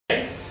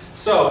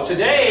So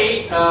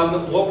today,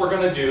 what we're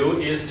going to do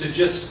is to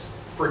just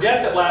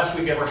forget that last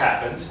week ever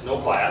happened, no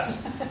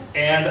class,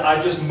 and I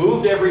just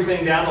moved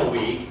everything down a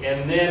week,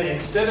 and then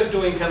instead of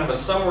doing kind of a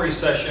summary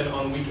session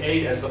on week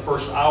 8 as the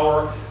first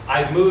hour,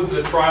 I've moved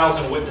the trials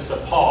and witness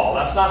of Paul.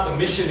 That's not the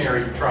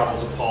missionary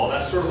travels of Paul,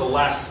 that's sort of the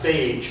last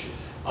stage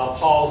of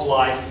Paul's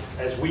life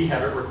as we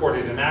have it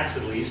recorded in Acts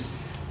at least,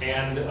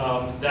 and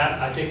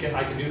that I think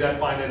I can do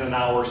that fine in an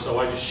hour, so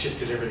I just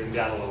shifted everything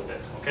down a little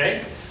bit,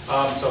 okay?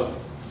 So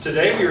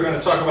today we are going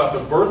to talk about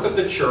the birth of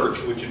the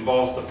church, which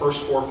involves the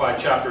first 4 or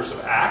 5 chapters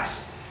of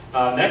Acts.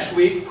 Next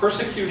week,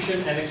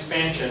 persecution and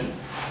expansion,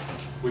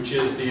 which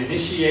is the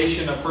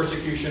initiation of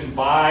persecution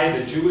by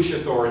the Jewish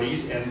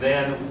authorities, and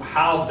then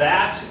how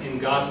that, in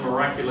God's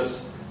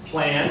miraculous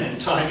plan and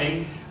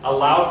timing,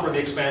 allowed for the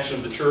expansion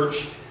of the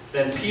church.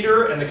 Then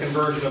Peter and the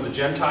conversion of the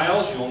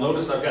Gentiles. You'll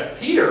notice I've got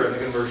Peter and the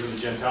conversion of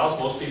the Gentiles.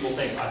 Most people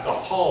think I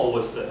thought Paul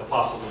was the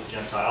apostle of the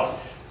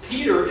Gentiles.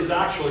 Peter is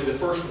actually the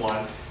first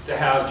one to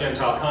have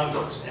Gentile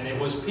converts. And it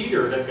was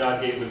Peter that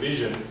God gave the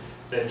vision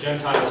that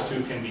Gentiles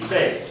too can be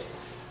saved.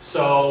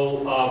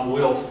 So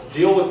we'll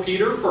deal with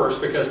Peter first,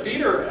 because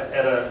Peter,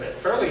 at a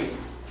fairly,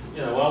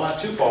 well, not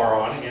too far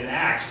on in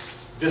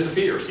Acts,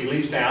 disappears. He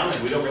leaves town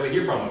and we don't really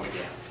hear from him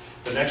again.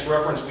 The next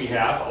reference we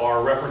have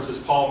are references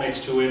Paul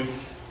makes to him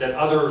that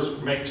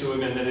others make to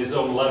him in his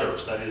own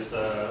letters. That is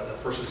the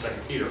 1st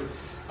and 2nd Peter.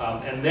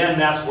 And then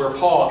that's where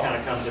Paul kind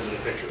of comes into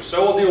the picture.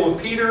 So we'll deal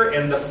with Peter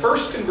and the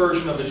first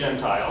conversion of the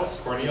Gentiles,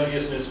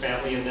 Cornelius and his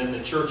family, and then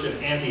the church in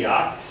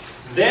Antioch.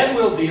 Then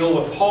we'll deal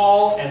with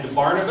Paul and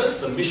Barnabas,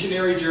 the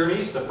missionary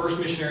journeys, the first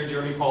missionary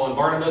journey, Paul and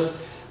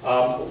Barnabas.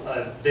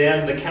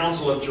 Then the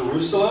Council of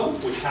Jerusalem,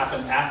 which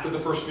happened after the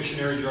first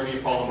missionary journey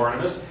of Paul and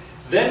Barnabas.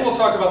 Then we'll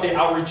talk about the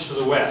outreach to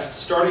the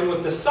west, starting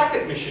with the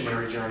second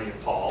missionary journey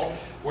of Paul,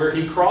 where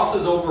he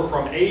crosses over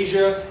from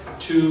Asia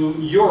to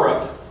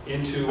Europe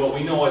into what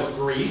we know as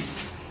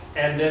Greece,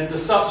 and then the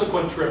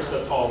subsequent trips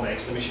that Paul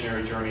makes, the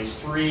missionary journeys,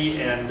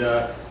 3, and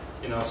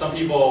some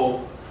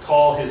people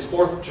call his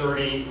 4th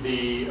journey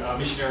the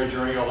missionary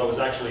journey, although it was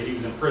actually he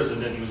was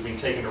imprisoned and he was being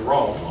taken to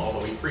Rome,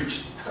 although he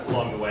preached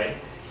along the way.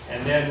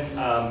 And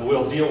then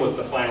we'll deal with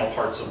the final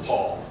parts of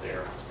Paul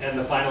there. And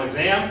the final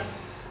exam,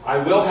 I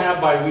will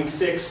have by week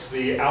 6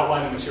 the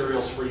outline of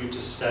materials for you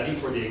to study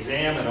for the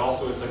exam, and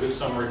also it's a good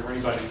summary for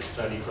anybody to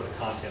study for the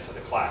content of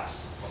the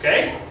class.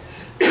 Okay?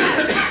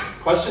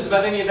 Questions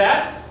about any of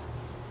that?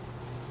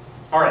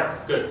 All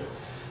right, good.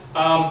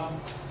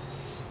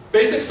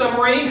 Basic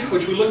summary,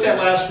 which we looked at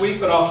last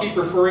week, but I'll keep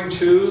referring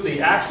to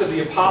the Acts of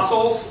the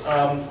Apostles.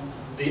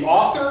 The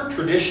author,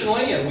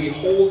 traditionally, and we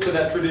hold to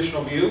that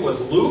traditional view,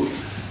 was Luke,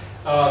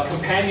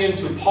 companion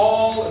to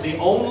Paul, the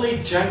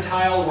only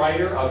Gentile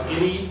writer of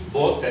any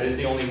book, that is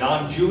the only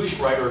non-Jewish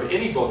writer of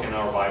any book in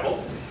our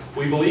Bible.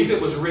 We believe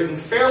it was written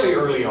fairly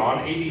early on,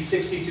 AD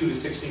 62 to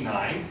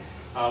 69,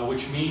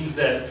 which means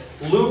that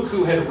Luke,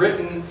 who had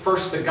written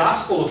first the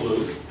Gospel of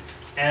Luke,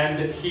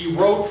 and he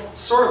wrote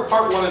sort of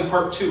part 1 and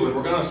part 2, and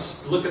we're going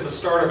to look at the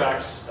start of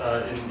Acts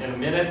in a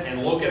minute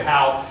and look at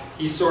how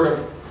he sort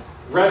of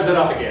revs it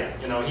up again.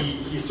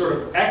 He sort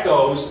of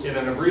echoes in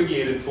an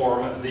abbreviated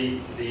form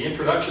the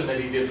introduction that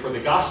he did for the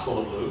Gospel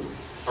of Luke.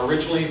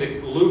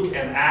 Originally, Luke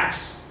and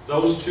Acts,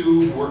 those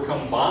two were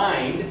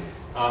combined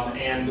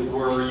and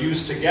were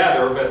used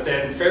together, but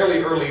then fairly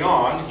early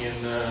on in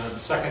the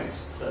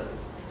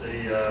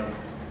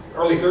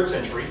early 3rd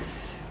century,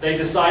 they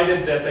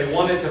decided that they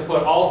wanted to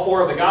put all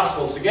 4 of the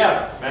Gospels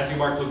together, Matthew,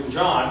 Mark, Luke, and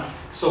John.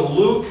 So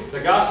Luke, the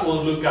Gospel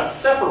of Luke, got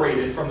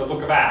separated from the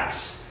book of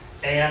Acts.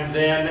 And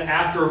then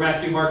after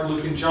Matthew, Mark,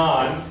 Luke, and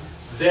John,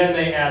 then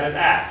they added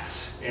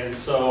Acts. And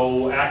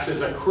so Acts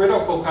is a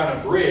critical kind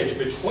of bridge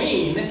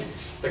between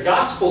the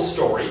Gospel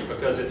story,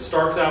 because it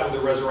starts out with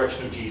the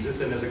resurrection of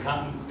Jesus and is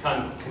a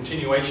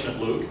continuation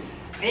of Luke,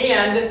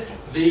 and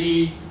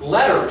the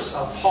letters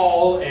of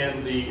Paul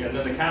and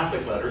then the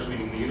Catholic letters,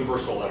 meaning the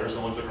universal letters, the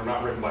ones that are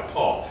not written by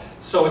Paul.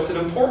 So it's an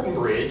important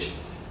bridge,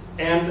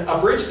 and a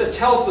bridge that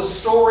tells the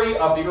story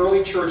of the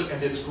early church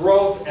and its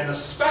growth, and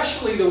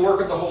especially the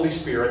work of the Holy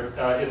Spirit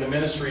in the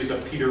ministries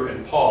of Peter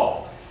and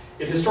Paul.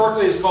 It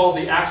historically is called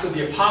the Acts of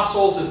the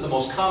Apostles, is the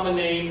most common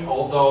name,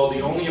 although the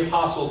only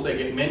apostles that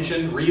get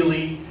mentioned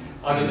really,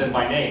 other than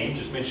by name,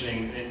 just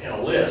mentioning in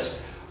a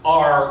list,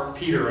 are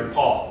Peter and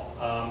Paul.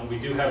 We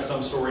do have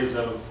some stories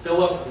of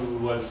Philip, who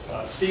was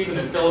Stephen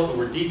and Philip, who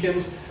were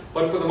deacons,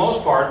 but for the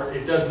most part,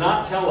 it does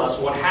not tell us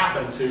what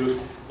happened to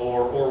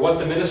or what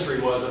the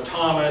ministry was of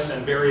Thomas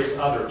and various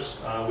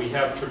others. We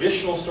have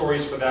traditional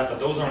stories for that, but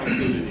those aren't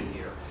included in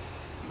here.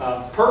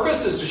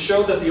 Purpose is to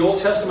show that the Old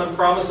Testament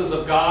promises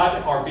of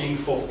God are being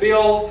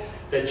fulfilled,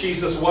 that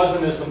Jesus was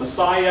and is the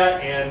Messiah,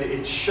 and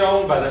it's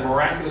shown by the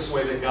miraculous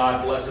way that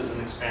God blesses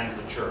and expands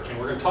the church. And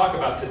we're going to talk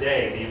about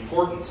today the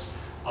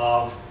importance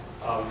of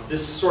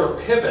this sort of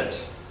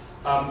pivot.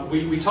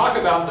 We talk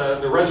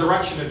about the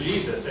resurrection of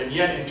Jesus, and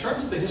yet in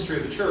terms of the history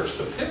of the church,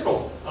 the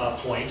pivotal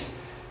point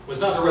was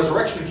not the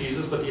resurrection of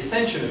Jesus, but the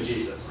ascension of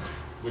Jesus,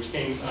 which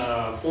came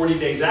 40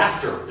 days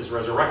after his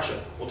resurrection.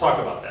 We'll talk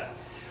about that.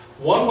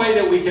 One way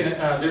that we can,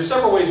 there's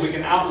several ways we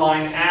can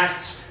outline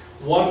Acts.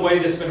 One way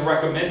that's been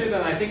recommended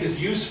and I think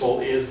is useful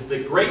is the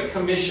Great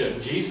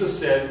Commission. Jesus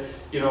said,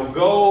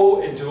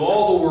 go into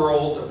all the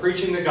world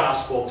preaching the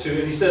gospel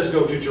and he says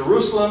go to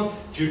Jerusalem,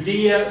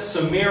 Judea,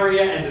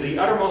 Samaria, and to the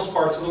uttermost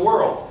parts of the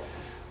world.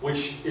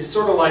 Which is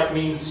sort of like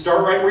means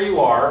start right where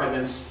you are,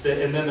 and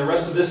then the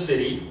rest of this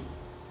city,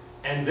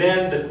 and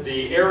then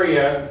the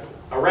area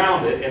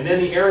around it, and then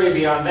the area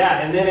beyond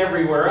that, and then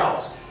everywhere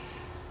else.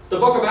 The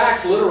book of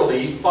Acts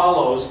literally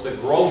follows the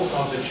growth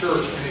of the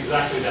church in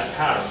exactly that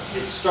pattern.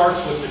 It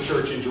starts with the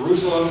church in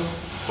Jerusalem.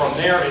 From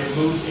there, it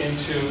moves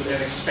into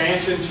an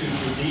expansion to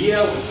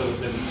Judea.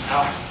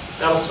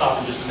 That'll stop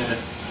in just a minute.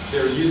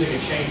 They're using a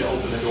chain to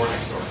open the door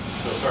next door,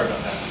 so sorry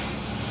about that.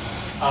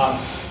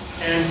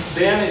 And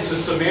then into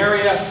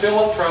Samaria.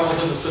 Philip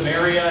travels into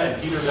Samaria,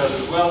 and Peter does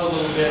as well a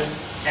little bit.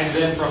 And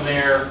then from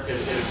there, it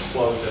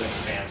explodes and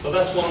expands. So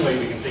that's one way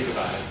we can think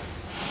about it.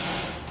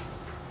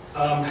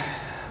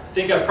 I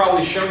think I've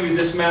probably shown you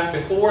this map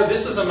before.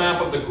 This is a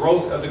map of the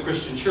growth of the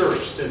Christian church.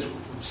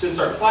 Since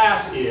our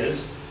class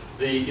is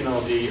the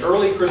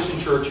early Christian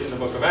church in the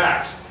book of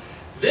Acts.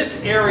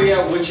 This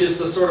area, which is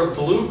the sort of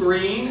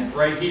blue-green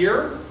right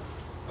here,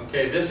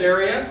 okay, this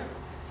area,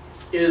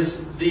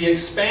 is the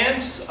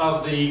expanse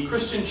of the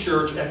Christian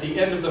church at the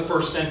end of the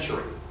first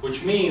century,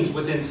 which means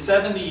within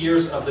 70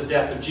 years of the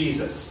death of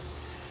Jesus.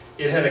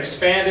 It had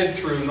expanded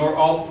through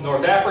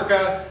North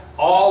Africa,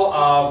 all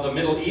of the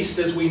Middle East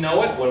as we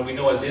know it, what we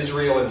know as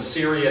Israel and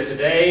Syria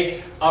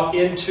today, up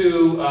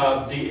into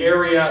the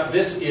area.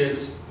 This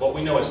is what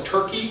we know as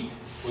Turkey.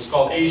 It was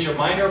called Asia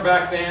Minor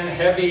back then,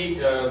 heavy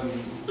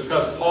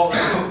because Paul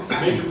was the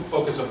major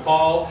focus of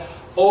Paul,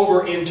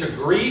 over into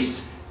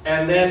Greece,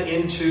 and then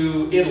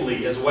into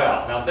Italy as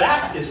well. Now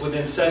that is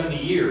within 70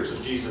 years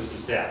of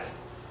Jesus' death.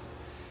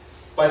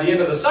 By the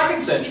end of the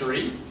second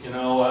century,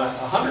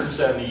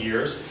 170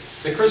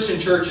 years, the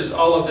Christian church is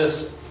all of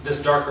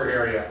this darker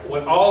area.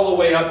 Went all the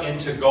way up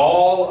into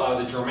Gaul,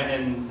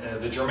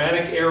 the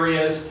Germanic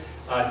areas,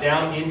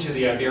 down into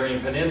the Iberian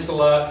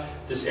Peninsula,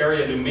 this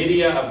area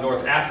Numidia of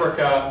North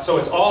Africa. So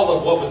it's all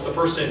of what was the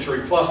first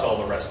century plus all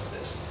the rest of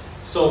this.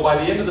 So by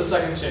the end of the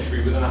second century,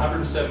 within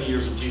 170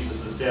 years of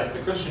Jesus' death, the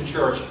Christian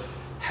church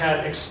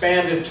had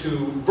expanded to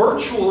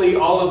virtually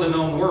all of the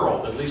known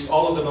world, at least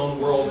all of the known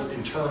world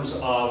in terms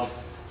of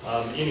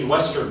any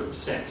Western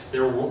sense.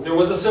 There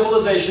was a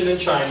civilization in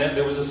China,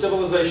 there was a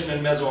civilization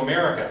in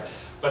Mesoamerica,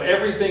 but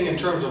everything in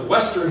terms of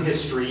Western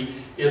history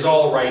is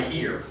all right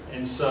here.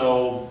 And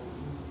so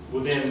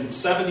within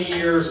 70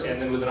 years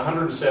and then within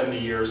 170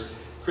 years,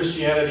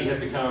 Christianity had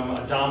become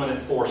a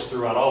dominant force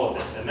throughout all of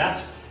this. And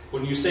that's,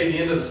 when you say the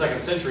end of the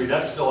second century,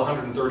 that's still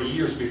 130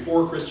 years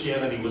before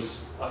Christianity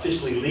was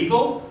officially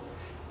legal,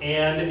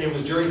 and it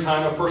was during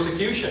time of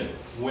persecution,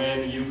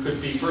 when you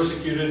could be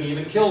persecuted and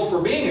even killed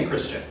for being a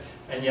Christian.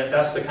 And yet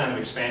that's the kind of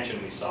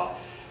expansion we saw.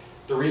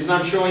 The reason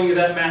I'm showing you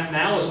that map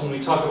now is when we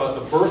talk about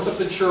the birth of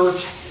the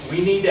church,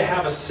 we need to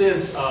have a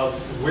sense of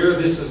where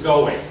this is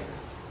going.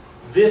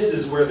 This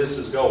is where this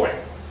is going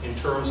in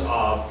terms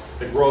of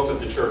the growth of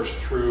the church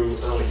through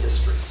early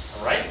history.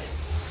 All right?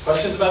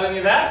 Questions about any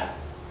of that?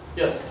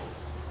 Yes?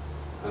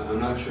 I'm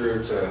not sure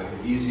it's an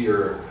easy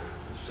or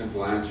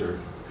simple answer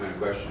kind of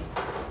question.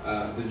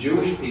 The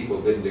Jewish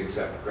people didn't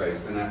accept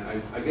Christ, and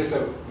I guess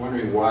I'm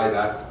wondering why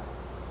that.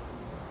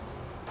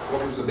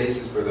 What was the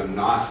basis for them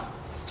not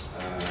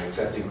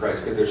accepting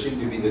Christ? Because there seemed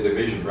to be the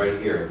division right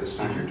here at this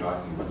time you're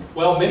talking about.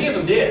 Well, many of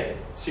them did.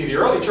 See, the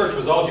early church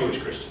was all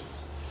Jewish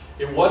Christians.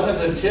 It wasn't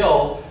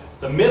until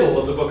the middle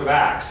of the book of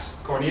Acts,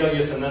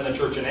 Cornelius and then the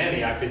church in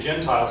Antioch, the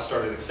Gentiles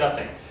started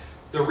accepting.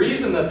 The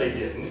reason that they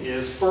didn't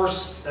is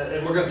first,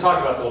 and we're going to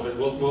talk about that a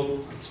little bit,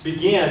 we'll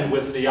begin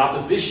with the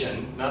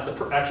opposition, not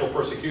the actual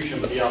persecution,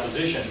 but the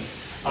opposition.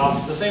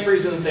 The same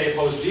reason that they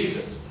opposed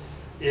Jesus.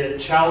 It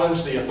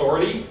challenged the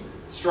authority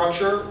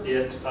structure.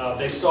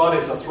 They saw it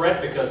as a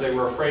threat because they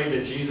were afraid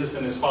that Jesus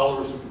and his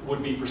followers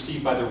would be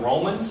perceived by the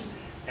Romans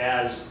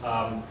as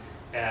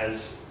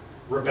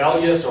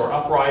rebellious or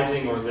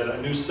uprising, or that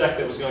a new sect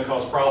that was going to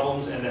cause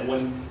problems, and that when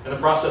in the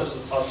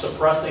process of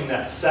suppressing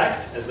that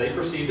sect, as they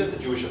perceived it, the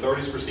Jewish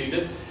authorities perceived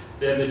it,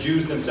 then the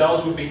Jews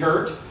themselves would be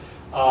hurt.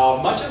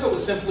 Much of it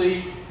was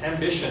simply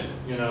ambition.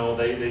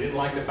 They didn't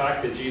like the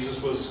fact that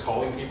Jesus was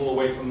calling people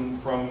away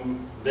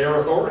from their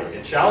authority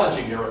and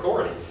challenging their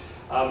authority.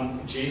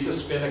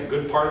 Jesus spent a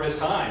good part of his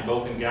time,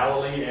 both in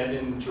Galilee and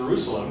in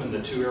Jerusalem, in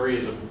the two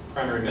areas of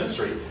primary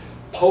ministry,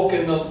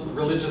 poking the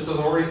religious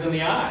authorities in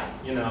the eye,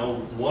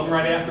 one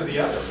right after the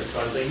other,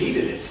 because they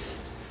needed it.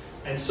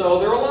 And so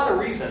there are a lot of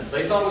reasons.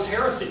 They thought it was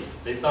heresy.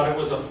 They thought it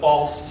was a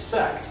false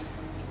sect,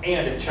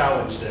 and it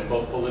challenged them,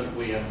 both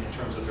politically and in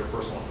terms of their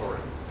personal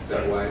authority. Is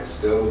that why it's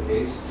still the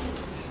case?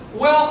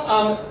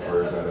 Well,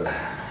 or is that a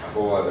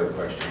whole other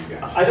question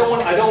again? I don't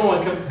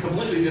want to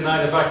completely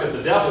deny the fact that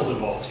the devil's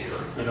involved here.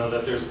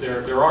 That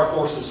there are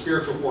forces,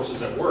 spiritual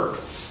forces at work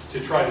to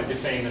try to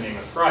defame the name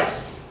of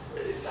Christ.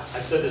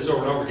 I've said this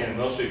over and over again, and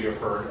most of you have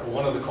heard.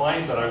 One of the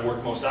clients that I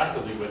work most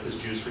actively with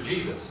is Jews for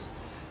Jesus.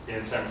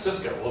 in San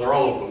Francisco. Well, they're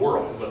all over the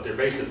world, but their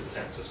base is in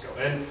San Francisco.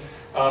 And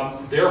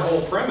their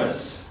whole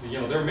premise,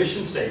 their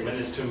mission statement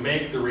is to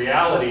make the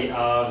reality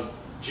of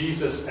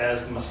Jesus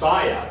as the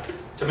Messiah,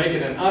 to make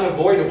it an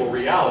unavoidable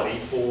reality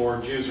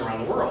for Jews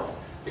around the world.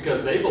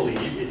 Because they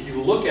believe, if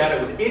you look at it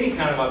with any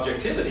kind of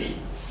objectivity,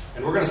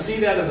 and we're going to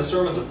see that in the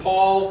sermons of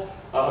Paul,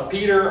 of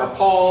Peter, of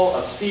Paul,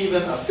 of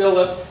Stephen, of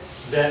Philip,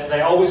 that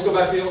they always go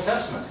back to the Old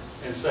Testament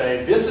and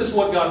say, this is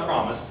what God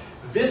promised.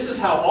 This is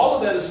how all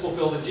of that is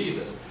fulfilled in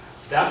Jesus.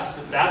 That's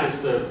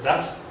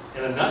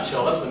in a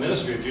nutshell, that's the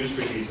ministry of Jews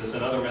for Jesus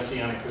and other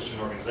Messianic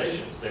Christian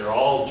organizations. They're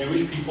all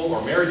Jewish people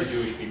or married to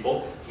Jewish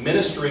people,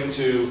 ministering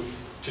to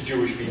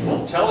Jewish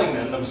people, telling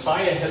them the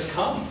Messiah has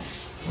come.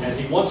 And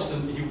he loves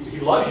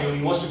you and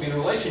he wants to be in a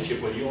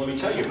relationship with you. Let me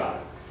tell you about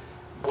it.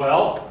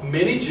 Well,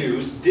 many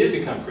Jews did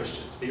become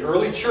Christians. The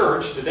early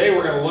church, today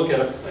we're going to look at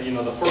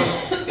the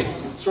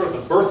first, sort of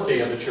the birthday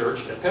of the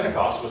church at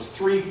Pentecost was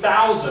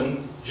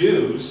 3,000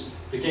 Jews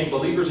became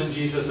believers in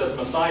Jesus as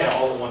Messiah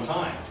all at one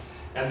time.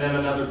 And then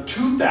another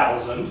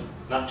 2,000,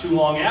 not too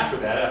long after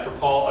that,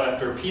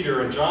 after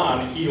Peter and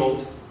John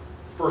healed,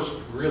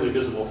 first really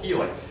visible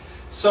healing.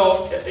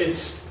 So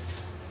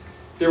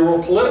there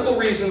were political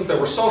reasons, there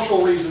were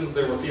social reasons,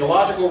 there were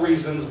theological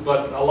reasons,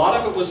 but a lot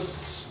of it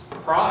was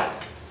pride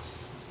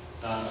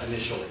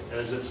initially,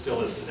 as it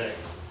still is today.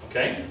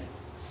 Okay?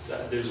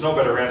 There's no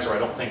better answer, I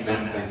don't think,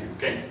 than that.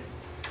 Okay?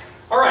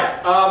 All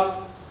right.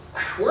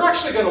 We're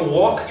actually going to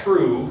walk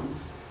through,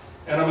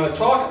 and I'm going to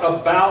talk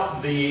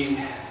about the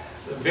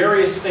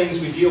various things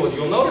we deal with.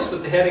 You'll notice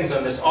that the headings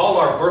on this all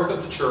are birth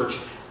of the church,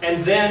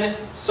 and then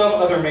some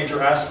other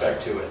major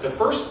aspect to it. The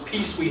first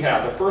piece we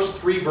have, the first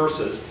 3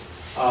 verses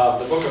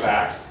of the book of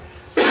Acts,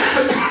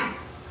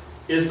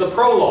 is the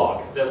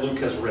prologue that Luke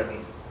has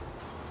written.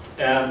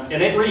 And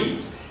it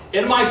reads,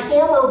 "In my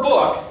former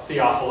book,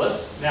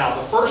 Theophilus," now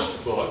the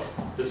first book,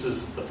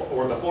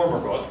 the former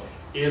book,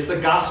 is the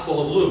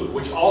Gospel of Luke,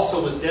 which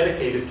also was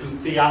dedicated to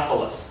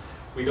Theophilus.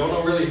 We don't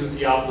know really who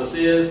Theophilus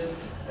is.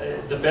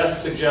 The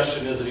best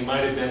suggestion is that he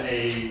might have been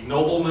a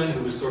nobleman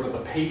who was sort of a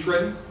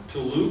patron to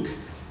Luke,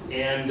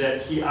 and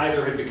that he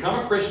either had become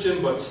a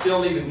Christian but still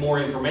needed more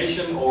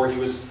information, or he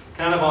was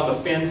kind of on the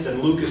fence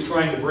and Luke is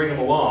trying to bring him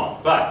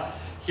along. But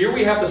here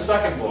we have the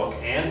second book,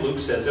 and Luke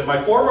says, "In my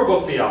former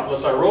book,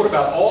 Theophilus, I wrote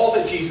about all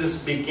that Jesus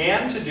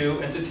began to do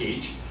and to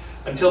teach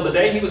until the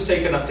day he was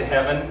taken up to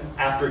heaven,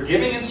 after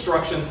giving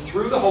instructions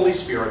through the Holy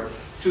Spirit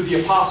to the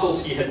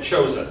apostles he had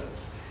chosen.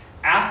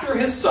 After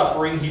his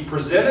suffering, he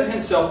presented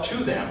himself to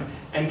them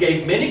and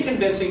gave many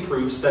convincing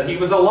proofs that he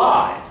was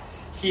alive.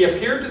 He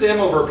appeared to them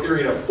over a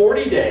period of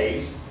 40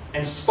 days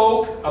and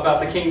spoke about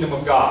the kingdom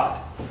of God."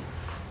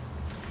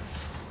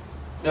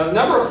 Now, a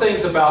number of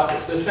things about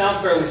this. This sounds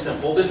fairly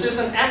simple. This is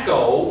an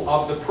echo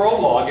of the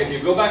prologue. If you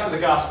go back to the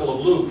Gospel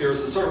of Luke,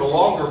 there's a sort of a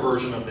longer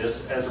version of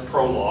this as a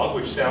prologue,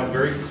 which sounds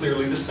very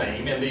clearly the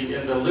same.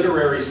 In the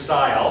literary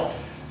style,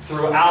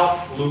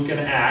 throughout Luke and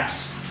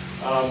Acts,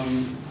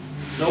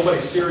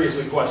 nobody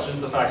seriously questions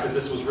the fact that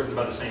this was written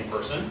by the same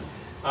person.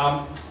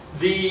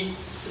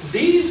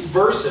 These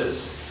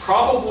verses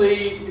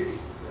probably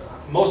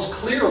most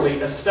clearly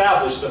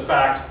establish the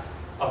fact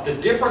of the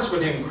difference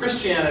between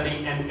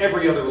Christianity and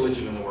every other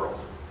religion in the world.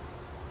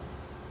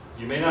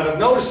 You may not have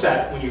noticed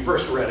that when you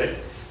first read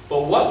it,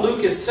 but what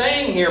Luke is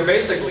saying here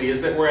basically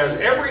is that whereas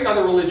every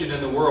other religion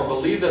in the world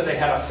believed that they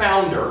had a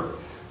founder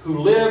who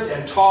lived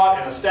and taught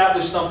and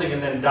established something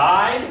and then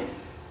died,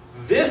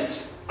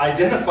 this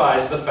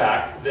identifies the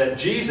fact that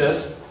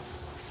Jesus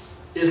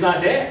is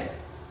not dead.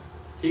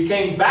 He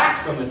came back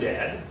from the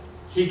dead.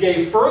 He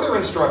gave further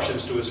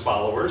instructions to his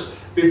followers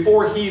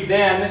before he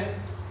then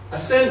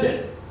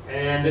ascended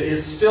and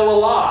is still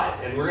alive.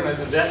 And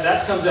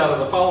that comes out of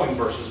the following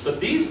verses. But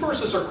these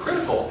verses are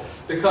critical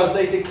because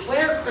they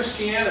declare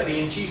Christianity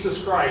in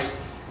Jesus Christ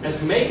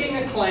as making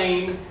a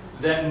claim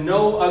that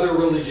no other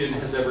religion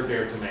has ever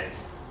dared to make.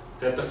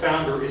 That the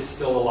founder is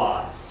still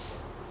alive.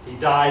 He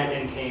died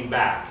and came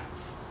back.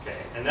 Okay,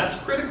 and that's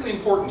critically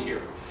important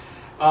here.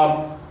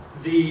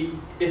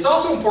 It's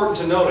also important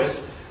to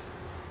notice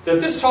that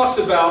this talks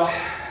about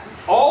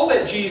all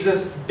that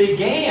Jesus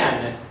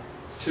began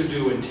to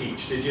do and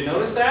teach. Did you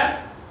notice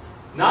that?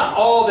 Not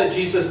all that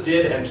Jesus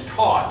did and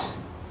taught,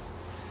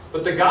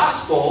 but the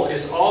gospel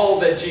is all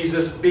that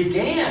Jesus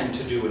began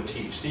to do and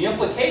teach. The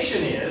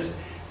implication is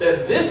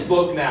that this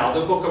book now,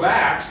 the book of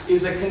Acts,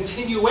 is a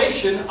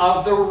continuation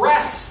of the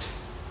rest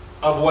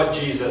of what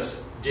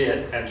Jesus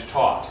did and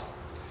taught.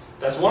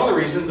 That's one of the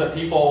reasons that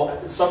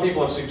some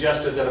people have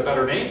suggested that a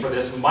better name for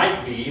this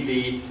might be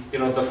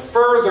the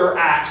further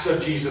Acts of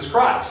Jesus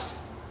Christ.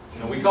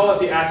 We call it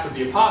the Acts of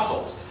the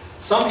Apostles.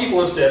 Some people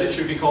have said it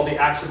should be called the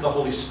Acts of the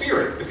Holy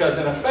Spirit, because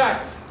in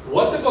effect,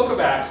 what the book of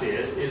Acts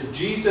is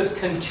Jesus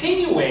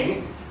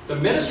continuing the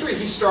ministry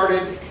he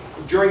started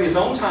during his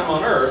own time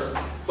on earth,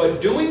 but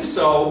doing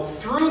so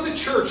through the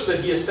church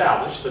that he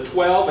established, the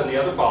 12 and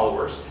the other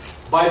followers,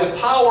 by the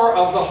power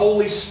of the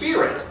Holy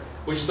Spirit,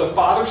 which the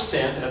Father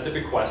sent at the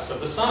bequest of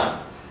the Son.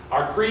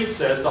 Our creed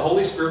says the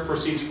Holy Spirit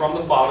proceeds from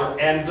the Father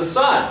and the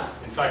Son.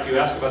 In fact, you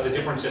ask about the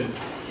difference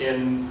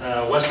in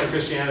Western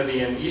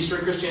Christianity and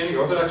Eastern Christianity,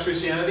 Orthodox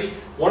Christianity.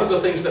 One of the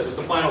things that was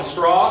the final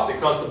straw that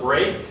caused the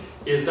break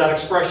is that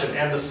expression,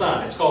 "and the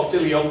Son." It's called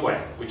filioque,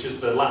 which is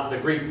the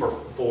Greek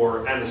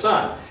for "and the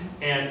Son."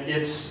 And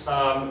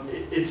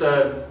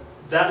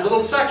that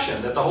little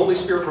section, that the Holy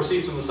Spirit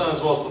proceeds from the Son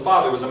as well as the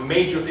Father, was a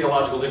major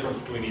theological difference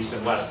between East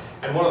and West,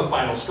 and one of the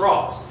final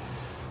straws.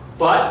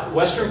 But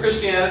Western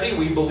Christianity,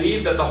 we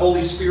believe that the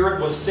Holy Spirit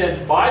was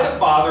sent by the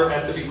Father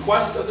at the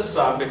bequest of the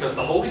Son, because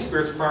the Holy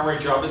Spirit's primary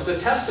job is to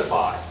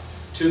testify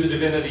to the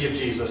divinity of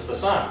Jesus the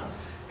Son.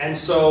 And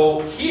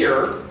so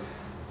here,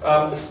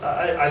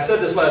 I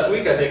said this last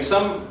week, I think,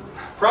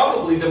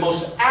 probably the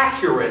most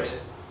accurate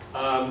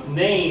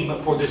name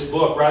for this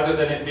book, rather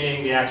than it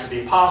being the Acts of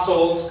the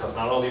Apostles, because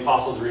not all the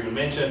Apostles are even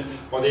mentioned,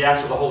 or the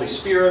Acts of the Holy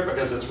Spirit,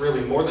 because it's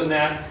really more than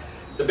that.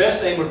 The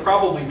best name would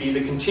probably be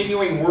the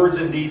continuing words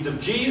and deeds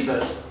of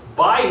Jesus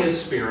by His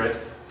Spirit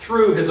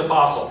through His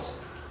apostles.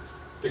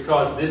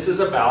 Because this is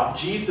about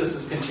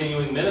Jesus'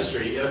 continuing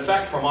ministry, in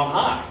effect from on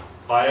high,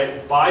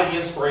 by the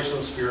inspiration of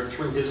the Spirit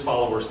through His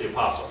followers, the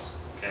apostles.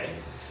 Okay?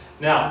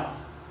 Now,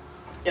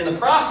 in the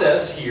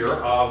process here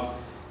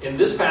in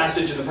this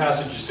passage and the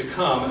passages to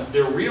come,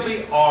 there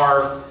really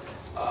are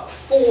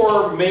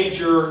four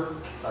major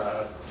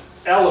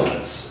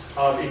elements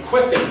of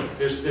equipping.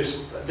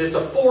 There's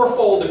a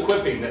fourfold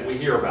equipping that we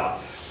hear about.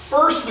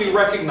 First, we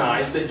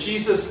recognize that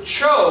Jesus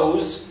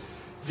chose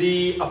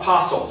the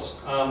apostles.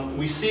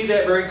 We see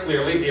that very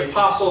clearly, the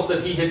apostles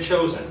that He had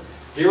chosen.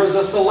 There is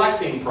a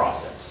selecting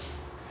process.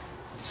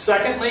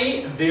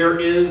 Secondly,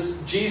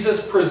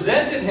 Jesus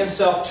presented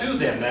Himself to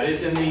them, that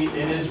is in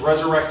His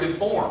resurrected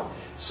form.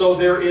 So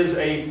there is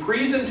a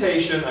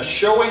presentation, a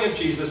showing of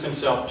Jesus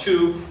Himself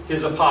to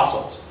His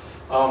apostles.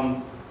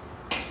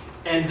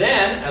 And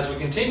then, as we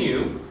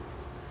continue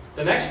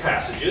the next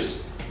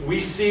passages,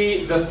 we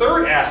see the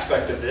third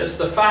aspect of this,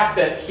 the fact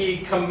that He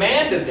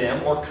commanded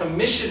them or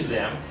commissioned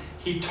them.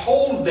 He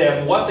told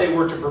them what they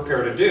were to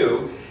prepare to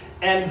do.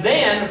 And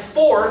then,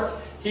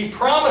 fourth, He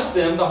promised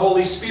them the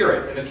Holy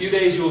Spirit. In a few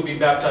days you will be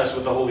baptized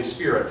with the Holy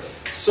Spirit.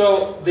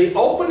 So the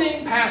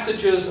opening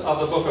passages of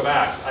the book of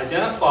Acts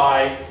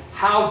identify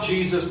how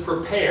Jesus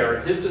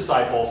prepared His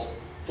disciples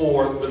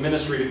for the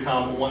ministry to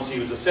come once He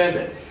was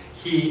ascended.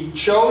 He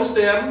chose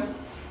them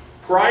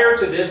prior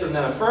to this and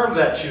then affirmed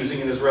that choosing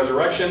in His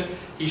resurrection.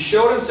 He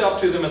showed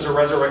Himself to them as a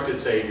resurrected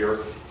Savior.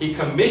 He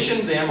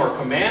commissioned them or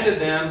commanded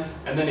them,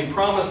 and then He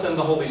promised them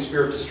the Holy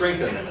Spirit to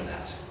strengthen them in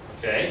that.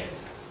 Okay?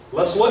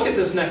 Let's look at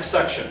this next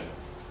section.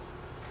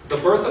 The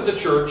birth of the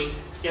church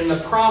in the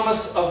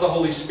promise of the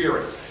Holy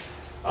Spirit.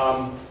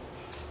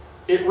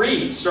 It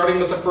reads, starting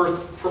with the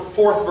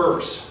fourth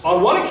verse,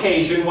 "On one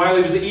occasion, while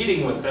He was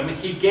eating with them,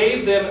 He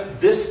gave them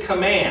this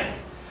command: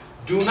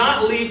 'Do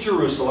not leave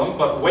Jerusalem,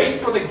 but wait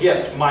for the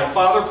gift my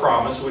Father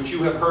promised, which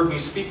you have heard me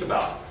speak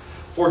about.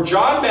 For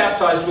John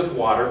baptized with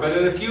water, but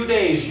in a few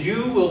days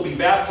you will be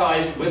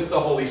baptized with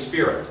the Holy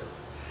Spirit.'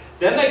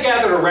 Then they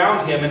gathered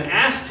around Him and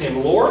asked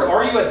Him, 'Lord,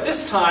 are you at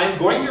this time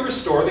going to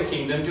restore the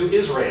kingdom to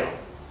Israel?'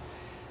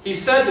 He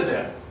said to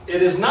them,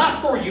 'It is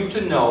not for you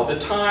to know the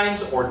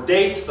times or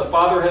dates the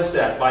Father has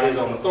set by His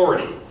own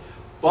authority,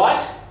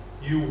 but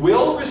you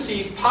will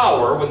receive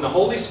power when the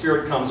Holy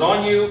Spirit comes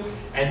on you,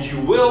 and you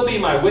will be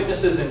my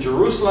witnesses in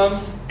Jerusalem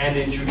and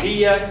in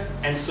Judea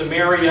and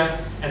Samaria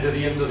and to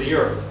the ends of the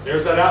earth.'"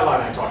 There's that outline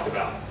I talked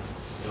about.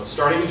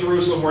 Starting in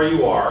Jerusalem where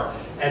you are,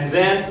 and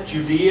then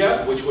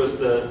Judea, which was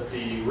the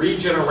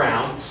region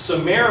around,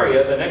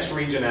 Samaria, the next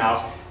region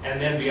out,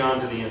 and then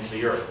beyond to the ends of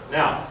the earth.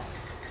 Now,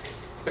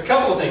 a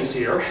couple of things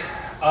here.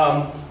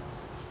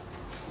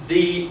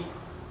 The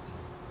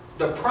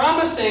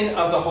promising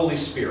of the Holy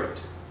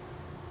Spirit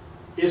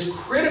is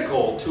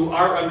critical to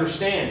our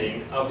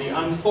understanding of the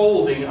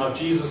unfolding of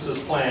Jesus'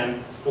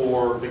 plan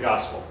for the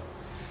gospel.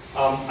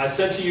 I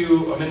said to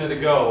you a minute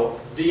ago,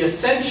 the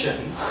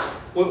ascension,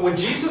 when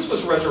Jesus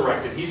was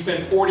resurrected, He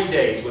spent 40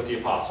 days with the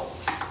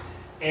apostles.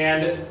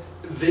 And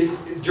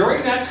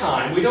during that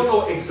time, we don't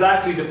know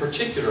exactly the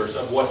particulars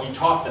of what He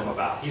taught them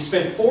about. He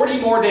spent 40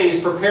 more days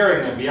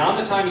preparing them beyond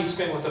the time He'd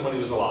spent with them when He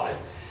was alive.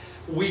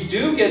 We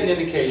do get an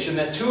indication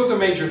that two of the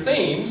major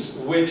themes,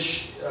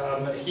 which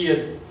He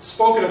had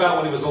spoken about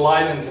when He was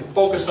alive and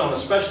focused on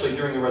especially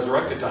during the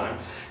resurrected time,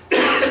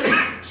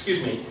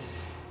 excuse me,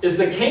 is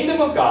the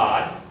kingdom of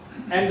God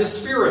and the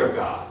Spirit of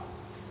God.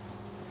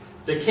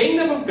 The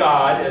kingdom of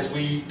God, as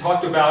we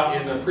talked about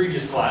in the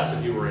previous class,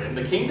 if you were in,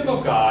 the kingdom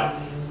of God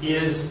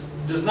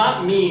does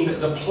not mean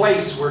the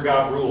place where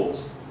God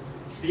rules.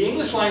 The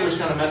English language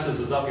kind of messes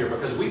us up here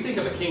because we think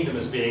of a kingdom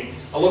as being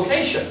a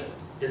location.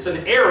 It's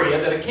an area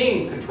that a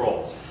king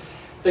controls.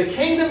 The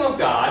kingdom of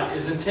God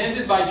is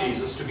intended by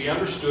Jesus to be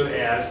understood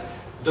as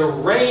the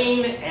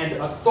reign and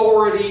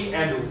authority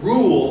and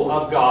rule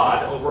of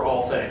God over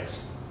all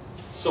things.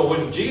 So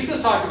when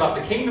Jesus talked about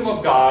the kingdom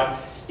of God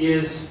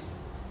is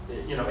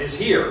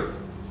here,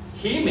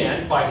 He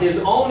meant by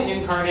His own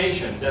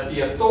incarnation that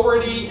the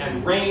authority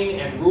and reign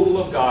and rule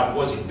of God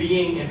was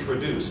being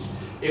introduced.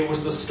 It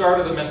was the start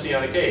of the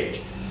Messianic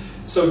age.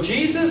 So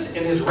Jesus,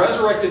 in his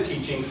resurrected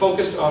teaching,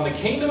 focused on the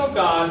kingdom of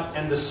God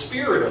and the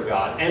Spirit of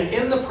God. And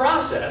in the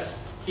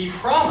process, he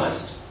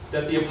promised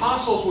that the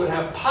apostles would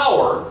have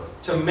power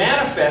to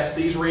manifest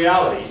these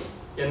realities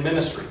in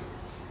ministry.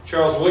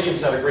 Charles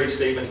Williams had a great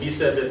statement. He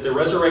said that the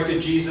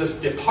resurrected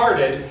Jesus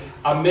departed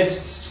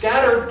amidst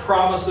scattered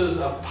promises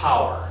of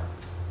power.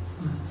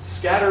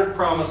 Scattered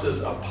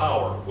promises of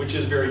power, which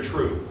is very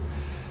true.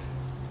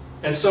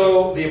 And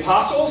so the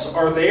apostles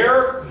are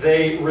there.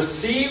 They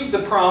receive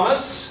the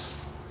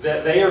promise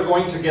that they are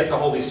going to get the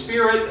Holy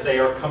Spirit. They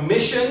are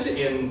commissioned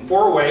in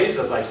 4 ways,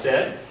 as I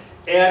said.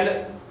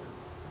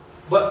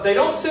 But they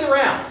don't sit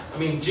around. I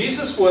mean,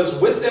 Jesus was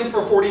with them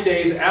for 40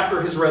 days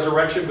after his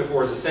resurrection,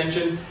 before his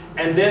ascension.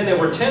 And then there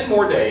were 10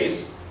 more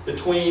days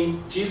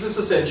between Jesus'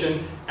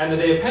 ascension and the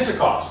day of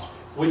Pentecost,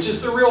 which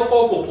is the real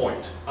focal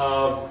point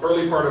of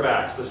early part of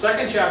Acts. The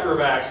 2nd chapter of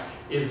Acts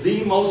is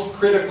the most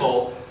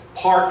critical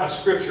part of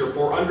Scripture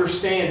for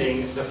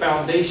understanding the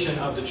foundation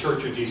of the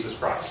Church of Jesus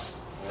Christ.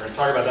 We're going to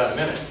talk about that in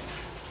a minute.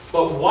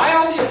 But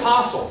while the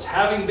apostles,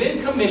 having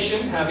been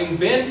commissioned, having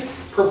been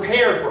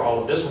prepared for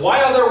all of this,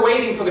 while they're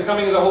waiting for the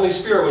coming of the Holy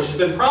Spirit, which has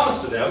been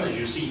promised to them, as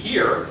you see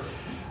here,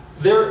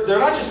 they're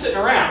not just sitting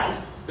around.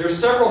 There's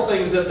several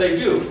things that they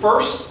do.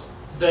 First,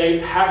 they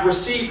have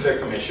received their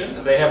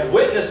commission. They have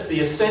witnessed the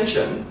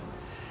ascension.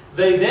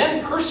 They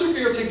then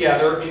persevere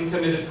together in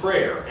committed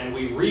prayer. And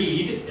we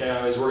read,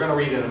 as we're going to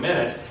read in a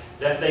minute,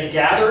 that they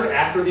gathered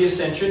after the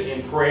ascension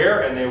in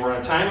prayer, and they were in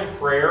a time of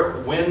prayer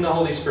when the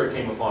Holy Spirit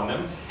came upon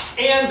them.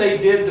 And they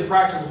did the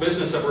practical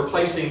business of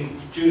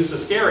replacing Judas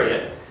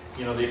Iscariot,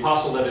 the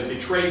apostle that had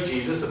betrayed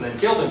Jesus and then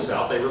killed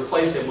himself. They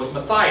replaced him with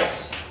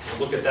Matthias.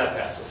 We'll look at that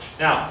passage.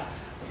 Now,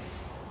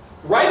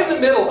 right in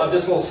the middle of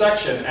this little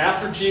section,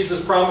 after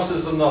Jesus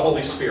promises them the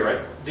Holy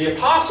Spirit, the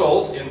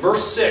apostles, in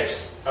verse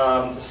 6,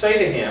 say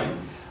to him,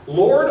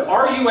 "Lord,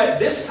 are you at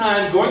this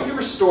time going to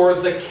restore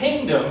the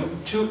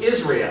kingdom to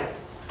Israel?"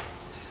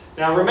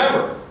 Now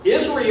remember,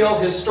 Israel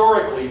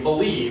historically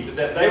believed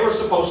that they were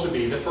supposed to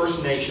be the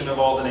first nation of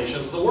all the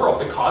nations of the world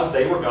because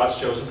they were God's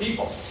chosen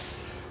people.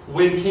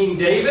 When King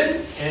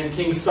David and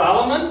King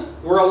Solomon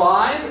were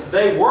alive,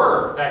 they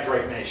were that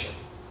great nation.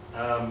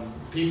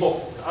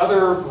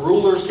 Other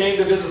rulers came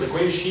to visit. The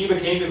Queen of Sheba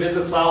came to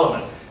visit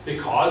Solomon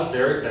because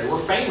they were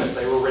famous,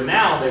 they were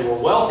renowned, they were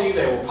wealthy,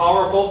 they were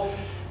powerful.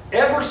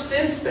 Ever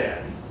since then,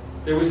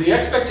 there was the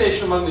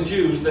expectation among the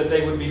Jews that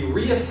they would be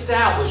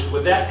reestablished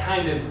with that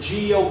kind of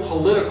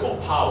geopolitical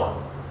power,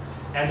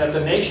 and that the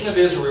nation of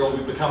Israel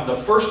would become the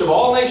first of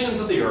all nations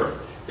of the earth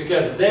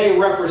because they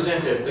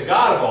represented the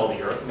God of all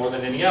the earth more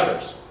than any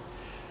others.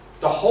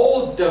 The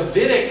whole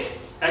Davidic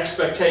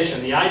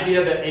expectation, the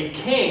idea that a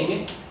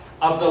king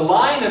of the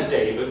line of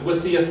David,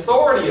 with the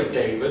authority of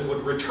David,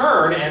 would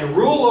return and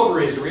rule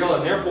over Israel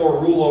and therefore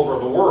rule over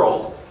the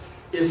world,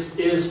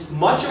 is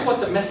much of what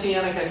the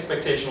Messianic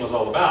expectation was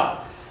all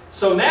about.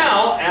 So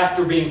now,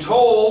 after being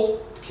told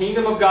the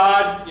kingdom of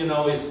God,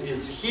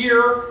 is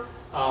here,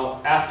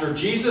 after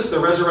Jesus, the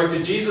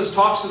resurrected Jesus,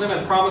 talks to them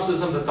and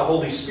promises them that the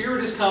Holy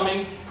Spirit is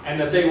coming and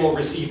that they will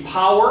receive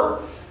power,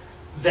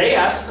 they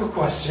ask the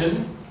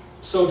question,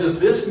 so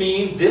does this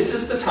mean this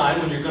is the time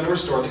when you're going to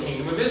restore the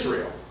kingdom of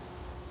Israel?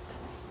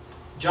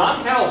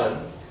 John Calvin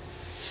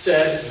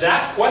said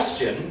that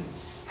question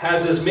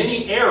has as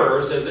many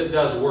errors as it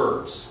does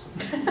words.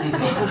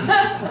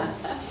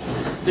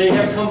 They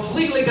have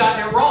completely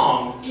gotten it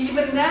wrong,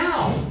 even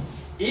now.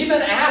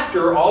 Even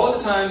after all of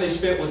the time they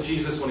spent with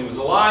Jesus when he was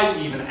alive,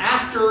 even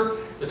after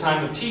the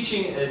time of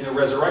teaching and the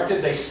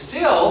resurrected, they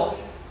still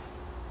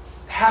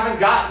haven't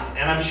gotten it.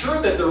 And I'm sure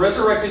that the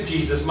resurrected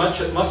Jesus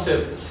must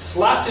have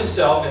slapped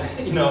himself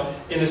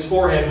in his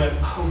forehead and went,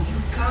 "Oh,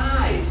 you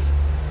guys."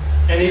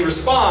 And he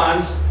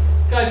responds,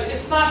 "Guys,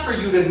 it's not for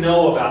you to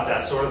know about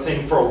that sort of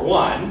thing, for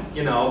one.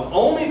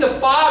 Only the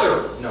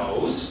Father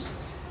knows.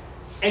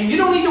 And you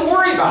don't need to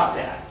worry about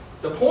that.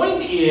 The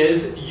point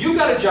is, you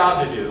got a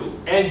job to do,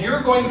 and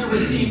you're going to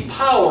receive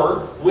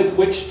power with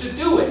which to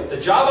do it. The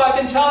job I've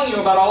been telling you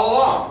about all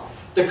along.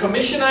 The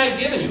commission I have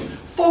given you.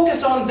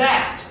 Focus on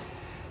that."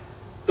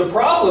 The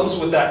problems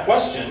with that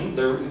question,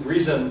 the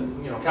reason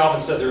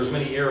Calvin said there's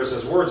many errors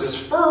as words, is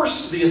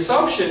first, the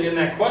assumption in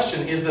that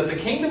question is that the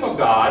kingdom of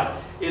God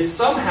is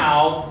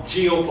somehow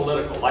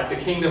geopolitical, like the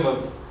kingdom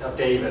of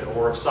David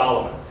or of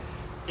Solomon.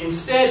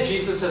 Instead,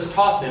 Jesus has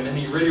taught them, and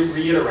he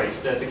reiterates,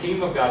 that the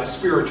kingdom of God is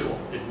spiritual.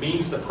 It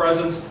means the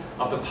presence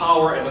of the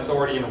power and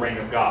authority and reign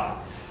of God.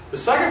 The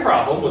second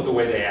problem with the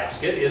way they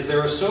ask it is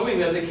they're assuming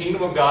that the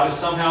kingdom of God is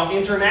somehow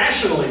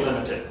internationally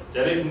limited,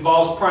 that it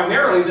involves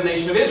primarily the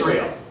nation of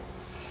Israel.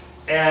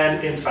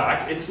 And in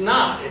fact, it's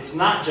not. It's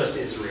not just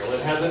Israel.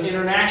 It has an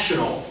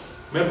international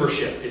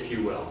membership, if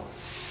you will.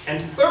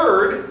 And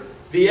third,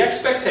 the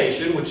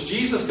expectation, which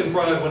Jesus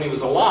confronted when he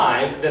was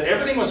alive, that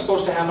everything was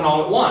supposed to happen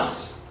all at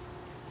once.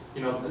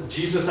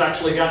 Jesus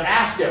actually got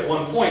asked at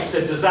one point,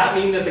 said, "Does that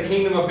mean that the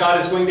kingdom of God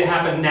is going to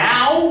happen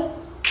now?"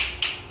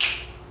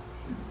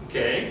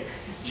 Okay.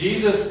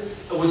 Jesus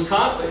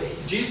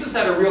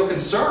had a real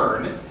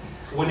concern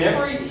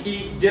whenever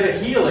he did a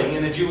healing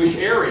in a Jewish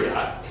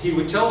area, he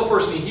would tell the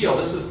person he healed,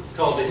 this is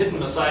called the hidden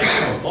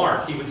Messiah of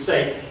Mark, he would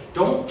say,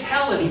 don't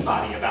tell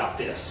anybody about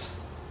this.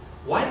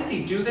 Why did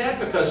he do that?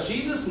 Because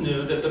Jesus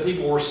knew that the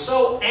people were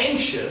so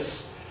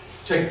anxious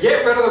to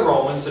get rid of the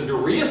Romans and to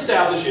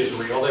reestablish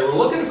Israel. They were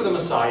looking for the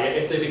Messiah.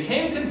 If they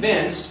became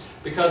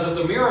convinced, because of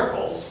the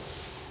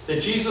miracles,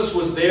 that Jesus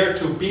was there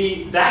to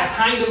be that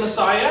kind of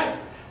Messiah,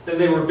 then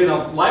they would have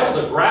been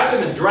liable to grab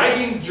him and drag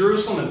him to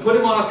Jerusalem and put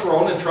him on a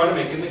throne and try to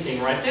make him the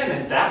king right then.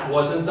 And that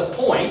wasn't the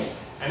point,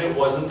 and it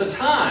wasn't the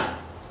time.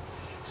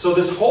 So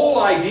this whole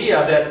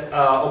idea that,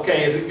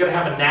 okay, is it going to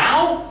happen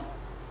now?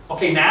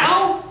 Okay,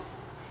 now?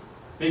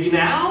 Maybe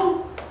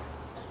now?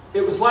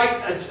 It was like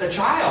a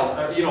child.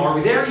 Are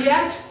we there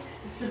yet?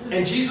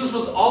 And Jesus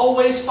was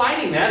always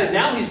fighting that, and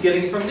now he's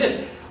getting it from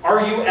this.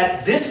 Are you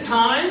at this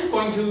time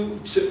going to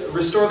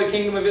restore the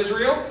kingdom of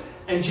Israel?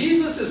 And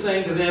Jesus is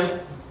saying to them,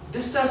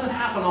 this doesn't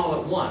happen all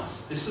at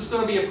once. This is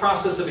going to be a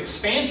process of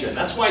expansion.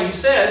 That's why he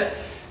says,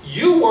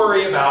 you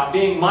worry about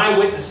being my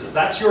witnesses.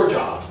 That's your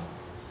job.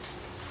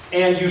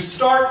 And you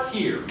start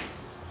here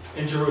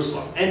in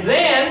Jerusalem. And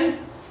then,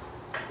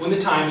 when the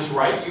time is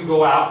right, you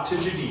go out to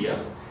Judea,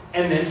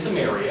 and then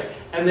Samaria,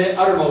 and the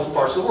uttermost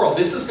parts of the world.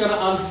 This is going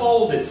to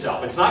unfold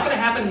itself. It's not going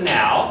to happen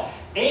now.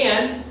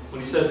 And when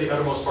he says the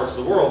uttermost parts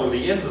of the world, or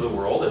the ends of the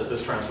world, as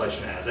this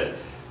translation has it,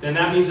 then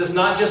that means it's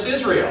not just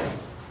Israel.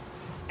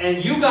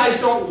 And you guys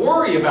don't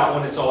worry about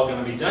when it's all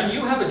going to be done.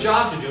 You have a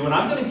job to do, and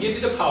I'm going to give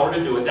you the power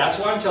to do it. That's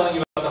why I'm telling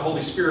you about the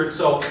Holy Spirit.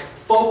 So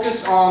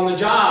focus on the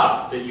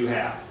job that you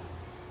have.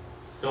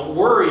 Don't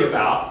worry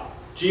about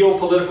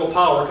geopolitical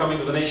power coming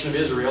to the nation of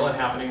Israel and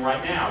happening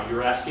right now.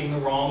 You're asking the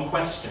wrong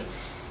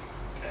questions.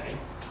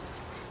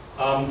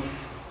 Okay?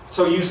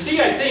 So you see,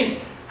 I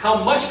think,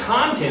 how much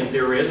content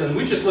there is, and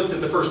we just looked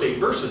at the first 8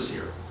 verses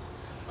here.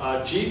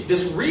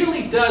 This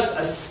really does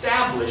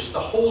establish the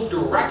whole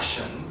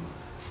direction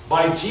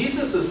by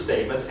Jesus'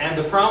 statements and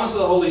the promise of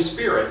the Holy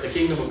Spirit, the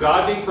kingdom of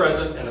God being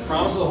present and the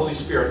promise of the Holy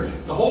Spirit,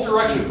 the whole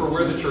direction for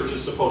where the church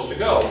is supposed to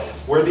go,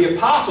 where the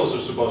apostles are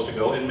supposed to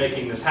go in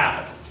making this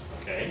happen.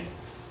 Okay?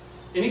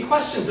 Any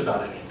questions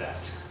about any of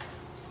that?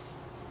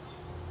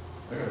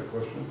 I got a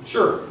question.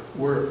 Sure.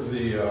 Were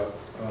the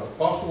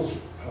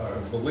apostles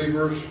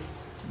believers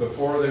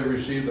before they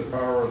received the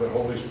power of the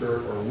Holy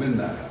Spirit, or when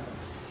that happened?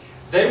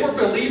 They were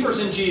believers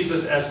in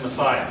Jesus as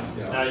Messiah.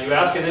 Yeah. Now, you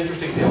ask an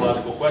interesting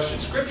theological question.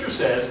 Scripture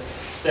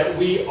says that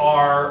we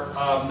are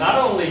not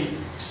only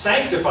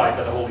sanctified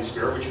by the Holy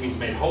Spirit, which means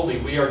made holy,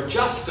 we are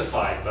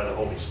justified by the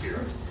Holy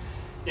Spirit.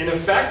 In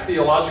effect,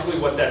 theologically,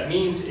 what that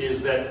means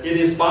is that it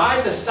is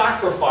by the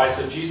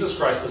sacrifice of Jesus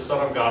Christ, the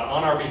Son of God,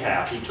 on our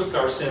behalf, he took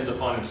our sins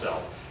upon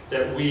himself,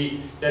 that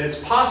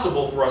it's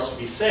possible for us to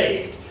be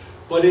saved.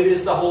 But it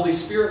is the Holy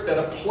Spirit that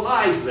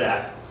applies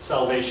that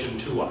salvation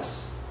to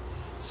us.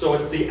 So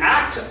it's the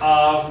act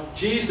of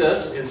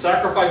Jesus in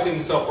sacrificing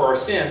himself for our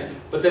sins,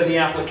 but then the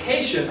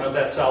application of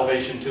that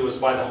salvation to us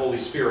by the Holy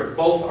Spirit.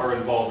 Both are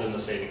involved in the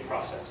saving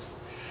process.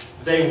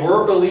 They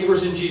were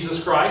believers in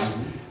Jesus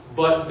Christ,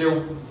 but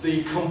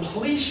the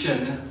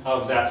completion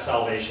of that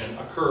salvation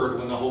occurred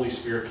when the Holy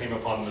Spirit came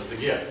upon them as the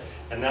gift.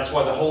 And that's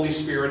why the Holy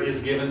Spirit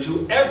is given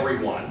to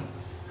everyone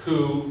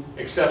who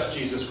accepts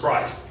Jesus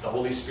Christ. The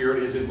Holy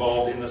Spirit is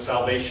involved in the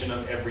salvation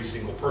of every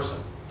single person.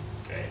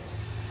 Okay?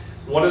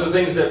 One of the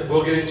things that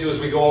we'll get into as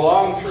we go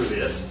along through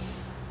this,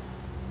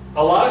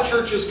 a lot of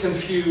churches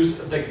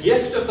confuse the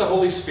gift of the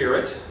Holy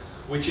Spirit,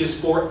 which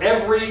is for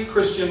every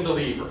Christian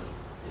believer.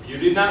 If you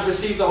did not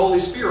receive the Holy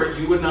Spirit,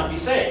 you would not be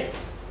saved,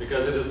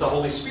 because it is the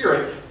Holy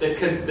Spirit that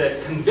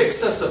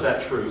convicts us of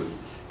that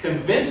truth,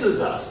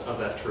 convinces us of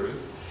that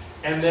truth,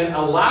 and then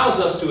allows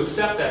us to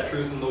accept that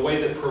truth in the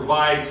way that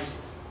provides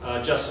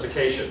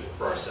justification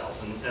for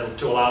ourselves and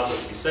to allow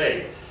us to be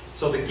saved.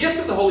 So the gift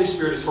of the Holy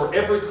Spirit is for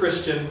every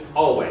Christian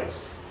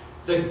always.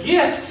 The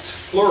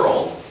gifts,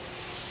 plural,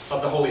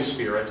 of the Holy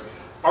Spirit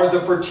are the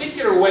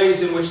particular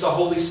ways in which the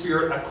Holy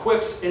Spirit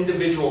equips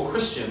individual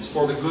Christians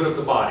for the good of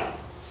the body.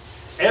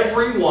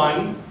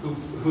 Everyone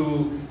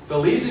who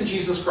believes in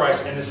Jesus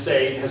Christ and is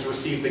saved has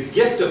received the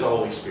gift of the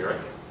Holy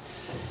Spirit.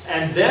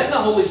 And then the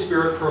Holy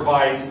Spirit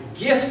provides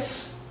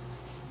gifts,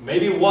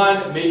 maybe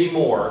one, maybe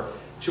more,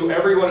 to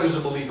everyone who's a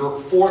believer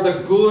for the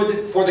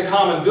good, for the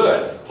common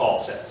good, Paul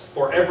says,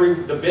 for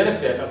the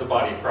benefit of the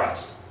body of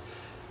Christ.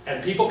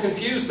 And people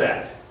confuse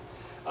that.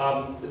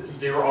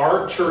 There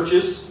are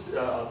churches,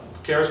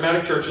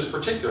 charismatic churches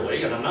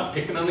particularly, and I'm not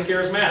picking on the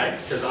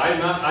charismatic, because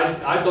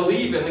I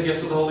believe in the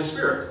gifts of the Holy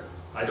Spirit.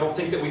 I don't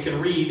think that we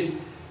can read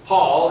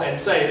Paul and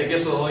say the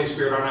gifts of the Holy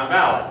Spirit are not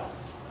valid.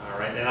 All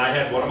right, and I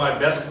had one of my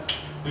best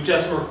New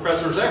Testament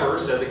professors ever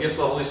said the gifts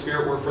of the Holy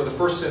Spirit were for the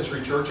first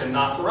century church and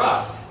not for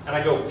us. And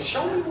I go,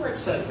 show me where it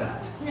says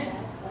that.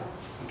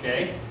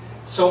 Okay?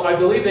 So I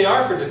believe they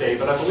are for today,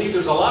 but I believe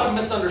there's a lot of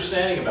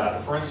misunderstanding about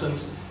it. For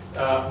instance,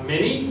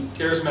 many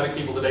charismatic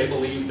people today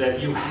believe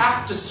that you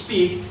have to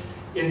speak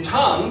in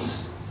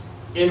tongues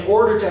in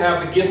order to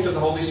have the gift of the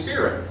Holy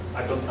Spirit.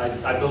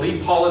 I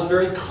believe Paul is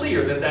very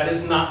clear that that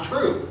is not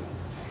true.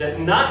 that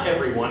not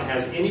everyone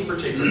has any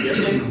particular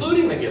gift,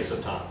 including the gifts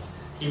of tongues.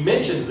 He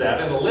mentions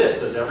that in the list.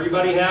 Does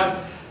everybody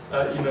have,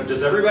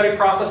 does everybody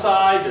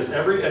prophesy? Does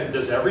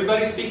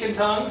everybody speak in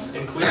tongues?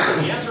 Including,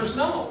 the answer is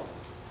no.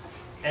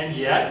 And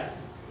yet,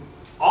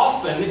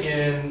 often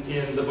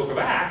in the book of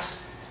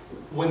Acts,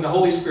 when the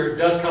Holy Spirit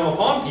does come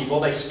upon people,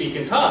 they speak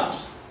in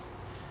tongues.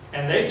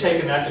 And they've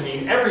taken that to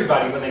mean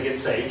everybody, when they get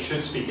saved,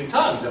 should speak in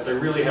tongues, if they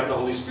really have the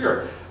Holy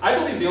Spirit. I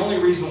believe the only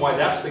reason why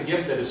that's the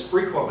gift that is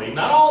frequently,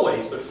 not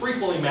always, but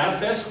frequently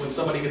manifest when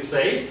somebody gets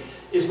saved,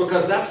 is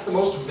because that's the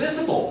most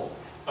visible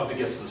of the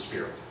gifts of the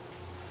Spirit.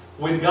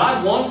 When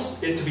God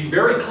wants it to be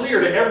very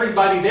clear to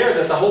everybody there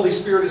that the Holy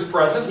Spirit is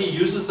present, He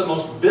uses the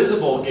most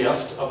visible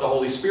gift of the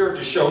Holy Spirit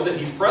to show that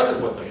He's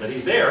present with them, that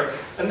He's there,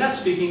 and that's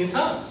speaking in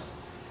tongues.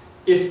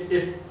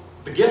 If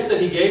the gift that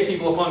He gave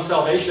people upon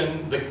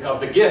salvation, of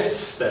the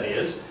gifts, that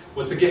is,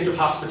 was the gift of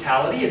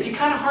hospitality, it'd be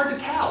kind of hard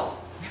to tell.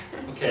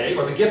 Okay?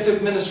 Or the gift of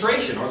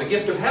administration, or the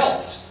gift of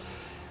helps.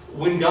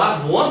 When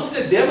God wants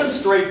to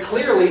demonstrate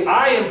clearly,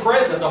 I am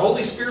present, the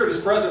Holy Spirit is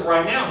present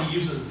right now, He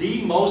uses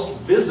the most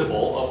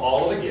visible of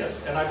all of the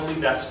gifts, and I believe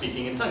that's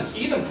speaking in tongues.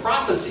 Even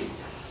prophecy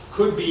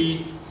could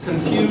be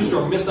confused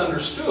or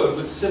misunderstood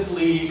with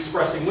simply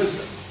expressing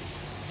wisdom.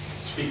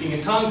 Speaking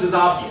in tongues is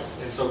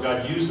obvious, and so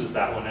God uses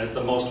that one as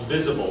the most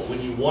visible when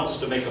He wants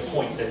to make a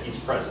point that He's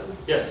present.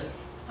 Yes?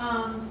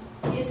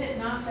 Is it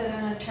not that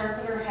an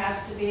interpreter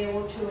has to be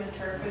able to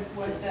interpret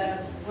what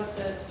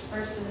the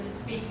person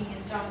speaking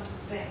in tongues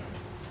is saying?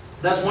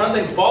 That's one of the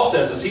things Paul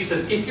says, is he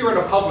says, if you're in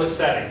a public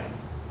setting,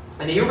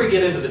 and here we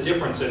get into the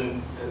difference,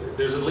 and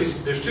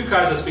there's two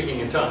kinds of speaking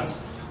in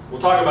tongues.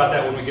 We'll talk about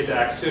that when we get to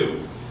Acts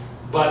 2.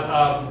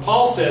 But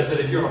Paul says that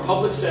if you're in a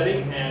public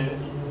setting, and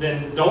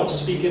then don't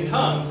speak in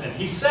tongues. And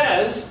he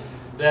says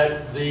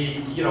that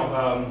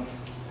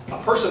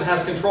a person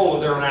has control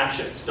of their own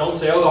actions. Don't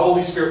say, oh, the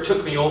Holy Spirit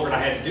took me over and I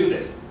had to do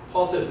this.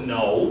 Paul says,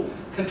 no,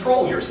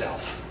 control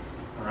yourself.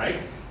 All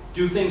right?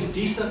 Do things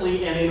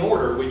decently and in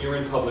order when you're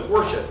in public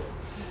worship.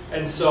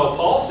 And so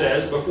Paul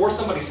says, before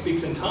somebody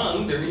speaks in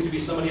tongue, there needs to be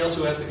somebody else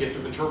who has the gift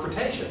of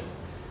interpretation.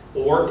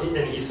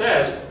 And he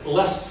says,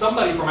 lest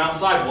somebody from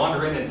outside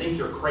wander in and think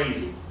you're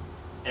crazy,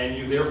 and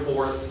you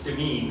therefore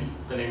demean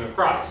the name of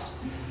Christ.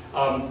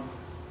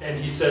 And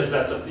he says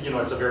that's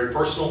it's a very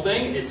personal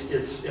thing.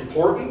 It's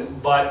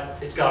important, but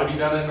it's got to be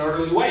done in an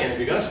orderly way. And if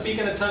you're going to speak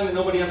in a tongue that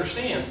nobody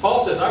understands, Paul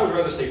says, I would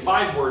rather say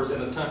 5 words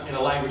in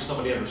a language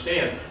somebody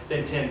understands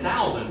than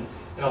 10,000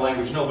 in a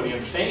language nobody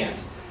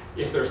understands,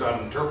 if there's not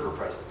an interpreter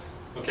present.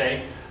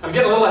 Okay? I'm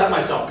getting a little ahead of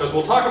myself, because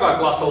we'll talk about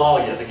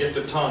glossolalia, the gift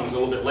of tongues, a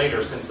little bit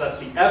later, since that's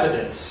the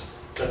evidence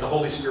that the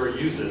Holy Spirit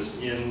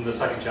uses in the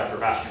 2nd chapter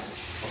of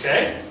Acts.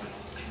 Okay?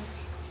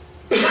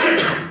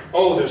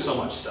 Oh, there's so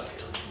much stuff here.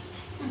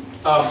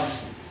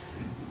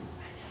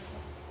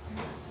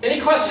 Any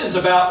questions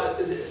about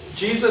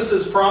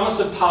Jesus'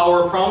 promise of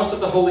power, promise of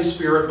the Holy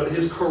Spirit, but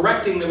His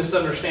correcting the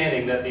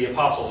misunderstanding that the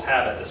apostles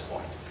have at this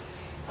point?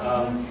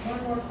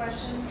 One more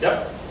question.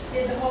 Yep.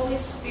 Did the Holy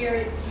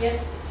Spirit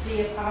gift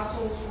the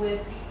apostles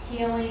with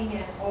healing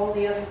and all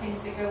the other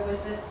things that go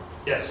with it?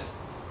 Yes.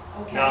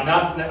 Okay.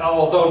 Now,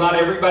 although not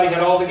everybody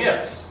had all the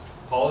gifts.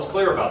 Paul is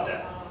clear about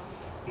that.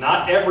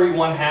 Not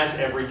everyone has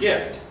every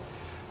gift.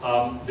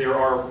 There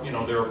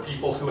are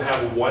people who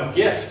have one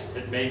gift.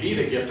 It may be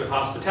the gift of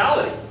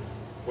hospitality,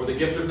 or the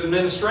gift of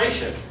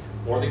administration,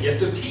 or the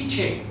gift of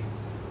teaching.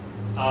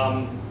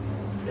 And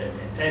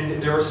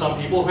there are some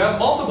people who have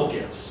multiple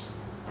gifts.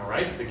 All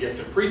right, the gift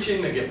of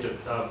preaching, the gift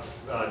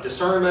of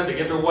discernment, the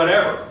gift of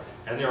whatever.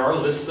 And there are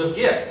lists of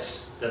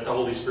gifts that the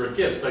Holy Spirit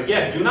gives. But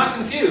again, do not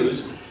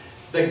confuse.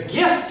 The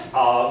gift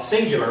of,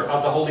 singular,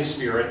 of the Holy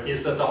Spirit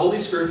is that the Holy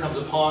Spirit comes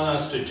upon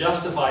us to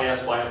justify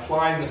us by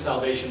applying the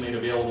salvation made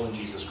available in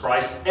Jesus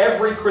Christ.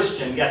 Every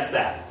Christian gets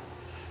that.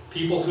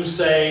 People who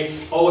say,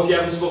 oh, if you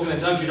haven't spoken in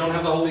tongues, you don't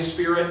have the Holy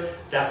Spirit,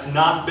 that's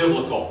not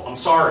biblical. I'm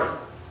sorry.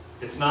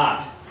 It's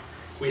not.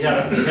 We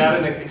had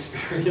an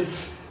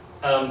experience,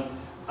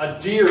 a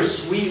dear,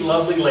 sweet,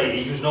 lovely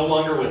lady who's no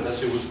longer with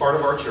us, who was part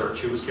of our church,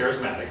 who was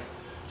charismatic.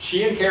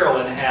 She and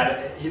Carolyn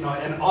had,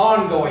 an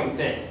ongoing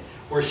thing,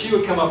 where she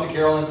would come up to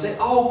Carolyn and say,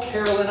 oh,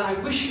 Carolyn, I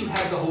wish you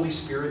had the Holy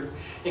Spirit.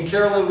 And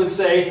Carolyn would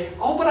say,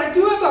 oh, but I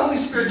do have the Holy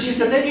Spirit. She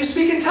said, then you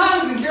speak in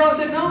tongues. And Carolyn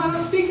said, no, I don't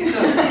speak in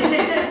tongues.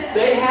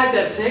 They had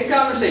that same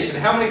conversation.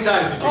 How many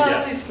times would you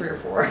guess? At least 3 or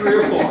 4. 3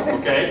 or 4,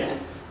 okay?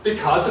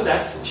 Because of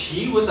that,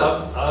 she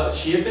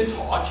had been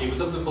taught, she was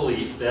of the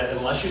belief that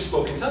unless you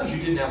spoke in tongues, you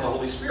didn't have the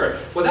Holy Spirit.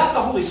 Without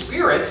the Holy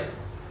Spirit,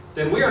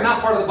 then we are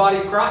not part of the body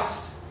of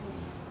Christ.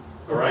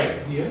 All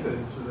right? The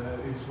evidence of that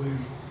is when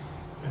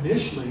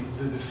initially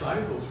the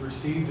disciples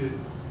received it,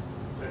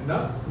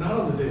 not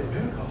on the day of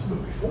Pentecost,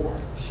 but before.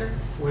 Sure.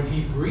 When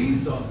He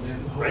breathed on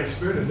them the Holy Right.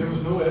 Spirit, and there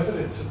was no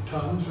evidence of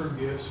tongues or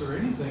gifts or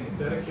anything at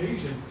that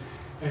occasion.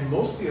 And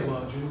most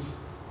theologians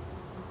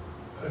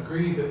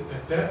agree that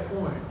at that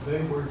point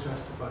they were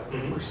justified,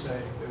 they were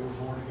saved, they were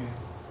born again.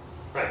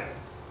 Right.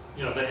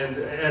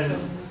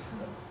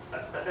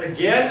 And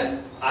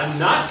again, I'm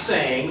not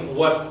saying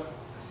what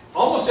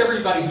almost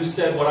everybody who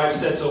said what I've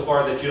said so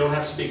far, that you don't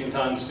have to speak in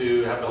tongues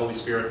to have the Holy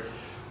Spirit,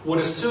 would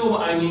assume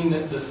I mean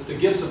that the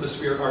gifts of the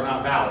Spirit are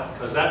not valid,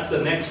 because that's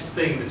the next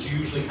thing that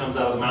usually comes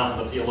out of the mouth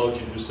of a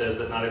theologian who says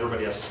that not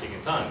everybody has to speak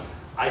in tongues.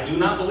 I do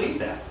not believe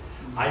that.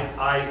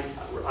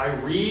 I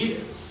read,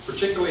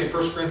 particularly in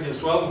 1 Corinthians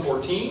 12 and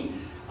 14,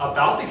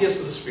 about the gifts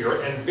of the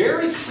Spirit, and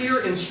very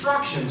clear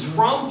instructions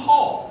from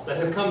Paul that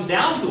have come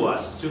down to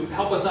us to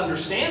help us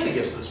understand the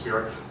gifts of the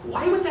Spirit.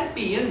 Why would that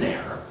be in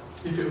there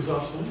If it was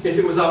obsolete? if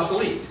it was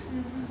obsolete?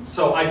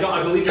 So I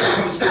believe the gifts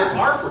of the Spirit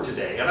are for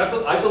today, and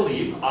I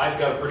believe I've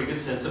got a pretty good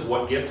sense of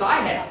what gifts I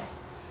have,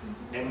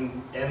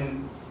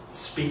 and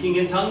speaking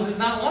in tongues is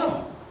not one of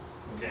them.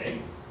 Okay,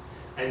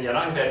 and yet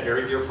I've had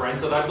very dear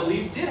friends that I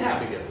believe did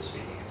have the gift of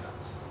speaking in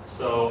tongues.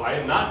 So I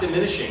am not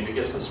diminishing the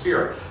gifts of the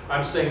Spirit.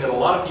 I'm saying that a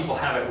lot of people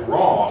have it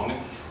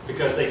wrong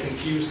because they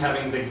confuse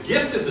having the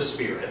gift of the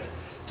Spirit,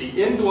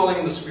 the indwelling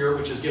of the Spirit,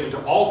 which is given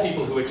to all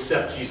people who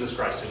accept Jesus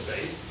Christ in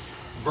faith,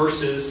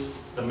 versus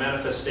the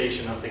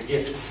manifestation of the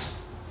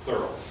gifts,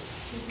 plural.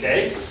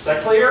 Okay? Is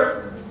that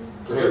clear?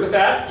 Clear with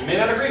that? You may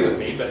not agree with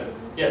me, but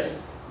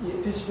yes?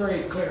 It's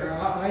very clear.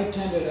 I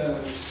attended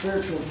a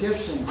spiritual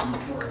gifts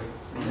inventory.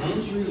 It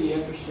was really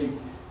interesting.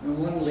 And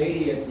one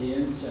lady at the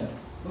end said,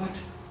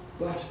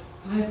 but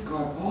I've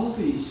got all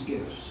these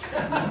gifts.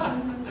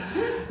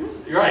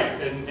 You're right.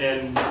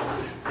 And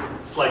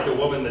it's like the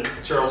woman that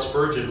Charles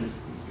Spurgeon,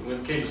 when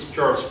it came to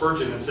Charles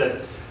Spurgeon and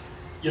said,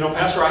 you know,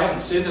 Pastor, I haven't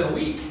sinned in a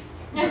week.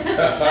 And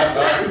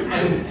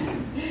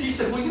he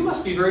said, well, you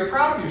must be very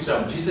proud of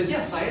yourself. And she said,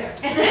 yes, I am.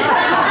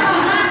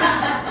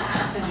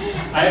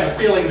 I have a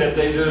feeling that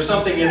there's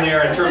something in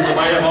there in terms of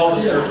I have all the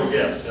spiritual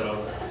gifts. You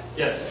know.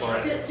 Yes, all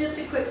right. Just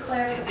a quick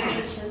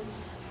clarification.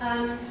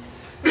 Someone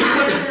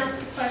asked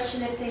the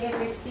question if they had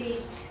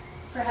received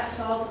perhaps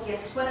all the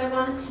gifts. What I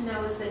wanted to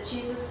know is that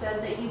Jesus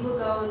said that you will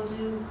go and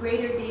do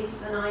greater deeds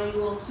than I. You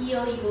will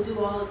heal. You will do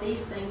all of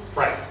these things.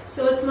 Right.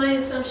 So it's my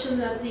assumption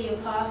that the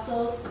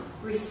apostles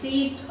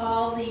received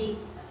all the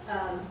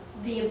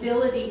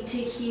ability to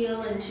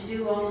heal and to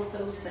do all of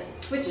those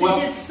things, which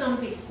they did some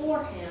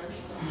beforehand,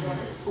 of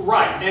course.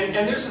 Right,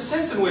 and there's a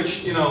sense in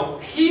which, you know,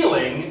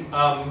 healing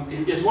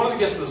is one of the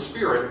gifts of the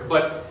Spirit,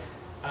 but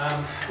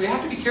we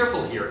have to be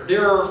careful here.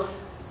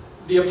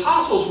 The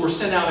apostles were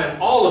sent out,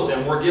 and all of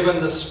them were given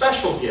the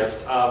special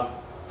gift of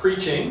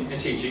preaching and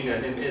teaching,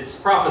 and it's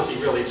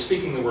prophecy really, it's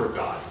speaking the Word of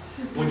God.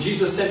 When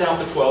Jesus sent out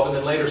the 12 and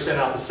then later sent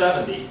out the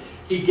 70,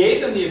 He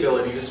gave them the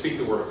ability to speak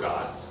the Word of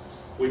God,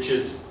 which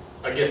is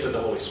a gift of the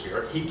Holy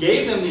Spirit. He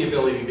gave them the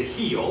ability to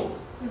heal,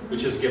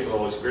 which is a gift of the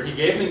Holy Spirit. He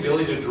gave them the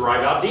ability to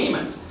drive out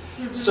demons.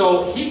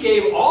 So He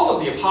gave all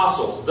of the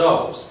apostles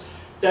those.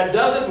 That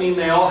doesn't mean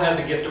they all had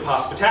the gift of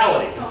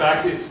hospitality. In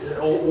fact,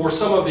 or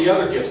some of the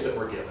other gifts that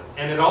were given.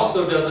 And it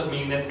also doesn't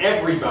mean that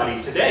everybody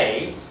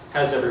today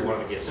has every one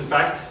of the gifts. In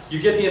fact, you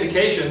get the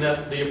indication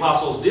that the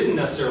apostles didn't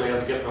necessarily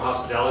have the gift of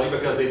hospitality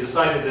because they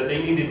decided that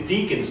they needed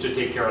deacons to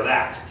take care of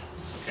that.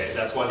 Okay,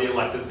 that's why they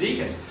elected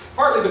deacons.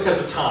 Partly because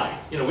of time.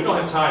 You know, we don't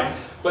have time.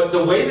 But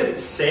the way that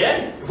it's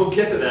said, we'll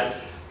get to that,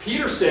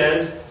 Peter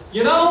says,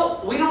 you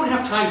know, we don't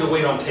have time to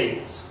wait on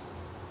tables.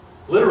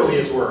 Literally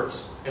his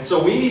words. And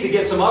so we need to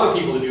get some other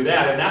people to do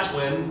that, and that's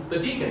when the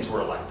deacons were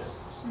elected.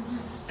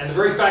 And the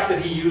very fact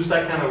that he used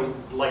that kind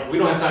of, like, we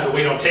don't have time to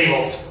wait on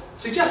tables,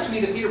 suggests to me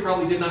that Peter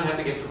probably did not have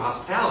the gift of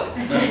hospitality.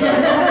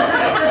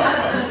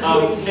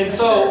 And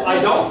so I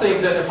don't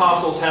think that the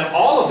apostles had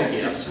all of the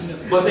gifts,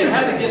 but they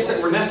had the gifts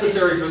that were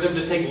necessary for them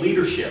to take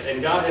leadership.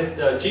 And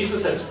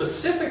Jesus had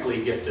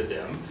specifically gifted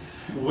them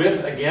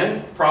with,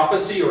 again,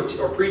 prophecy or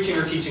preaching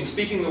or teaching,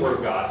 speaking the Word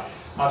of God,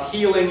 of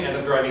healing and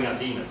of driving out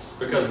demons.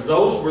 Because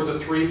those were the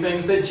three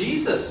things that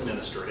Jesus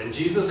ministered. And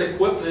Jesus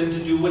equipped them to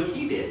do what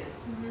He did.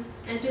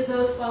 And do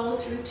those follow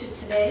through to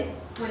today,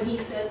 when He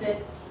said that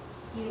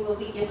you will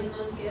be given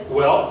those gifts?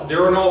 Well,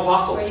 there are no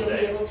apostles or you'll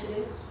today. be able to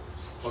do?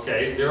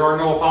 Okay, there are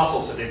no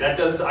apostles today.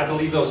 I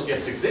believe those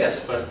gifts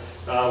exist, but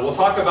we'll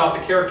talk about the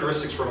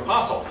characteristics for an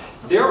apostle.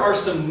 There are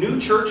some new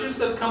churches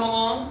that have come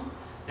along.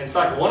 In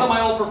fact, one of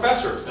my old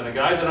professors, and a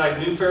guy that I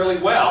knew fairly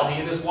well, he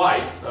and his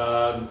wife,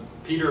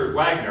 Peter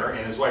Wagner,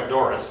 and his wife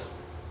Doris.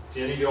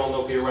 Do any of you all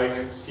know Peter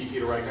Wagner? See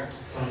Peter Wagner?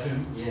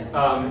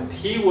 Yeah.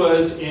 He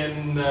was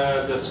in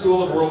the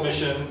School of World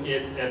Mission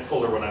at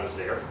Fuller when I was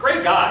there.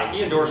 Great guy.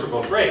 He and Doris were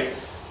both great.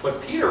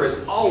 But Peter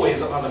is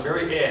always on the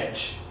very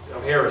edge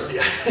of heresy,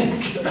 I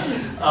think.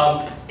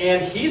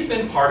 And he's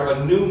been part of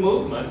a new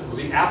movement,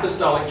 the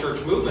Apostolic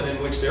Church movement,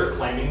 in which they're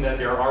claiming that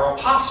there are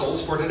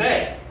apostles for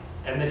today,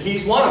 and that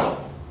he's one of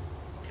them.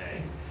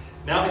 Okay.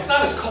 Now, it's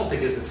not as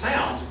cultic as it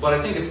sounds, but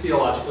I think it's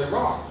theologically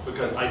wrong,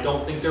 because I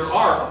don't think there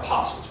are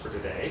apostles for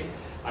today.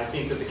 I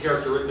think that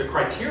the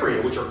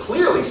criteria, which are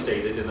clearly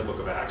stated in the book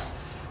of Acts,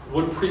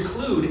 would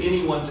preclude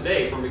anyone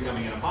today from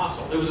becoming an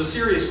apostle. It was a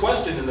serious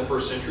question in the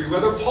first century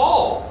whether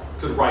Paul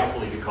could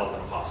rightfully be called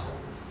an apostle.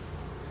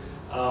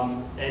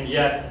 And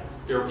yet,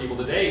 there are people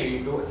today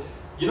who,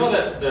 You know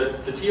that the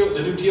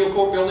new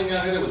Teocorp building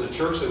out here that was a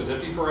church that was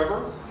empty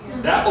forever?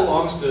 That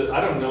belongs to, I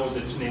don't know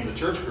the name of the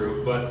church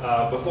group,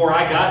 but before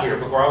I got here,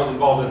 before I was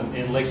involved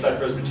in Lakeside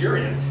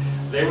Presbyterian,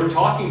 they were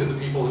talking to the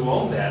people who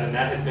owned that, and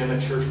that had been a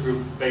church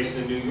group based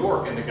in New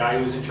York, and the guy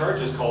who was in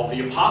charge is called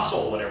the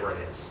Apostle, whatever it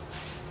is.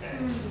 Okay.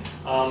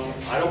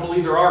 I don't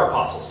believe there are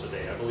apostles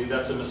today. I believe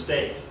that's a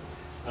mistake.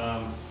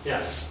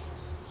 Yeah.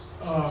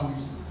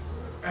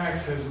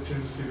 Acts has a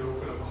tendency to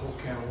open up a whole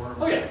can of worms.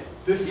 Oh yeah.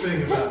 This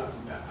thing about,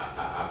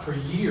 for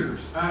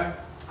years, I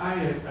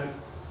had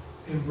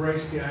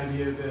embraced the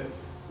idea that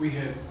we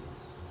had,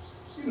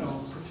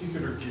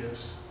 particular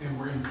gifts, and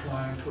were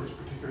inclined towards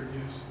particular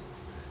gifts.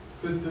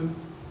 But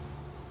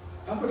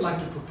I would like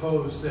to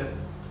propose that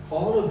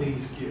all of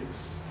these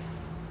gifts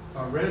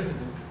are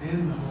resident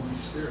in the Holy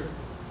Spirit.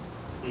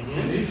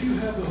 And if you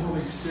have the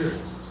Holy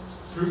Spirit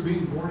through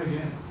being born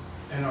again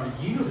and are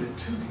yielded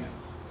to Him,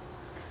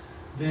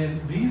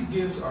 then these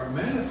gifts are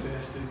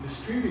manifested,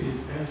 distributed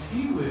as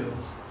He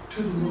wills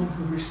to the one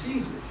who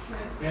receives it.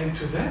 Right. And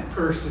to that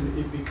person,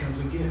 it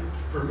becomes a gift.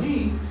 For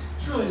me,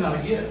 it's really not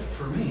a gift.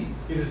 For me,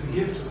 it is the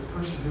gift to the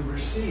person who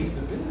receives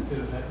the benefit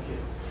of that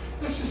gift.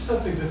 That's just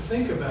something to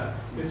think about.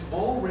 It's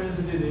all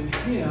resident in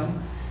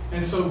Him.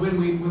 And so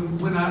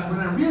when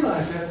I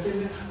realized that,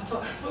 then I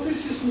thought, well,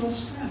 there's just no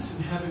stress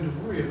in having to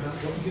worry about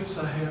what gifts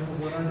I have and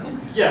what I don't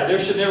have. Yeah, there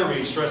should never be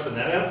any stress in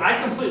that. And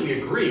I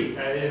completely agree.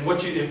 And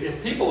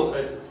if people,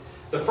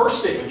 the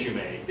first statement you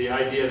made, the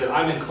idea that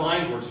I'm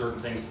inclined towards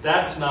certain things,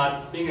 that's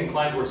not, being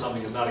inclined towards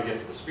something is not a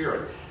gift of the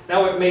Spirit.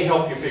 Now, it may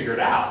help you figure it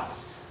out.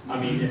 I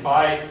mean,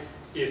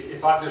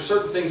 if there's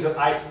certain things that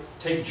I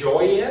take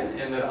joy in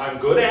and that I'm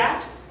good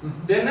at,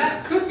 then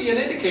that could be an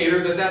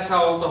indicator that that's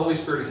how the Holy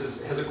Spirit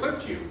has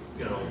equipped you.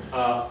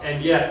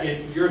 And yet,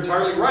 you're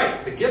entirely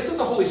right. The gifts of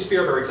the Holy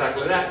Spirit are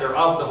exactly that. They're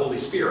of the Holy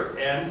Spirit.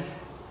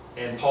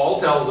 And Paul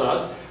tells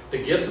us the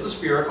gifts of the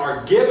Spirit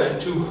are given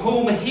to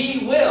whom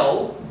He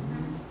will,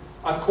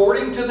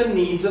 according to the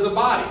needs of the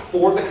body,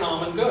 for the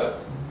common good.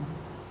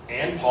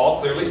 And Paul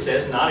clearly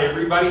says not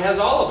everybody has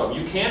all of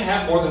them. You can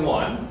have more than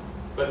one,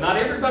 but not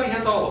everybody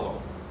has all of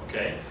them.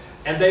 Okay?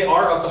 And they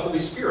are of the Holy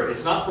Spirit.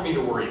 It's not for me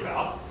to worry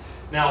about.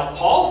 Now,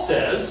 Paul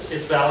says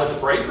it's valid to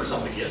pray for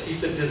some of the gifts. He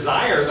said,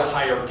 desire the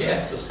higher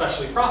gifts,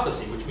 especially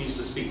prophecy, which means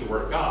to speak the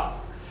word of God.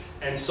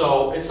 And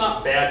so it's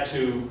not bad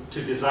to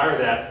desire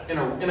that in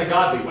a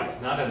godly way,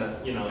 not in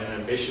an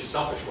ambitious,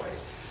 selfish way.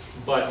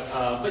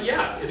 But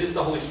yeah, it is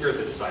the Holy Spirit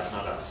that decides,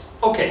 not us.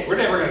 Okay, we're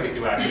never going to get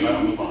through Acts, but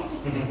I'll move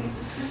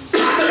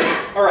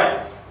on. All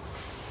right.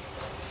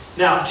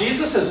 Now,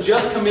 Jesus has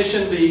just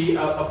commissioned the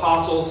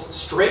apostles,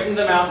 straightened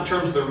them out in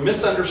terms of their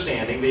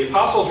misunderstanding. The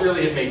apostles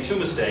really had made two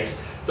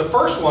mistakes. The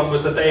first one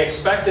was that they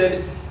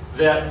expected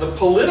that the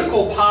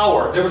political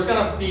power, there was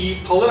going to be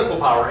political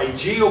power, a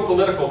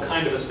geopolitical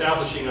kind of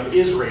establishing of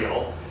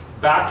Israel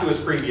back to its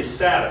previous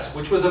status,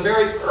 which was a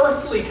very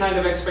earthly kind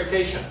of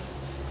expectation.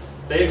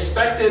 They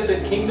expected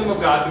the kingdom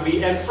of God to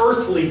be an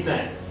earthly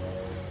thing,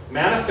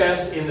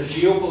 manifest in the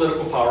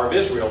geopolitical power of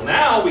Israel.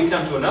 Now we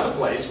come to another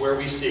place where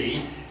we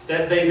see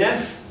that they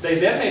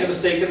then made a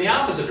mistake in the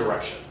opposite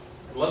direction.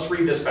 And let's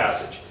read this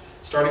passage,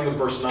 starting with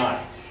verse 9.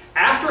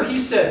 After he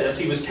said this,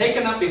 he was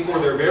taken up before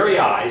their very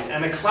eyes,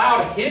 and a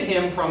cloud hid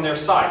him from their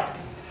sight.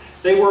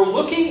 They were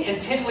looking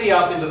intently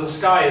up into the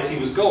sky as he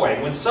was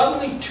going, when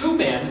suddenly two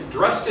men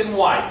dressed in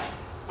white.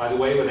 By the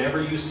way,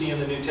 whenever you see in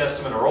the New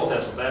Testament, or Old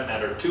Testament for that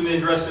matter, two men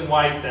dressed in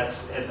white,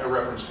 that's a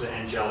reference to the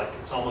angelic.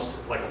 It's almost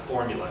like a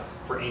formula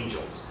for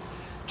angels.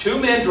 Two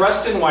men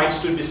dressed in white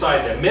stood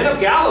beside them. Men of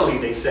Galilee,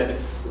 they said,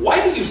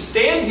 why do you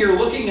stand here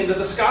looking into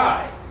the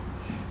sky?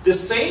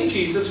 This same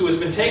Jesus who has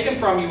been taken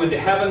from you into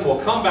heaven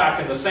will come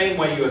back in the same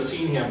way you have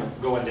seen him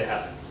go into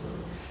heaven.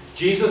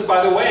 Jesus,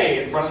 by the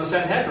way, in front of the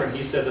Sanhedrin,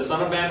 he said, the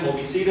Son of Man will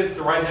be seated at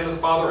the right hand of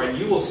the Father, and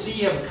you will see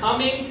him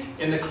coming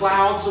in the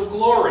clouds of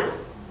glory.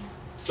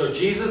 So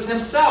Jesus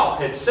himself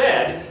had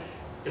said,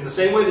 in the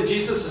same way that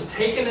Jesus is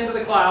taken into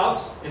the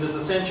clouds in his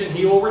ascension,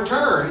 he will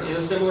return in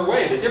a similar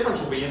way. The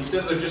difference will be,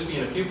 instead of there just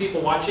being a few people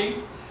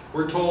watching,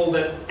 we're told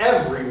that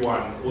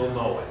everyone will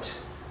know it.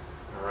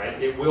 All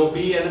right? It will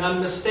be an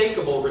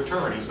unmistakable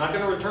return. He's not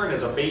going to return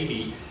as a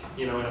baby,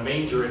 in a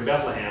manger in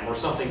Bethlehem or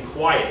something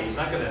quiet. He's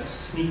not going to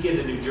sneak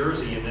into New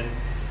Jersey and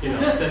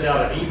then, send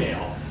out an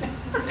email.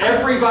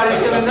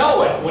 Everybody's going to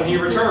know it when he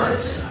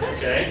returns.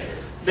 Okay?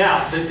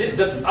 Now,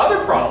 the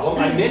other problem,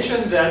 I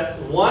mentioned that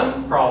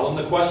one problem,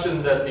 the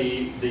question that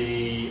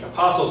the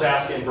apostles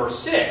ask in verse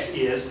 6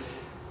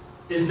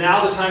 is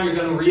now the time you're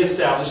going to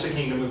reestablish the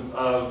kingdom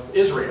of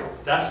Israel?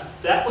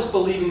 That was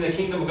believing the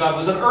kingdom of God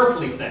was an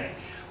earthly thing.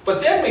 But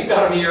then we've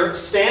got him here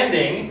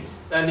standing,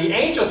 and the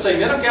angels say,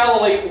 Men of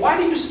Galilee, why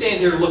do you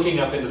stand here looking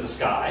up into the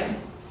sky?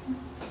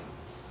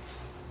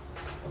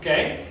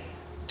 Okay?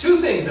 Two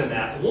things in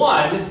that.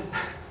 One,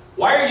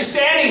 why are you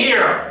standing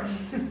here?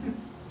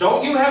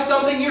 Don't you have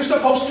something you're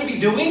supposed to be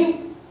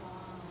doing?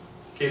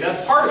 Okay,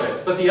 that's part of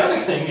it. But the other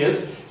thing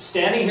is,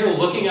 standing here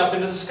looking up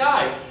into the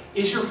sky.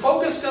 Is your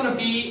focus going to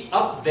be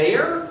up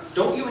there?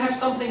 Don't you have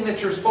something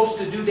that you're supposed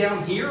to do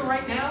down here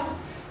right now?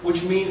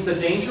 which means the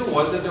danger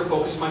was that their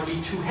focus might be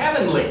too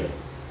heavenly,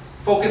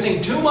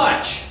 focusing too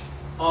much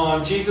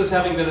on Jesus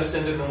having been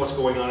ascended and what's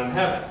going on in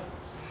heaven.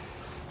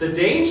 The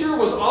danger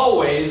was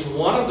always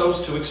one of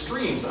those two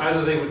extremes.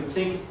 Either they would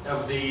think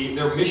of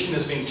their mission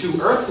as being too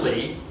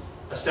earthly,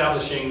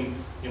 establishing,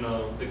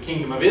 the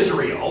kingdom of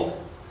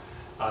Israel,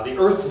 the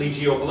earthly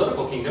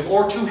geopolitical kingdom,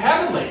 or too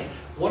heavenly.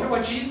 Wonder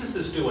what Jesus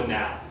is doing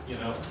now,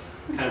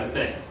 kind of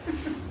thing.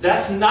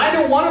 That's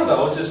neither one of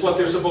those is what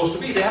they're supposed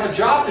to be. They have a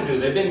job to do.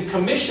 They've been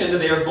commissioned.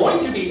 They are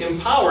going to be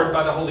empowered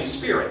by the Holy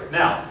Spirit.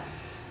 Now,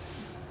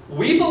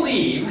 we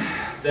believe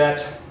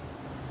that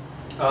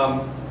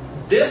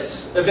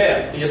this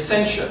event, the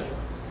Ascension,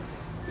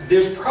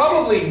 there's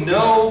probably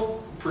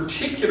no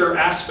particular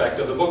aspect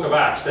of the book of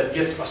Acts that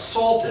gets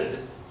assaulted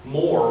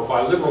more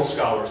by liberal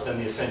scholars than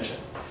the Ascension.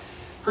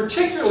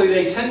 Particularly,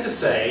 they tend to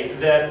say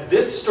that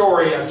this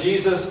story of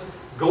Jesus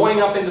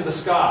going up into the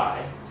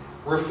sky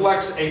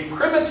reflects a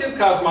primitive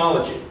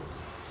cosmology.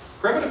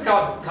 Primitive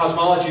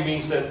cosmology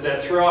means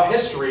that throughout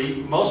history,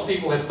 most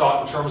people have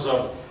thought in terms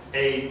of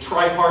a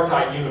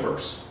tripartite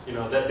universe.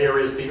 That there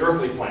is the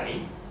earthly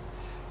plane,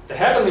 the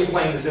heavenly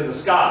plane is in the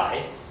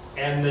sky,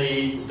 and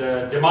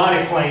the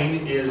demonic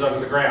plane is under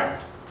the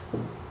ground.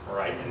 All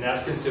right, and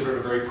that's considered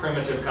a very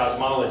primitive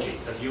cosmology,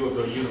 a view of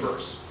the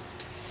universe.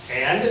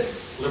 And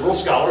liberal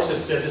scholars have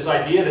said this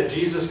idea that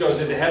Jesus goes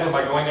into heaven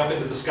by going up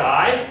into the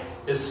sky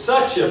is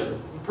such a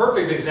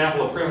perfect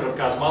example of primitive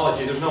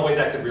cosmology. There's no way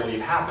that could really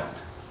have happened.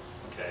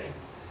 Okay,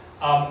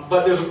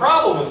 but there's a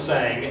problem with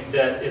saying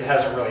that it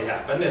hasn't really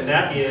happened, and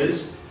that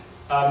is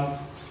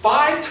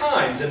 5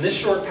 times in this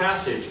short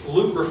passage,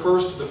 Luke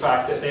refers to the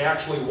fact that they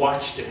actually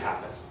watched it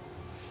happen.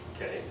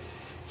 Okay,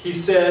 he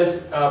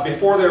says,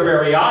 before their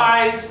very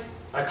eyes,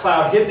 a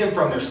cloud hid them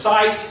from their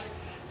sight.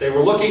 They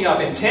were looking up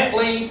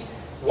intently.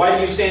 Why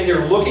do you stand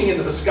there looking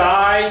into the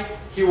sky?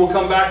 He will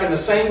come back in the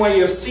same way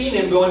you have seen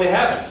him go into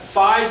heaven.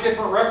 5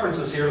 different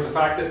references here to the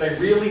fact that they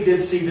really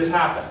did see this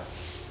happen.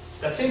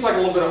 That seems like a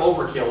little bit of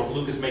overkill if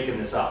Luke is making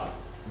this up.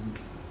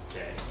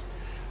 Okay.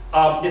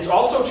 It's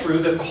also true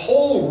that the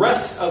whole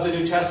rest of the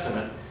New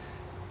Testament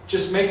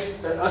just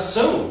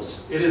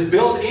assumes, it is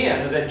built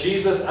in that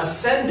Jesus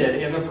ascended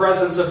in the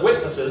presence of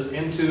witnesses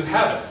into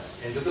heaven,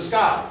 into the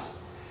skies.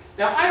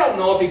 Now, I don't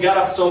know if he got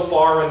up so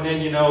far and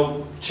then,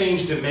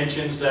 changed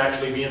dimensions to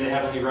actually be in the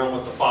heavenly realm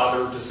with the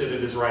Father, to sit at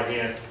his right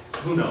hand.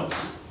 Who knows?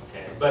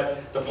 Okay.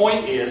 But the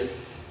point is,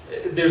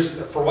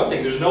 for one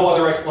thing, there's no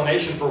other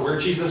explanation for where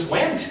Jesus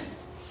went.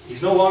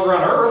 He's no longer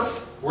on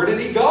earth. Where did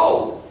he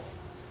go?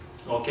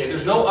 Okay,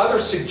 there's no other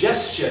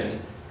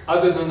suggestion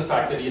other than the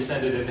fact that he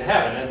ascended into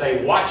heaven, and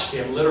they watched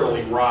him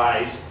literally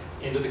rise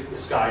into the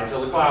sky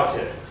until the clouds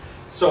hit him.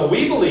 So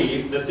we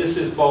believe that this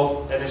is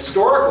both an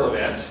historical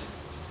event,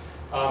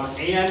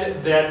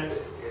 and that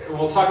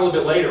we'll talk a little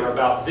bit later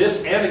about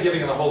this and the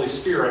giving of the Holy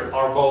Spirit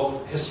are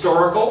both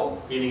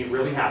historical, meaning it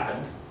really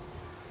happened.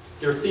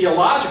 They're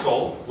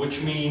theological,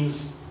 which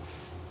means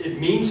it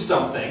means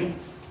something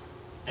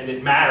and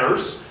it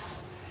matters.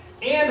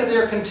 And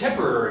they're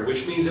contemporary,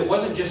 which means it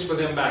wasn't just for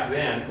them back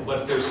then,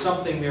 but there's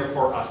something there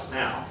for us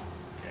now.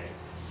 Okay?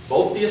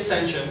 Both the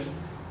ascension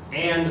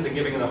and the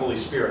giving of the Holy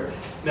Spirit.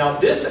 Now,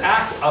 this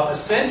act of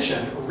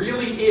ascension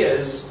really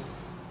is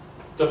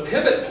the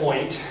pivot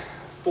point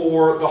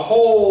for the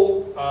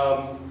whole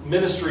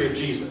ministry of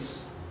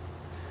Jesus.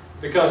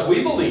 Because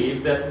we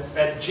believe that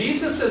at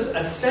Jesus'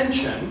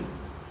 ascension,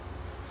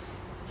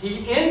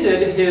 he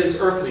ended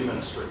his earthly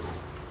ministry.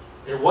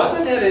 It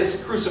wasn't at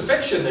his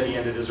crucifixion that he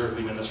ended his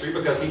earthly ministry,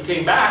 because he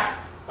came back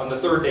on the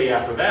 3rd day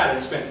after that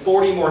and spent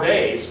 40 more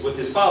days with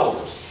his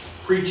followers,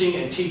 preaching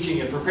and teaching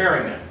and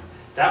preparing them.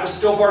 That was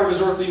still part of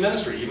his earthly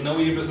ministry, even though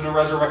he was in a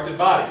resurrected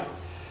body.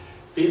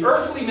 The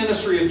earthly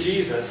ministry of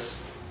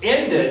Jesus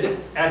ended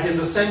at his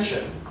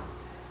ascension,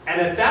 and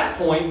at that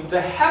point,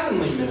 the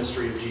heavenly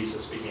ministry of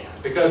Jesus began.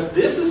 Because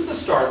this is the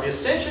start, the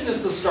ascension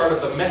is the start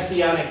of the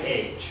Messianic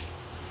age.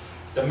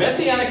 The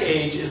Messianic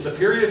age is the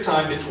period of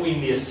time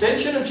between the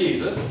ascension of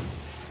Jesus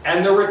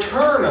and the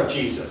return of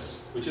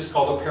Jesus, which is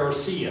called the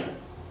parousia.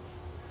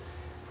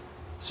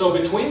 So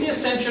between the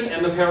ascension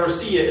and the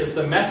parousia is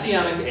the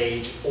Messianic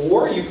age,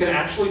 or you can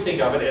actually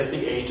think of it as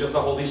the age of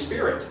the Holy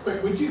Spirit.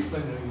 Wait, would you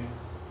explain that again?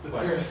 The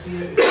What?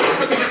 parousia is...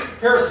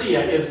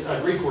 Parousia is a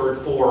Greek word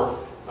for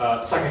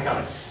second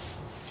coming.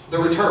 The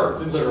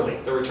return, literally,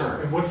 the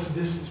return. And what's the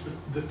distance,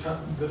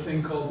 the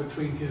thing called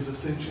between his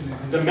ascension and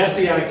his... The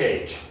Messianic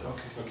age.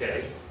 Okay.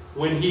 Okay?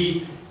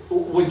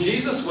 When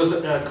Jesus was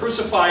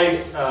crucified,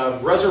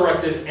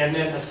 resurrected, and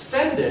then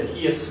ascended,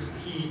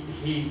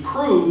 he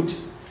proved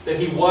that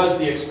he was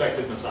the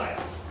expected Messiah.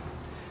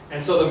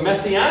 And so the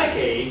Messianic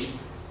age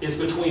is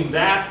between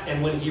that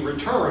and when he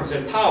returns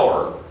in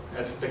power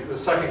at the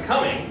second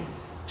coming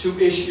to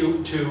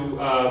issue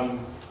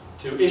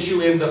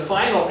in the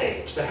final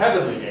age, the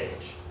heavenly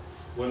age,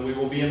 when we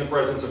will be in the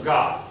presence of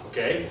God.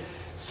 Okay?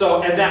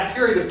 So at that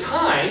period of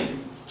time,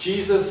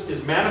 Jesus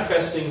is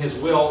manifesting his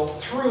will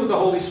through the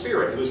Holy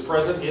Spirit, who is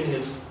present in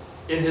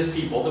his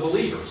people, the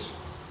believers.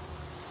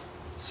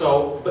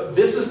 So, but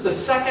this is the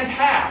second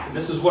half, and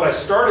this is what I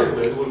started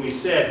with when we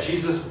said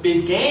Jesus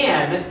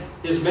began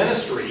his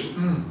ministry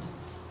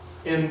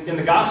in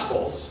the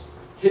Gospels.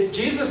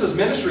 Jesus'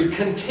 ministry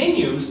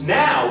continues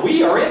now.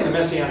 We are in the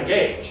Messianic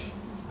age.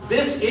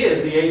 This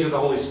is the age of the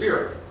Holy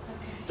Spirit.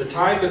 The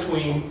time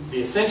between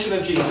the ascension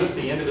of Jesus,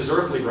 the end of his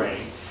earthly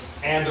reign,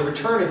 and the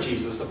return of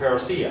Jesus, the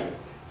parousia.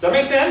 Does that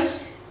make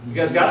sense? You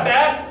guys got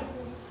that?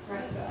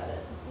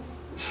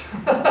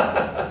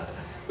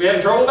 We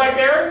having trouble back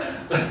there?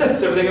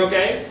 Is everything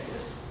okay?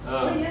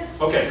 Oh, yeah.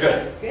 Okay,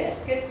 good. That's good.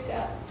 Good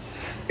stuff.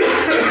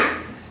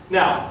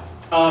 Now,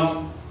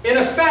 in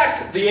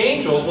effect, the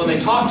angels, when they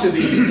talk to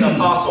the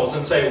apostles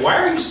and say, why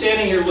are you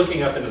standing here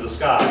looking up into the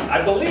sky?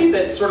 I believe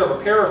that's sort of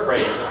a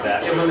paraphrase of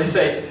that. And when they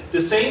say, the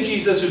same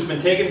Jesus who's been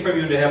taken from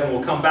you to heaven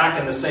will come back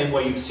in the same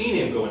way you've seen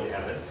him go into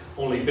heaven,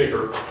 only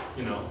bigger,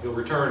 he'll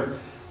return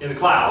in the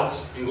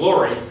clouds, in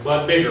glory,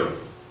 but bigger,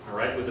 all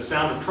right, with the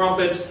sound of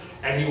trumpets,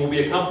 and he will be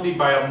accompanied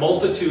by a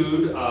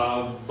multitude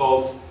of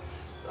both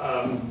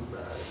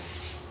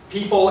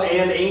people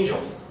and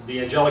angels,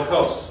 the angelic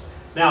hosts.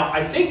 Now,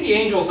 I think the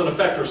angels, in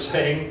effect, are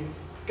saying,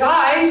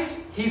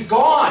 guys, he's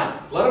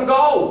gone. Let him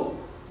go.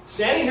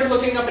 Standing here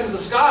looking up into the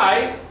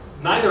sky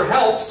neither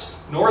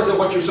helps, nor is it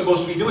what you're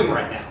supposed to be doing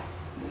right now.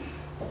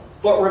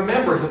 But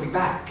remember, he'll be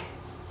back.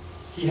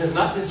 He has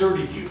not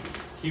deserted you.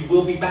 He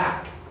will be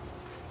back.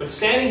 But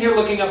standing here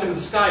looking up into the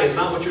sky is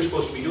not what you're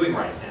supposed to be doing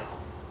right now.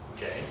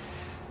 Okay?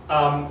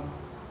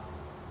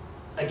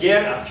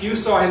 Again, a few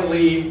saw him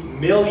leave.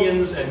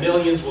 Millions and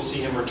millions will see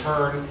him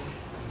return.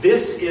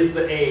 This is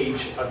the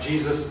age of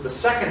Jesus, the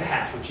second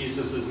half of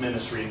Jesus'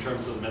 ministry in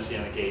terms of the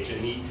Messianic age.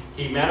 And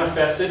he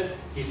manifests it.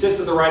 He sits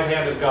at the right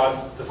hand of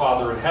God the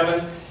Father in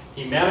heaven.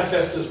 He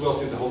manifests his will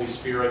through the Holy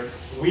Spirit.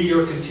 We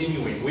are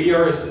continuing. We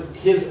are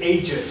his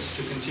agents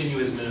to continue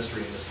his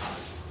ministry in this time.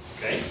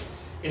 Okay?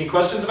 Any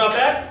questions about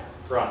that?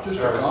 Ron. Just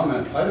a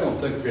comment. I don't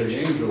think the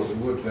angels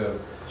would have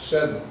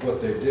said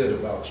what they did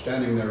about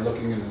standing there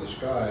looking into the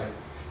sky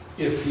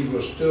if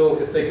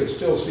they could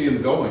still see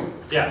him going.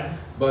 Yeah.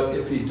 But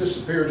if he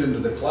disappeared into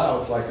the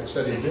clouds like it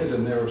said he did,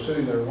 and they were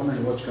sitting there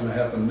wondering what's going to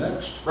happen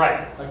next,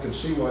 right. I could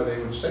see why they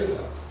would say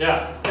that.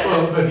 Yeah.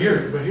 Well, but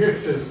here it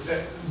says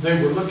that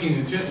they were looking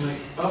intently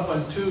up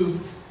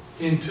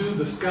into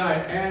the sky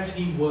as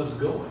he was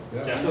going.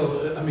 Yeah.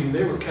 So, I mean,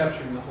 they were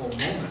capturing the whole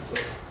moment. So.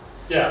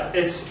 Yeah,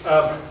 it's...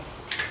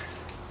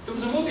 There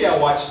was a movie I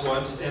watched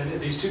once, and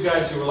these two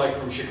guys who were like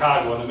from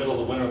Chicago in the middle of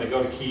the winter, they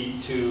go to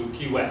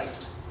Key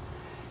West.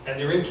 And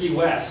they're in Key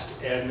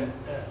West, and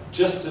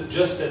just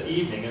at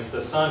evening, as the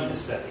sun is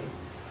setting,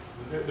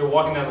 they're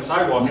walking down the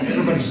sidewalk, and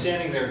everybody's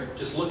standing there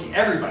just looking.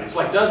 Everybody. It's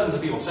like dozens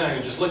of people standing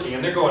there just looking,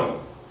 and they're going...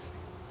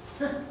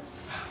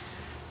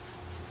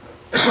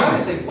 I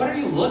say, what are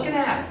you looking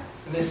at?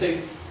 And they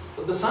say,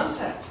 the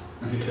sunset.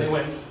 And they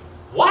went,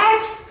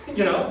 what?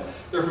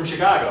 They're from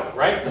Chicago,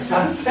 right? The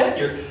sunset.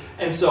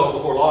 And so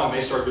before long, they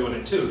start doing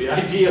it too. The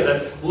idea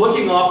that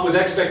looking off with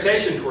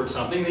expectation towards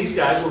something, these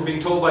guys were being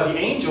told by the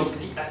angels,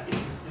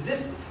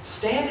 this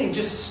standing,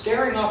 just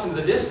staring off into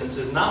the distance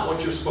is not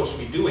what you're supposed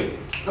to be doing.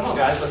 Come on,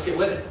 guys, let's get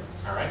with it.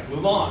 All right,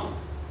 move on.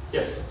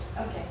 Yes?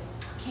 Okay.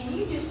 Can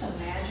you just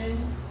imagine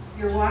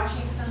you're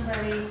watching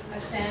somebody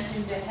ascend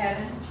into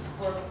heaven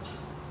or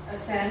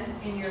ascend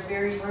in your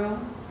very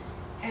room,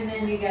 and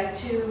then you got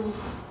two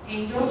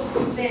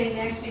angels standing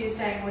next to you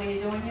saying, what are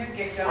you doing here?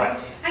 Get going. Right.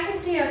 I can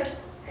see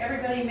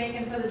everybody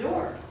making for the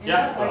door.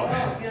 Yeah,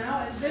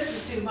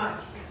 this is too much.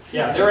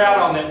 Yeah, they're out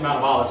on that Mount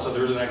of Olives, so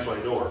there isn't actually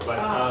a door.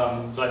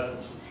 But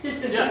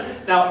yeah.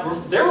 Now,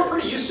 they were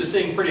pretty used to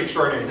seeing pretty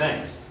extraordinary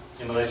things.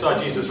 They saw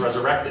Jesus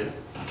resurrected,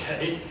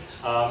 okay?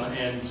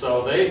 And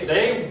so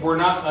they were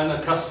not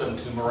unaccustomed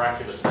to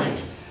miraculous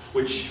things,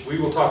 which we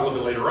will talk a little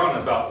bit later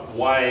on about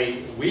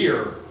why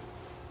we're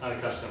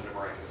unaccustomed to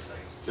miraculous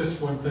things.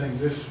 Just one thing,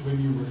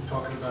 when you were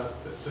talking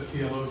about the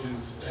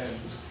theologians and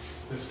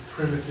this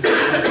primitive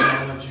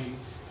technology,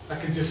 I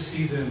could just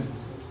see them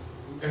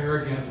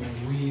arrogantly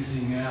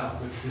wheezing out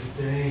with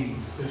disdain.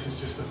 This is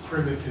just a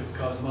primitive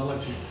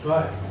cosmology.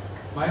 But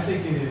my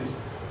thinking is,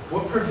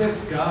 what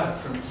prevents God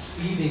from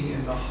seeding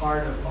in the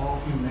heart of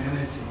all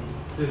humanity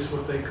this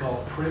what they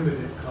call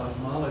primitive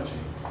cosmology,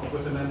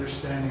 with an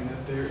understanding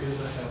that there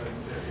is a heaven,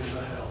 there is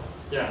a hell?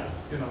 Yeah.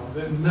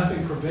 That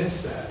nothing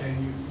prevents that. And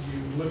you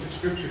look at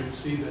Scripture and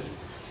see that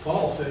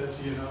Paul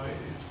says,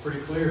 it's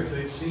pretty clear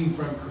they've seen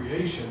from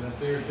creation that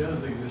there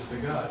does exist a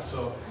God.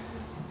 So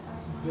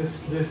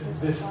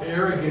this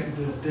arrogant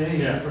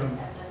disdain from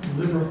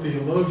liberal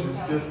theologians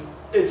just...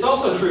 It's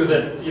also true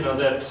that,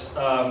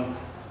 that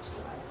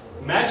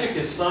magic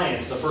is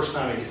science the first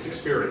time it's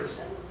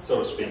experienced, so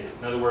to speak.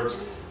 In other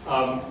words,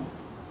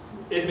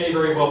 it may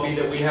very well be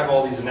that we have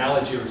all these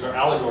analogies or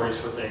allegories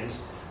for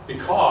things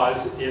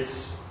because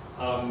it's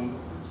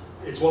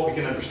what we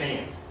can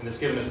understand, and it's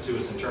given it to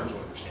us in terms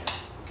of understanding.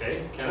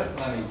 Okay,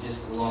 Kenneth? I mean,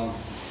 just along the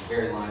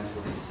very lines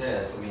of what he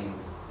says,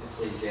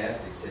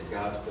 Ecclesiastes said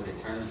God's put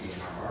eternity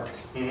in our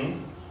hearts.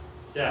 Mm-hmm.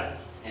 Yeah.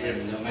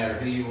 And no matter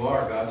who you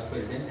are, God's put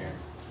it in there.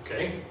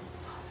 Okay.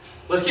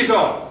 Let's keep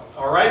going.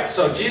 All right,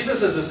 so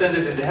Jesus has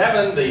ascended into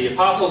heaven. The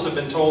apostles have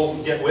been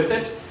told, get with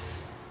it.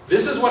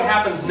 This is what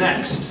happens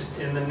next,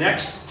 in the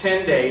next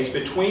 10 days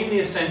between the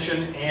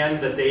ascension and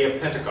the day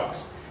of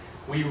Pentecost.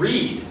 We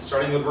read,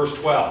 starting with verse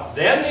 12,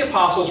 Then the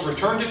apostles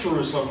returned to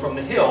Jerusalem from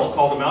the hill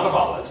called the Mount of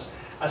Olives,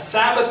 a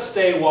Sabbath's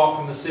day walk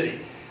from the city.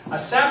 A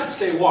Sabbath's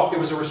day walk, there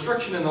was a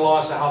restriction in the law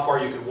as to how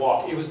far you could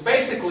walk. It was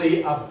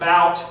basically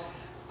about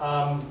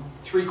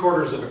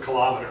 3/4 of a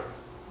kilometer,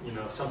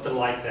 something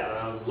like that,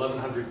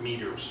 1,100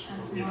 meters.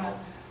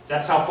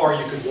 That's how far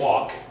you could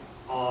walk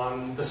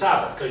on the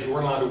Sabbath, because you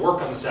weren't allowed to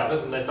work on the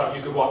Sabbath, and they thought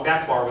you could walk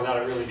that far without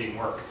it really being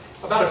work.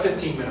 About a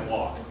 15-minute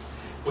walk,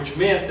 which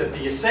meant that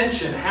the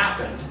ascension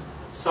happened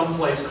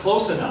someplace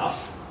close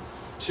enough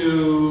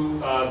to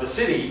the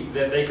city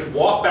that they could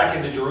walk back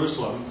into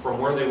Jerusalem from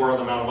where they were on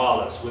the Mount of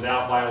Olives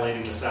without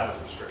violating the Sabbath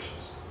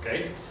restrictions.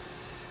 Okay?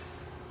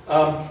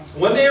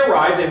 When they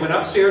arrived, they went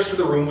upstairs to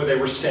the room where they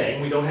were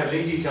staying. We don't have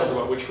any details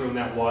about which room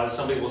that was.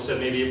 Some people said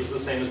maybe it was the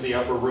same as the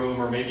upper room,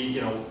 or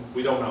maybe,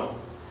 we don't know.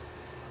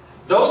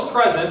 Those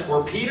present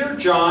were Peter,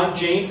 John,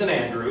 James, and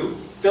Andrew,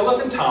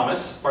 Philip and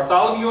Thomas,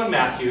 Bartholomew and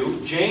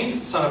Matthew,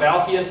 James, son of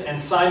Alphaeus, and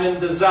Simon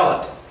the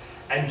Zealot,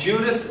 and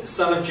Judas,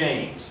 son of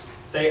James.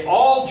 They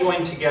all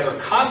joined together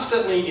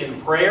constantly in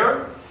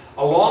prayer,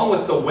 along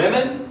with the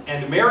women,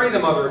 and Mary, the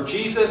mother of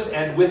Jesus,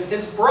 and with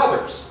his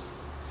brothers.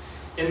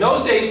 In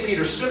those days,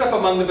 Peter stood up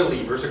among the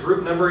believers, a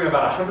group numbering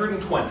about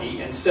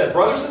 120, and said,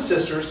 Brothers and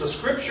sisters, the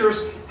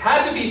Scriptures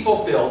had to be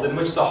fulfilled in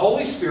which the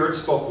Holy Spirit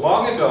spoke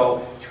long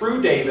ago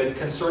through David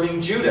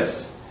concerning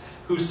Judas,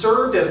 who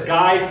served as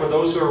guide for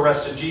those who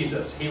arrested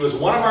Jesus. He was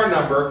one of our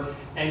number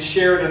and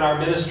shared in our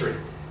ministry.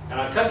 And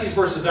I cut these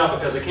verses out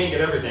because I can't get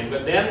everything,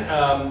 but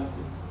then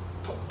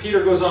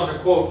Peter goes on to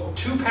quote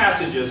 2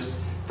 passages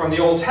from the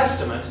Old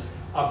Testament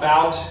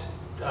about,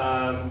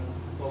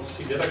 let's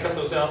see, did I cut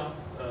those out?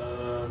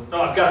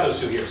 No, I've got those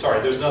 2 here.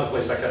 Sorry, there's another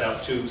place I cut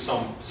out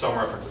some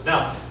references.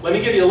 Now, let me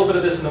give you a little bit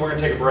of this and then we're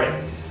going to take a break.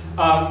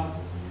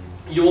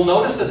 You will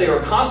notice that they were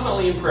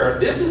constantly in prayer.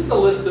 This is the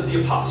list of the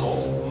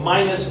apostles,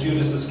 minus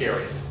Judas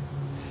Iscariot.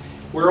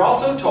 We're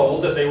also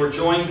told that they were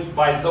joined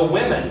by the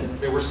women.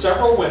 There were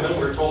several women,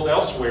 we're told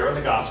elsewhere in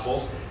the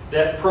Gospels,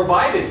 that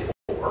provided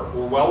for,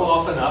 were well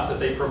off enough that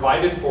they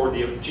provided for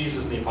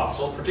Jesus and the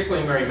apostles,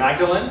 particularly Mary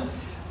Magdalene,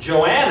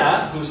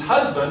 Joanna, whose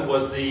husband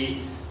was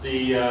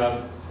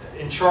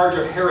in charge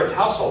of Herod's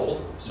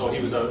household, so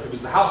he was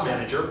the house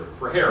manager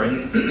for Herod,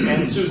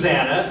 and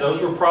Susanna,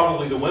 those were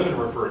probably the women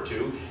referred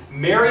to.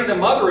 Mary, the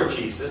mother of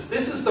Jesus,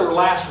 this is the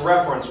last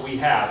reference we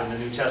have in the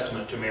New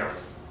Testament to Mary.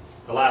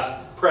 The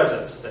last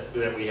presence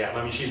that we have.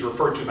 I mean, she's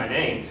referred to by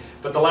name,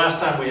 but the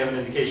last time we have an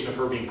indication of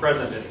her being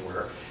present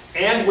anywhere.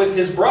 And with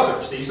his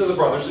brothers. These are the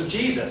brothers of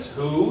Jesus,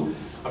 who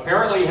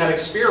apparently had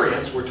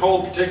experienced, we're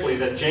told particularly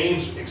that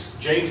James,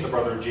 the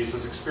brother of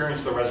Jesus,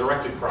 experienced the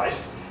resurrected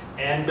Christ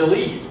and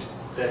believed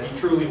that he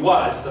truly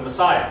was the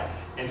Messiah.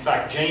 In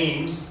fact,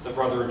 James, the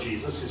brother of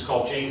Jesus, he's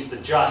called James the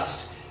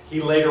Just,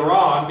 he later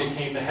on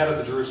became the head of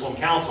the Jerusalem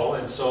Council,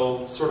 and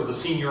so sort of the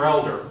senior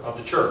elder of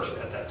the church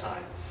at that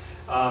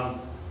time.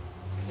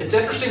 It's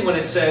interesting when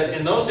it says,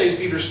 in those days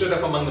Peter stood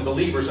up among the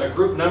believers, a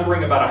group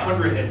numbering about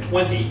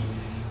 120.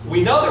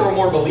 We know there were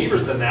more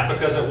believers than that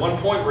because at one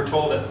point we're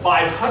told that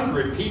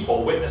 500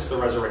 people witnessed the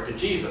resurrected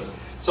Jesus.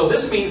 So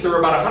this means there were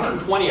about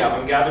 120 of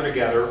them gathered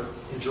together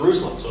in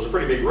Jerusalem, so it's a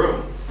pretty big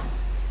room.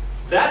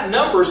 That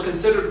number is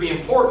considered to be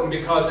important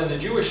because in the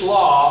Jewish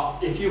law,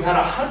 if you had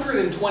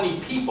 120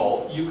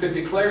 people, you could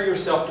declare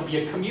yourself to be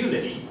a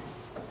community,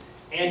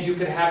 and you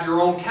could have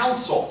your own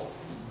council.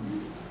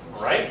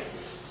 All right?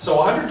 So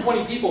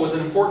 120 people was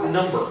an important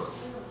number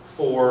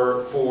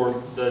for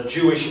the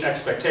Jewish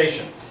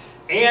expectation.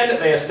 And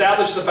they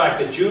established the fact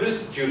that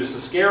Judas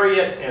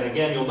Iscariot, and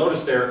again you'll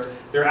notice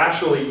there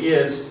actually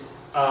is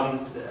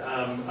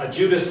a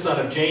Judas,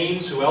 son of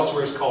James, who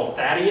elsewhere is called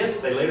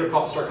Thaddeus. They later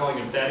start calling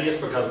him Thaddeus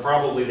because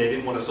probably they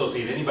didn't want to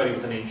associate anybody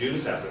with the name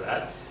Judas after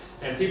that.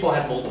 And people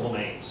had multiple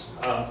names.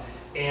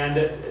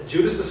 And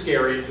Judas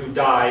Iscariot, who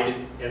died,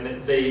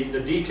 and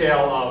the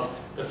detail of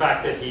the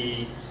fact that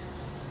he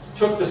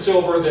took the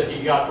silver that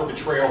he got for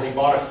betrayal, he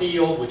bought a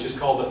field, which is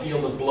called the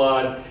Field of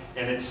Blood,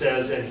 and it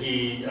says, and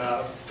he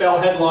fell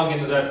headlong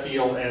into that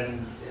field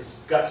and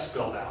his guts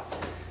spilled out.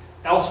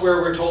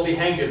 Elsewhere, we're told he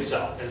hanged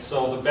himself, and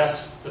so the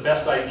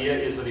best idea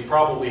is that he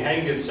probably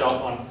hanged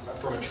himself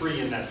from a tree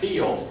in that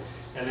field,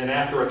 and then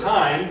after a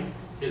time,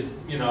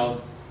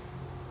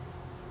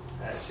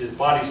 as his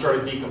body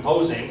started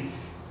decomposing,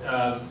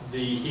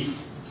 he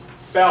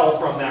fell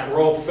from that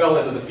rope, fell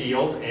into the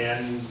field,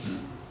 and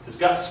his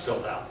guts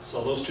spilled out.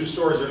 So those 2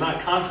 stories are not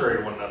contrary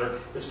to one another.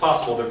 It's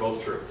possible they're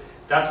both true.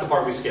 That's the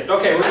part we skipped.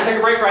 Okay, we're going to take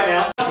a break right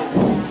now.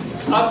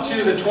 Up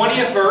to the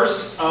 20th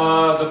verse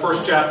of the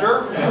 1st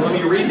chapter. And let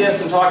me read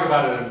this and talk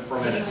about it for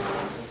a minute.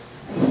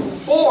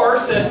 For,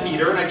 said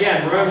Peter, and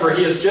again, remember,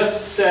 he has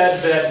just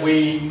said that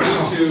we need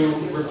to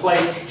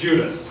replace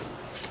Judas.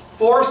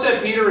 For,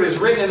 said Peter, it is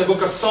written in the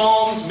book of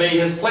Psalms, may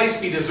his place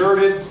be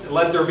deserted,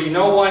 let there be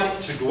no one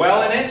to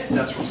dwell in it.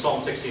 That's from Psalm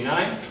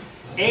 69.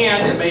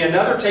 and may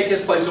another take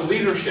his place of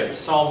leadership.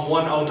 Psalm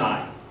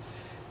 109.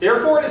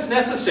 Therefore it is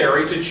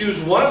necessary to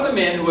choose one of the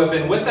men who have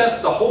been with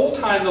us the whole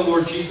time the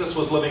Lord Jesus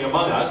was living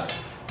among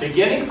us,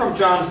 beginning from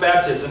John's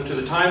baptism to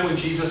the time when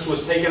Jesus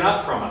was taken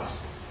up from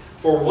us.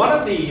 For one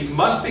of these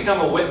must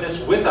become a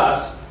witness with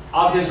us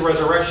of his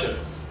resurrection.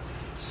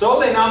 So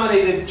they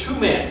nominated 2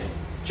 men,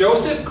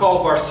 Joseph,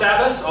 called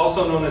Barsabbas,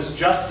 also known as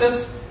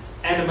Justus,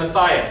 and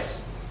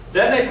Matthias.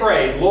 Then they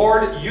prayed,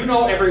 Lord, you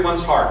know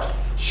everyone's heart.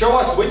 Show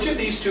us which of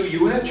these 2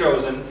 you have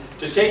chosen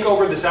to take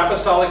over this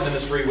apostolic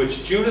ministry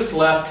which Judas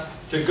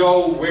left to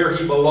go where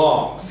he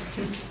belongs.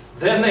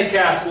 Then they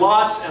cast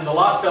lots, and the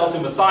lot fell to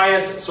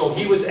Matthias, so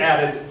he was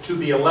added to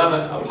the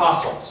 11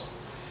 apostles.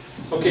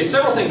 Okay,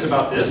 several things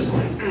about this.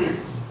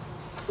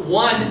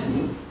 One,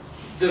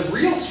 the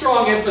real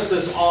strong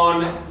emphasis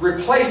on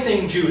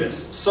replacing Judas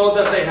so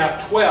that they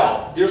have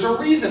 12. There's a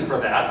reason for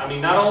that. I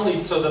mean, not only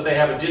so that they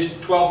have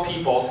 12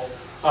 people.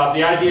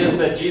 The idea is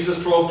that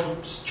Jesus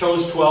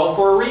chose 12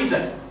 for a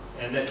reason,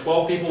 and that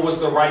 12 people was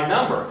the right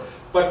number.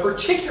 But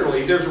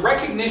particularly, there's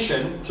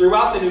recognition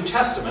throughout the New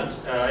Testament,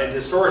 and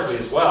historically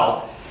as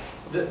well,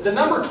 the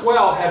number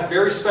 12 had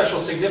very special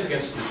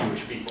significance to the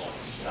Jewish people.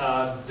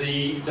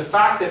 The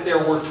fact that there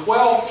were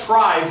 12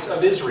 tribes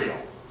of Israel.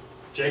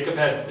 Jacob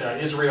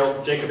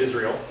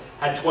Israel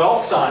had 12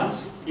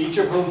 sons, each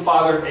of whom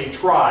fathered a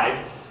tribe.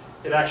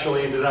 It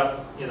actually ended up,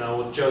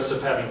 with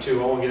Joseph having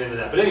 2. I won't get into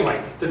that. But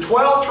anyway, the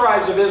 12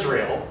 tribes of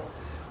Israel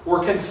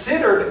were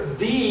considered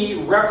the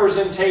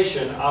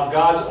representation of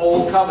God's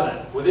old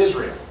covenant with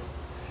Israel.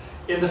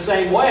 In the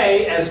same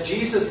way as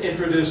Jesus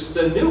introduced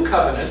the new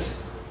covenant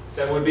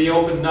that would be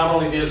open not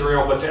only to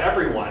Israel but to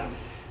everyone,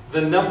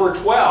 the number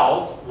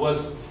 12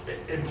 was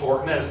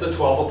important as the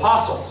 12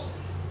 apostles.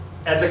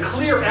 As a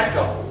clear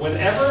echo,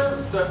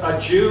 whenever a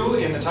Jew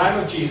in the time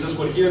of Jesus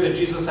would hear that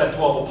Jesus had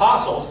 12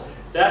 apostles,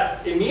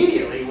 that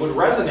immediately would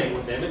resonate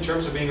with them in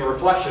terms of being a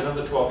reflection of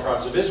the 12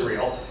 tribes of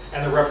Israel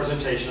and the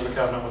representation of the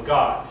covenant with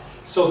God.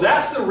 So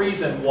that's the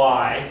reason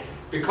why,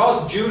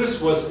 because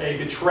Judas was a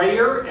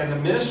betrayer and the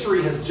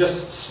ministry has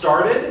just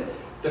started,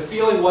 the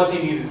feeling was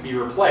he needed to be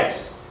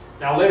replaced.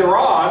 Now later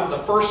on, the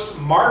first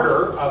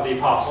martyr of the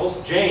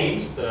apostles,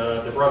 James,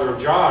 the brother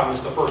of John,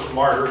 was the first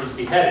martyr. He's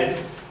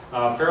beheaded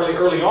fairly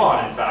early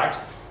on, in fact.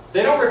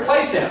 They don't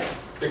replace him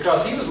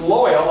because he was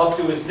loyal up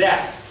to his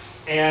death.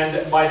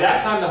 And by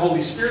that time, the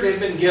Holy Spirit had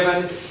been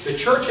given, the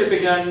church had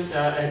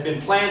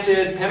been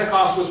planted,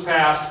 Pentecost was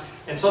passed,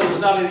 and so there was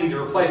not a need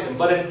to replace him.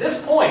 But at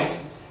this point,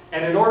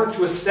 and in order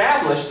to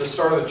establish the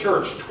start of the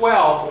church,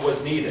 12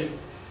 was needed.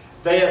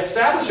 They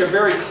established a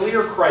very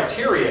clear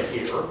criteria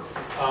here,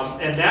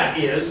 and that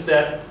is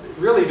that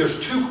really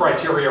there's 2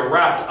 criteria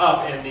wrapped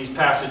up in these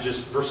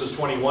passages, verses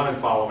 21 and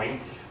following.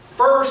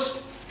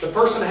 First, the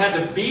person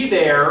had to be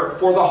there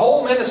for the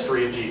whole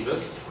ministry of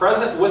Jesus,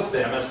 present with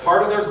them as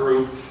part of their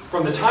group,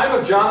 from the time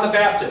of John the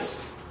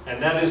Baptist.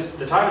 And that is,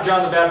 the time of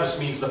John the Baptist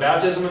means the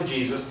baptism of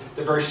Jesus,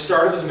 the very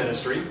start of his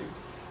ministry,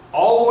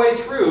 all the way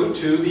through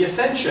to the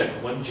ascension,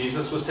 when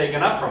Jesus was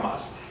taken up from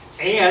us.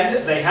 And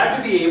they had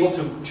to be able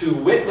to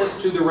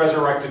witness to the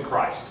resurrected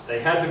Christ.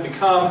 They had to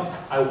become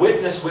a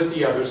witness with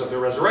the others of the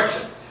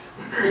resurrection.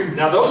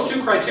 Now those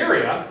 2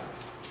 criteria,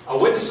 a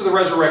witness to the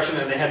resurrection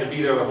and they had to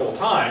be there the whole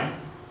time,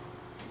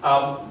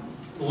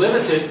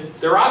 limited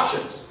their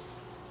options.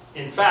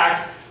 In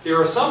fact, there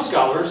are some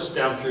scholars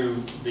down through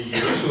the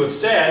years who have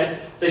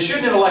said they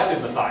shouldn't have elected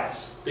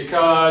Matthias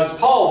because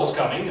Paul was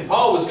coming and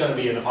Paul was going to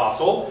be an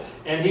apostle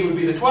and he would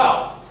be the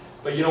 12.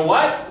 But you know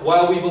what?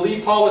 While we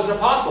believe Paul was an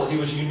apostle, he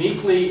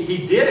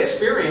did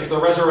experience the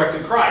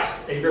resurrected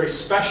Christ, a very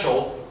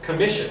special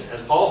commission,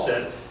 as Paul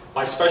said,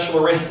 by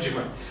special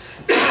arrangement.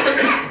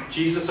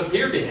 Jesus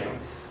appeared to him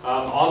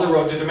on the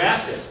road to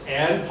Damascus,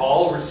 and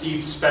Paul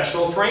received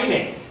special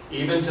training,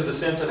 even to the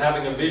sense of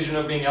having a vision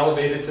of being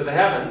elevated to the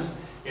heavens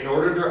in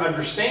order to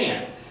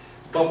understand.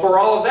 But for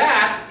all of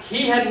that,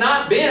 he had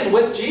not been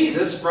with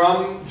Jesus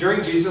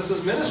during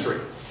Jesus' ministry.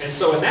 And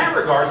so in that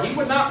regard, he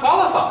would not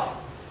qualify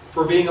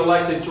for being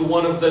elected to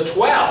one of the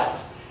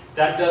 12.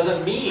 That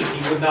doesn't mean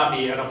he would not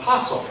be an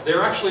apostle.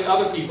 There are actually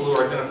other people who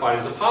are identified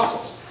as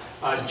apostles.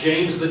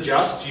 James the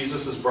Just,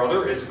 Jesus'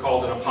 brother, is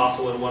called an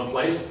apostle in one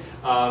place.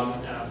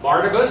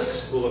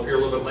 Barnabas, who will appear a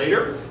little bit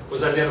later,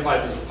 was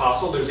identified as an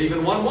apostle. There's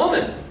even one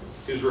woman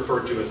who's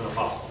referred to as an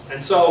apostle.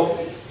 And so,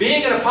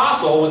 being an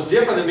apostle was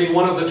different than being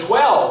one of the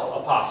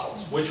 12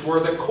 apostles, which were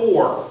the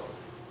core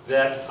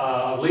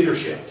of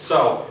leadership.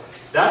 So,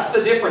 that's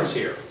the difference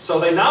here. So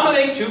they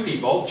nominate 2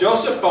 people.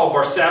 Joseph, called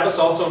Barsabbas,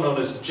 also known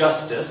as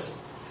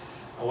Justus.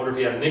 I wonder if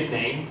he had a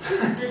nickname.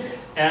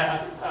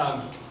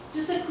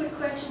 Just a quick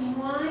question.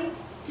 Why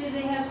do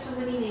they have so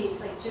many names,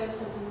 like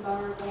Joseph and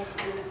Barnabas?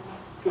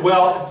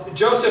 Well,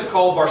 Joseph,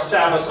 called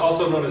Barsabbas,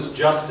 also known as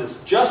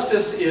Justus.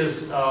 Justus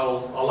is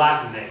a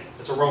Latin name.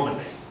 It's a Roman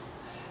name.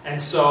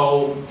 And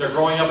so they're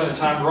growing up in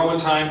the Roman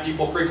time.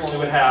 People frequently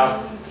would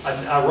have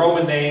a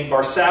Roman name.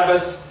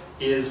 Barsabbas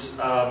is,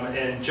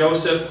 and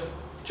Joseph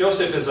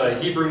Joseph is a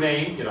Hebrew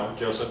name, you know,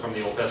 Joseph from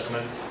the Old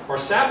Testament.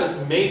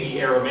 Barsabbas may be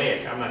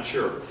Aramaic, I'm not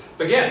sure.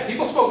 But again,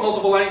 people spoke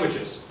multiple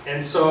languages.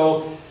 And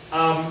so,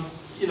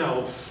 you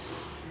know...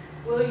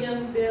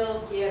 William,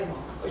 Bill, Guillermo.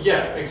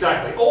 Yeah,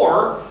 exactly.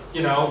 Or,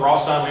 you know,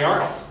 Ross Donnelly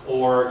Arnold.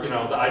 Or, you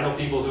know, I know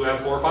people who have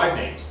 4 or 5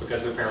 names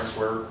because their parents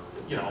were,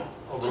 you know,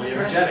 overly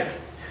energetic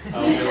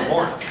when they were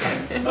born.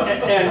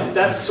 And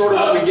that's sort of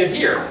what we get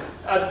here.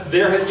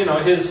 You know,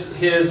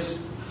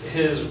 his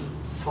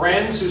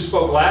friends who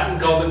spoke Latin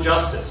called him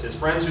Justus. His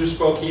friends who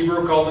spoke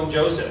Hebrew called him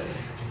Joseph.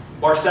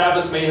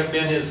 Barsabbas may have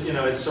been his, you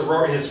know,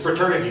 his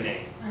fraternity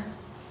name.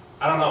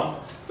 I don't know,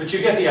 but you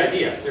get the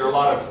idea. There are a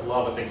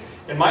lot of things.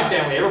 In my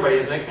family, everybody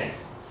has a nickname.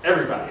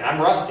 Everybody.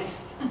 I'm Rusty,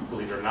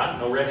 believe it or not.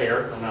 No red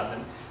hair, no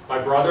nothing.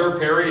 My brother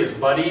Perry is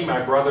Buddy.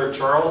 My brother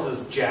Charles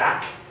is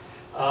Jack.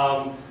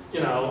 You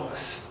know,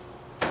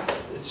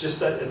 it's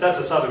just that's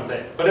a Southern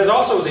thing, but it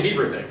also is a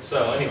Hebrew thing.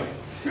 So anyway.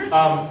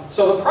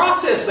 So the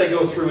process they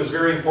go through is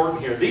very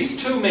important here.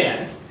 These 2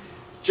 men,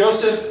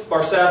 Joseph,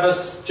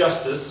 Barsabbas,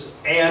 Justus,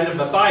 and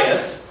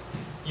Matthias,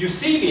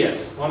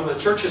 Eusebius, one of the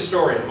church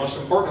historians, the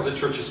most important of the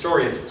church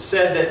historians,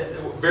 said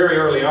that very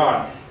early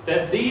on,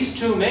 that these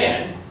 2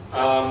 men,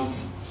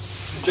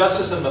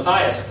 Justus and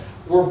Matthias,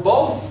 were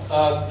both,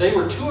 they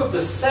were 2 of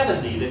the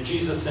 70 that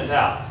Jesus sent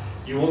out.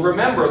 You will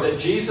remember that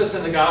Jesus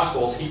in the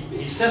Gospels,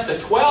 he sent the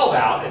 12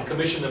 out and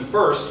commissioned them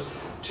first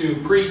to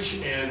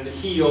preach and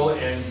heal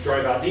and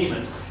drive out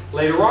demons.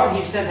 Later on,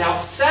 he sent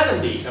out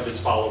 70 of his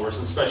followers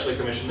and specially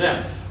commissioned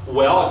them.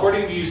 Well,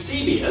 according to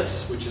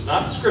Eusebius, which is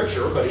not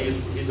scripture, but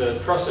he's a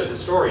trusted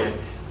historian,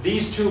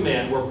 these 2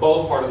 men were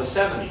both part of the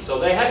 70. So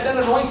they had been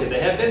anointed. They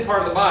had been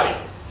part of the body.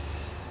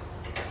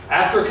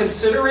 After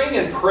considering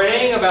and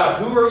praying about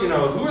who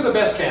are the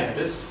best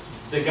candidates,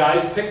 the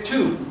guys picked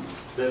 2.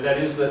 That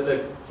is,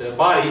 the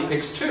body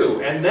picks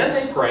 2. And then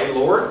they pray,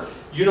 Lord,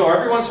 you know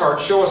everyone's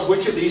heart. Show us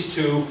which of these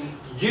 2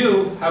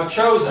 you have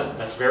chosen.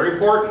 That's very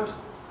important.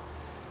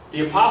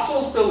 The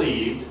apostles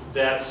believed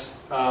that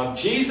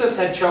Jesus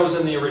had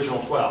chosen the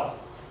original 12.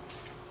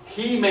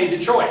 He made the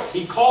choice.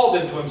 He called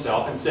them to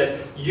himself and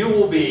said, you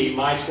will be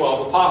my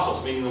 12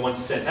 apostles, meaning the ones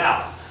sent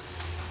out.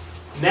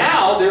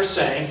 Now they're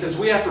saying, since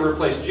we have to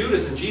replace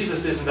Judas and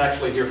Jesus isn't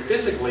actually here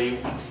physically,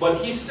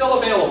 but he's still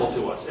available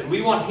to us, and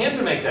we want him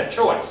to make that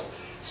choice.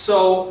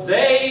 So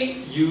they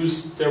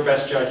use their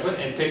best judgment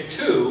and pick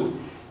 2,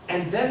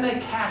 and then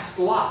they cast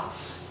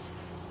lots.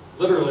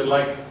 Literally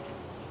like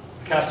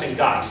casting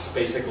dice,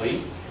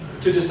 basically,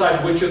 to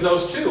decide which of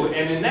those 2.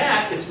 And in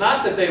that, it's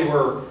not that they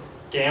were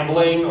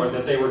gambling or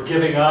that they were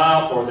giving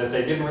up or that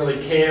they didn't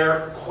really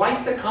care.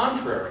 Quite the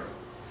contrary.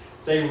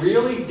 They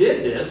really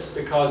did this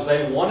because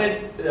they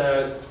wanted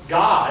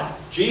God,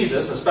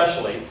 Jesus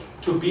especially,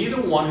 to be the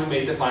one who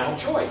made the final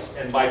choice.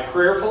 And by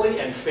prayerfully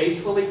and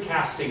faithfully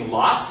casting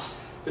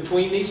lots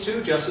between these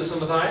 2, Justus and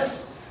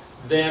Matthias,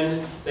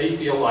 then they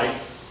feel like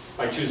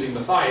by choosing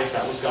Matthias,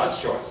 that was God's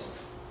choice.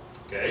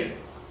 Okay?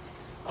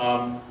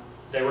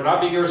 They were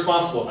not being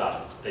irresponsible about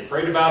it. They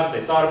prayed about it,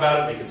 they thought about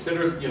it, they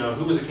considered,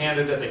 who was a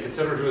candidate, they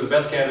considered who were the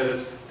best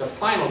candidates. The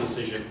final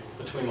decision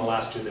between the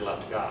last 2 they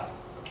left to God.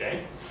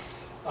 Okay?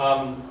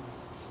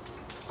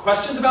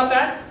 Questions about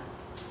that?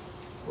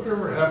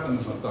 Whatever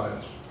happened to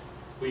Matthias?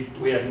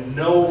 We have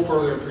no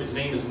further information. His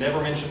name is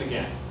never mentioned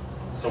again.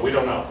 So we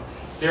don't know.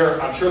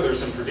 I'm sure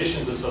there's some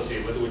traditions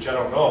associated with it, which I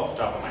don't know off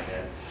the top of my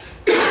head.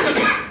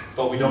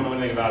 But we don't know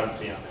anything about it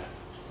beyond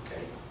that.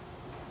 Okay.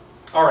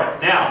 All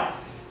right,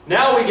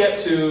 now we get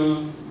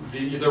to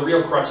the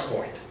real crux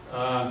point.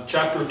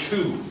 Chapter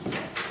 2,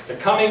 the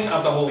coming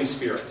of the Holy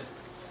Spirit.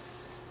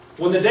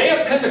 When the day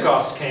of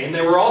Pentecost came,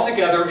 they were all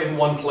together in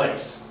one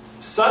place.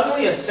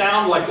 Suddenly a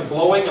sound like the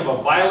blowing of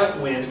a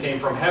violent wind came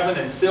from heaven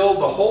and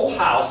filled the whole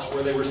house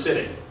where they were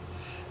sitting.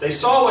 They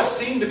saw what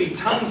seemed to be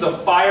tongues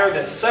of fire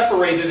that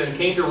separated and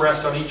came to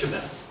rest on each of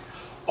them.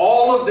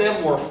 All of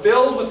them were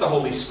filled with the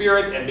Holy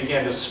Spirit and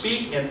began to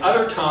speak in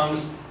other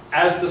tongues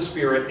as the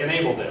Spirit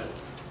enabled them.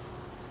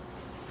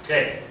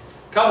 Okay,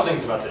 a couple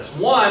things about this.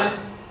 One,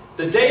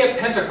 the day of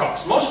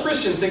Pentecost. Most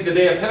Christians think the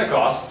day of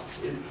Pentecost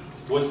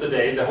was the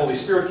day the Holy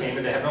Spirit came,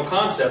 and they have no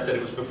concept that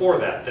it was before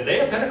that. The day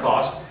of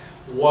Pentecost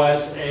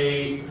was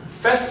a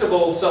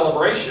festival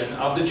celebration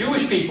of the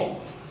Jewish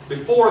people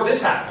before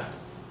this happened.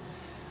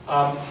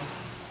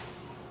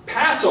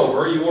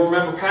 Passover, you will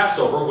remember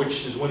Passover,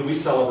 which is when we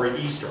celebrate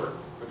Easter,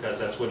 because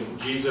that's when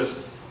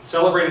Jesus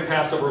celebrated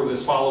Passover with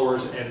his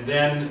followers and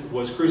then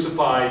was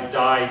crucified,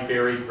 died,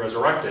 buried,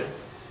 resurrected.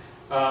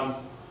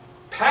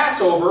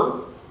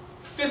 Passover,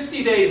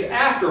 50 days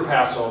after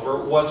Passover,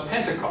 was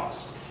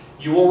Pentecost.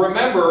 You will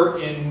remember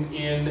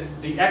in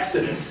the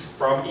Exodus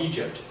from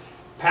Egypt,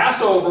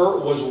 Passover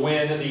was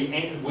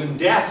when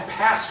death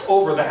passed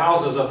over the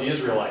houses of the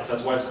Israelites.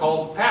 That's why it's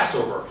called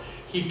Passover.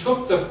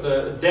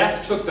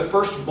 Death took the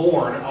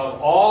firstborn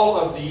of all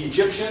of the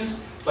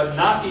Egyptians, but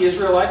not the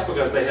Israelites,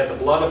 because they had the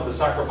blood of the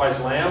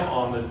sacrificed lamb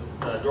on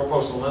the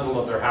doorpost and lintel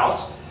of their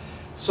house.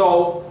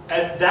 So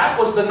that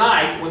was the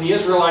night when the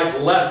Israelites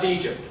left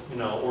Egypt,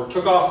 or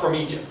took off from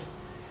Egypt.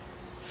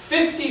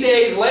 50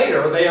 days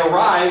later, they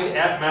arrived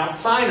at Mount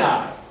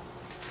Sinai.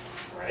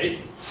 Right?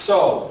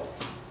 So,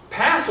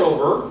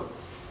 Passover,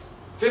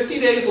 50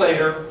 days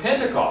later,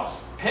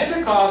 Pentecost.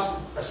 Pentecost,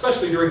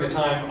 especially during the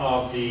time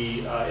of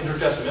the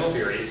intertestamental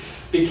period,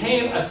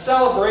 became a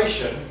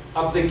celebration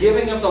of the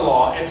giving of the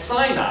law at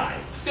Sinai,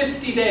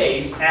 50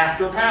 days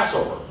after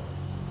Passover.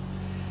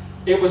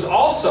 It was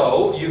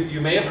also,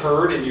 you may have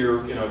heard in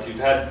your, if you've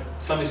had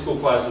Sunday school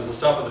classes and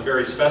stuff of the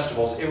various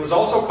festivals, it was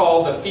also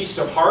called the Feast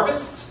of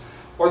Harvests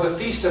or the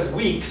Feast of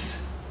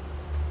Weeks.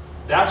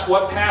 That's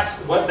what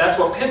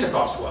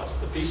Pentecost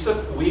was, the Feast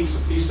of Weeks,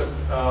 the Feast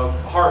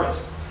of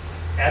Harvest,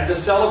 and the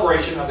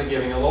celebration of the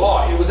giving of the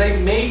law. It was a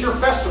major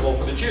festival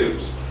for the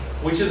Jews,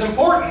 which is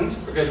important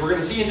because we're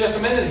going to see in just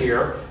a minute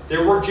here,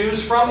 there were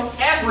Jews from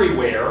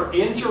everywhere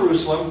in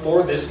Jerusalem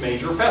for this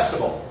major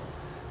festival.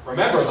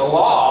 Remember, the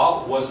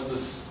law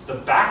was the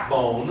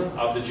backbone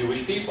of the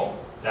Jewish people.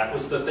 That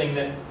was the thing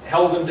that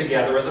held them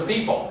together as a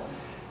people,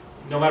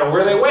 no matter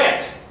where they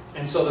went.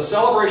 And so the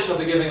celebration of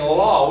the giving of the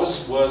law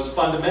was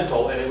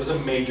fundamental, and it was a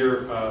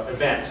major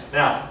event.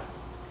 Now,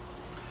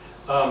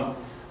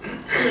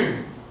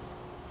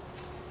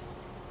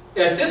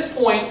 at this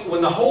point,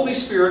 when the Holy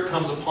Spirit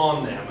comes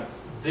upon them,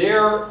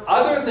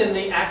 other than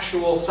the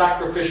actual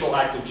sacrificial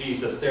act of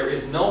Jesus, there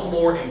is no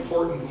more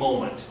important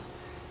moment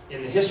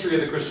in the history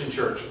of the Christian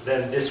church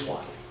than this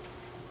one.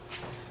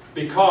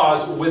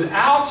 Because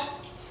without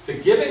the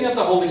giving of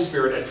the Holy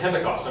Spirit at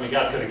Pentecost, I mean,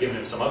 God could have given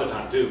him some other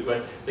time too,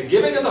 but the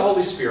giving of the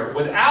Holy Spirit,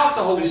 without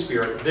the Holy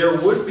Spirit, there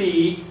would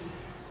be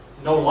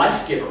no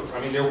life giver.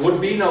 I mean, there would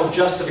be no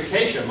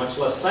justification, much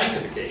less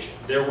sanctification.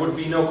 There would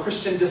be no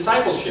Christian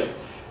discipleship.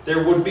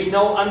 There would be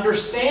no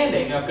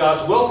understanding of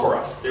God's will for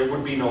us. There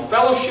would be no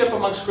fellowship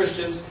amongst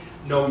Christians,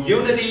 no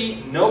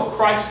unity, no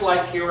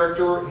Christ-like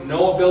character,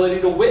 no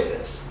ability to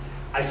witness.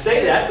 I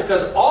say that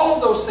because all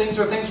of those things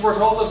are things we're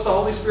told us the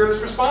Holy Spirit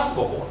is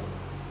responsible for.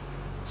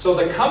 So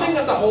the coming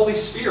of the Holy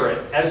Spirit,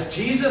 as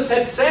Jesus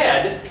had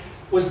said,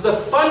 was the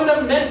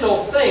fundamental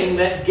thing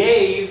that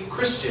gave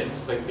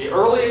Christians, the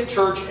early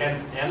church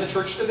and the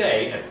church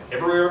today, and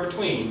everywhere in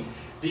between,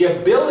 the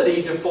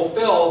ability to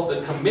fulfill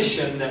the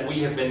commission that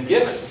we have been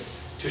given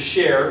to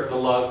share the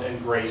love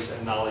and grace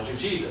and knowledge of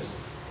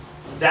Jesus.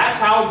 That's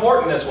how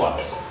important this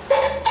was.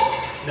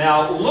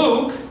 Now,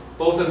 Luke,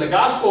 both in the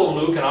Gospel of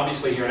Luke and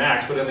obviously here in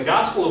Acts, but in the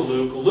Gospel of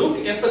Luke,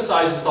 Luke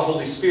emphasizes the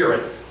Holy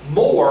Spirit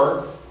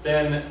more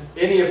than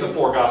any of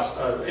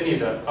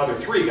the other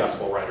three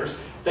Gospel writers.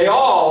 They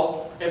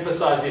all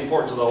emphasize the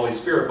importance of the Holy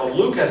Spirit, but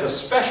Luke has a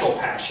special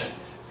passion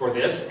for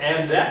this,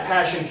 and that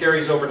passion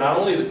carries over not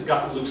only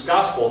Luke's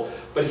Gospel,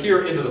 but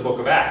here into the book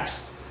of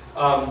Acts.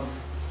 And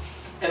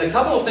a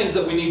couple of things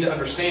that we need to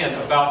understand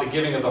about the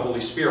giving of the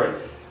Holy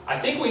Spirit. I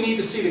think we need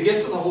to see the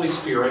gift of the Holy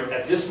Spirit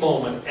at this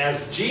moment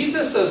as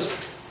Jesus'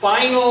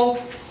 final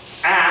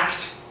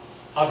act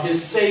of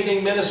his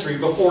saving ministry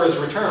before his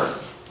return.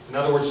 In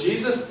other words,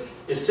 Jesus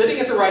is sitting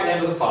at the right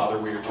hand of the Father,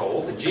 we are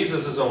told. In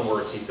Jesus' own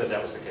words, he said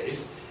that was the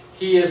case.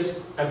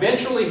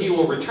 Eventually he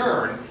will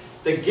return.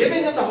 The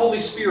giving of the Holy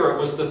Spirit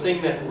was the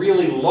thing that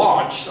really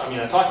launched,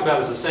 I talked about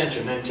his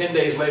ascension, then 10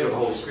 days later the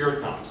Holy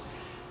Spirit comes.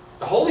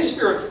 The Holy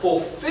Spirit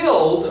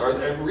fulfilled, or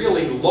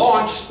really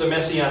launched the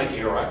Messianic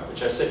era,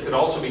 which I said could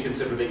also be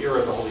considered the era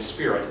of the Holy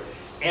Spirit.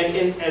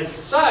 And as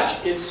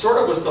such, it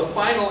sort of was the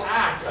final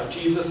act of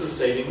Jesus'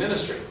 saving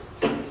ministry.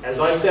 As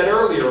I said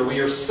earlier,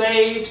 we are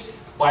saved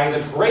by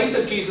the grace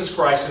of Jesus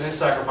Christ and his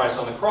sacrifice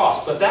on the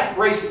cross. But that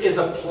grace is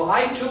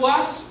applied to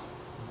us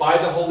by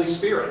the Holy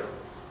Spirit.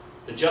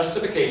 The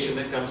justification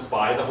that comes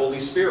by the Holy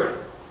Spirit.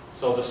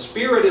 So the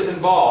Spirit is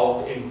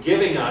involved in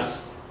giving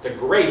us the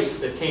grace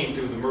that came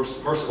through the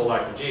merciful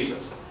act of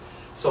Jesus.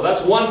 So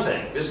that's one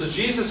thing. This is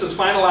Jesus'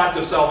 final act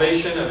of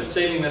salvation, of his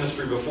saving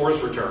ministry before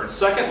his return.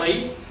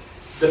 Secondly,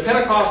 the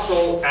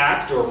Pentecostal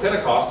act, or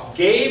Pentecost,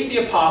 gave the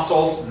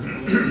apostles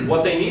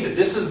what they needed.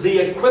 This is the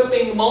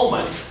equipping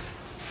moment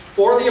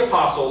for the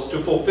apostles to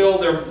fulfill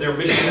their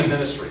mission and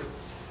ministry.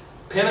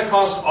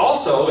 Pentecost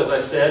also, as I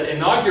said,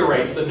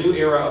 inaugurates the new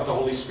era of the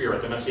Holy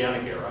Spirit, the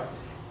Messianic era.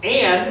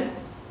 And,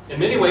 in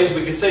many ways,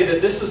 we could say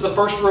that this is the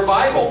first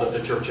revival that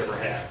the church ever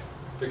had.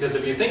 Because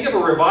if you think of a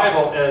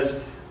revival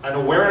as an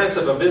awareness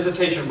of a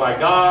visitation by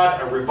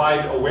God, a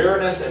revived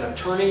awareness and a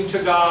turning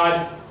to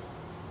God,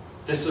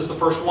 this is the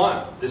first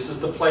one. This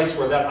is the place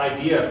where that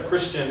idea of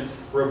Christian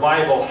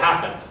revival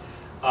happened.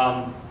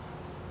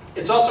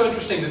 It's also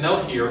interesting to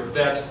note here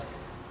that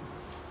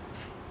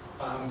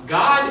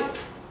God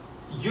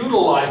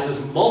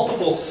utilizes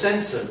multiple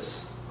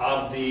senses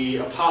of the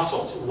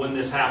apostles when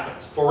this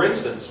happens. For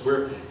instance,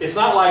 it's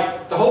not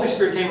like the Holy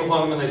Spirit came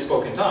upon them and they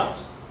spoke in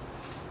tongues.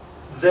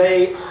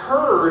 They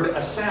heard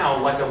a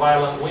sound like a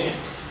violent wind,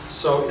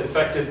 so it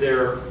affected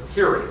their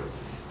hearing.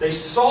 They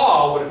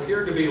saw what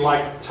appeared to be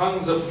like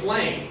tongues of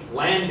flame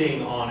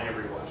landing on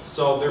everyone,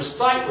 so their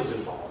sight was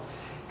involved.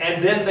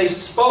 And then they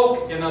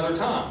spoke in other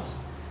tongues.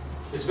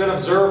 It's been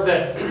observed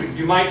that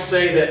you might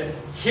say that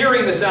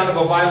hearing the sound of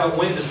a violent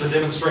wind is the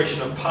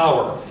demonstration of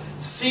power.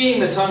 Seeing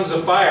the tongues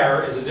of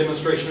fire is a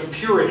demonstration of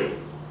purity.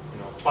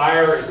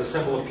 Fire is a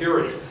symbol of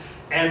purity.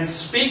 And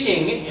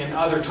speaking in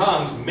other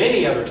tongues,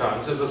 many other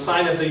tongues, is a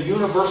sign of the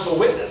universal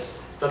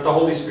witness that the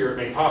Holy Spirit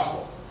made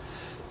possible.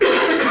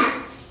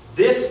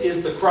 This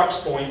is the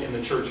crux point in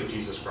the Church of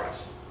Jesus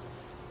Christ.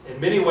 In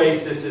many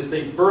ways, this is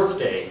the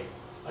birthday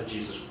of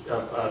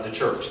the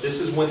church.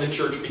 This is when the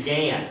church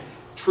began,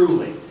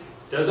 truly.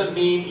 Doesn't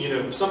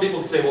mean, some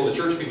people could say, well, the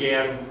church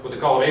began with the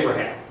call of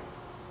Abraham,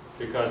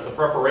 because the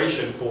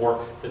preparation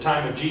for the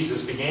time of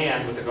Jesus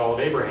began with the call of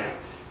Abraham.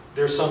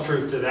 There's some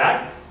truth to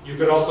that. You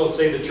could also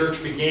say the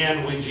church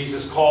began when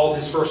Jesus called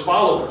his first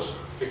followers,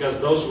 because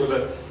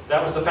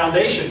that was the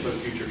foundation for the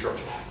future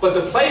church. But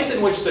the place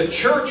in which the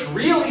church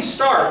really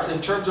starts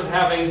in terms of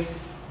having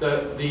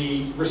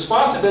the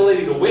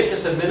responsibility to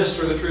witness and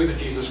minister the truth of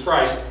Jesus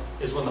Christ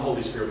is when the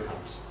Holy Spirit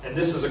comes. And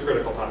this is a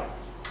critical time.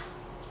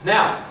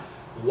 Now,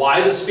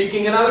 why the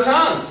speaking in other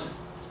tongues?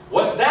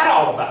 What's that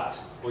all about?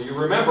 Well, you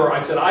remember I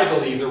said I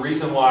believe the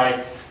reason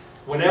why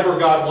whenever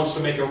God wants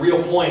to make a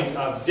real point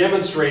of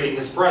demonstrating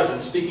His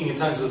presence, speaking in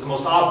tongues is the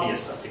most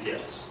obvious of the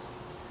gifts.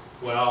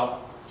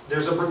 Well,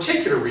 there's a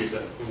particular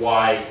reason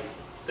why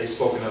they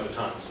spoke in other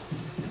tongues.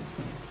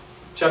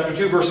 Chapter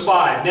 2, verse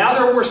 5. Now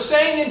there were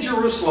staying in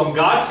Jerusalem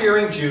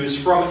God-fearing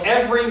Jews from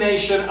every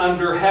nation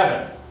under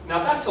heaven.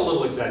 Now that's a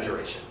little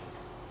exaggeration.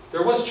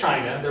 There was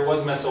China, there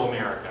was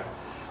Mesoamerica.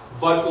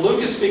 But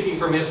Luke is speaking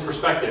from his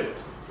perspective.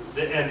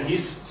 And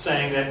he's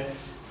saying that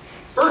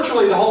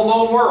virtually the whole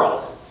known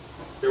world.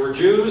 There were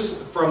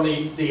Jews from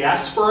the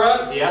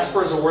diaspora.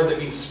 Diaspora is a word that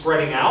means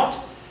spreading out.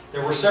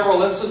 There were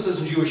several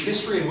instances in Jewish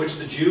history in which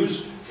the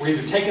Jews were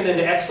either taken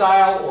into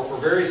exile or for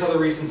various other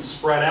reasons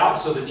spread out,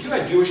 so that you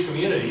had Jewish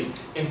communities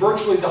in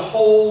virtually the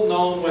whole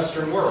known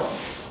Western world.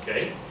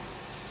 Okay?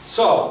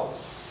 So,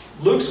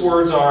 Luke's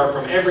words are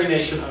from every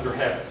nation under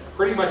heaven.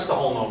 Pretty much the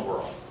whole known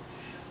world.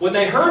 When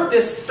they heard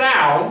this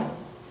sound,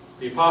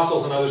 the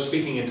apostles and others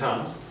speaking in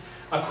tongues,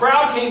 a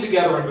crowd came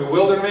together in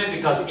bewilderment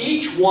because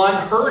each one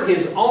heard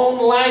his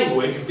own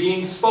language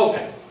being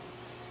spoken.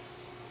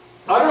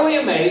 Utterly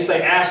amazed,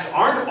 they asked,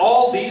 "Aren't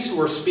all these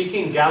who are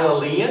speaking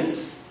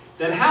Galileans?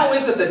 Then how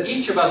is it that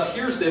each of us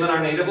hears them in our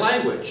native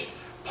language?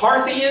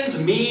 Parthians,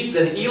 Medes,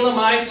 and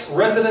Elamites,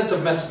 residents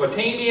of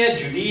Mesopotamia,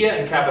 Judea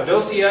and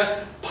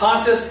Cappadocia,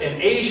 Pontus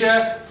and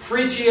Asia,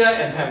 Phrygia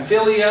and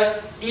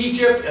Pamphylia,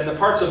 Egypt and the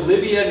parts of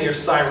Libya near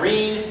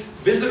Cyrene,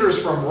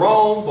 visitors from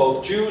Rome,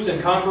 both Jews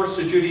and converts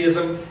to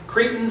Judaism,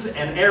 Cretans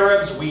and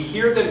Arabs, we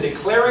hear them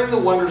declaring the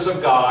wonders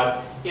of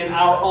God in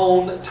our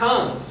own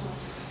tongues."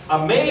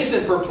 Amazed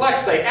and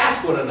perplexed, they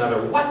asked one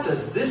another, "What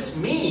does this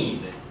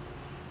mean?"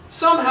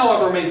 Some,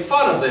 however, made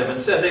fun of them and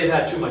said they've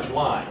had too much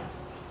wine.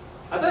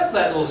 I love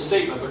that little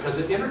statement because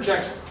it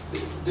interjects,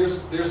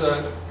 there's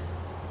a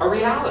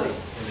reality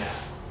in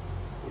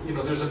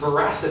that. There's a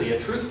veracity, a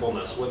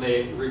truthfulness when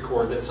they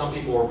record that some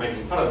people were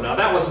making fun of them. Now,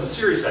 that wasn't a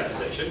serious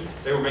accusation.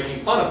 They were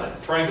making fun of them,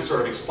 trying to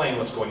sort of explain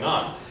what's going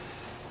on.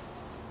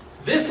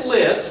 This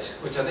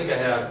list, which I think I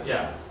have,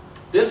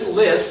 this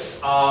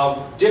list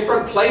of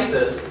different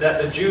places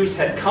that the Jews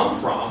had come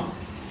from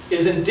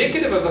is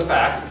indicative of the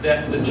fact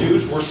that the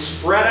Jews were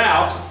spread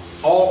out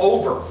all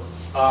over.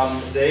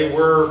 They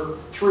were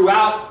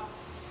throughout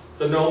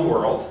the known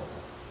world.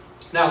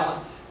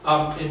 Now,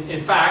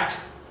 in fact,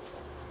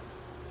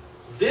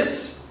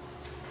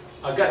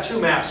 I've got two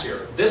maps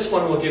here. This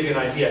one will give you an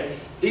idea.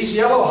 These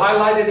yellow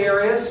highlighted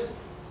areas,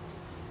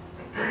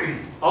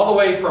 all the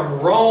way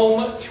from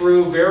Rome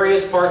through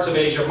various parts of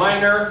Asia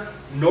Minor,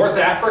 North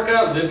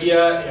Africa,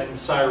 Libya and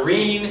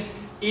Cyrene,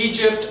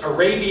 Egypt,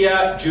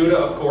 Arabia, Judah,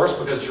 of course,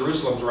 because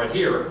Jerusalem's right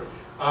here,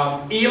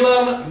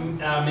 Elam,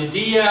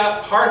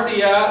 Media,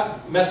 Parthia,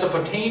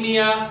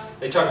 Mesopotamia,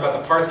 they talk about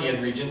the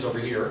Parthian regions over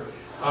here,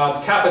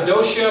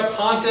 Cappadocia,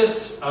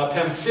 Pontus,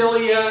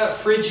 Pamphylia,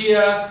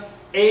 Phrygia,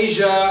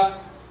 Asia.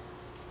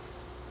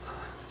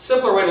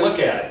 Simpler way to look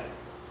at it,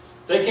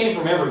 they came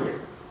from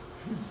everywhere.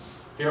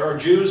 There are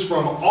Jews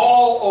from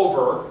all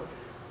over.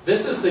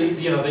 This is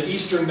the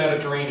Eastern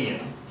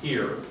Mediterranean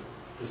here,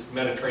 this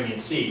Mediterranean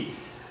Sea.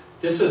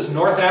 This is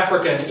North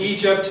Africa and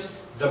Egypt,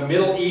 the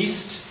Middle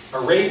East,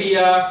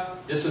 Arabia.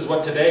 This is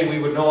what today we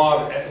would know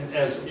of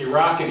as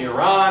Iraq and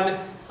Iran,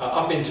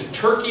 up into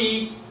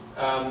Turkey,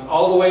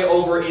 all the way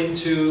over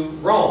into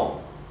Rome.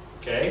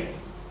 Okay?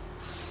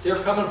 They're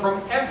coming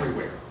from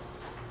everywhere.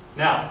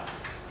 Now,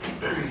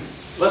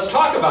 let's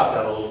talk about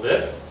that a little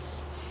bit.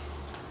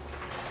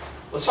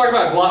 Let's talk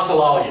about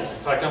glossolalia.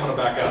 In fact, I'm going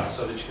to back up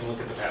so that you can look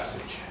at the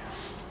passage.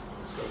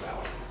 Let's go that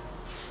way.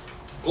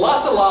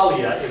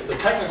 Glossolalia is the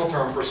technical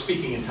term for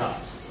speaking in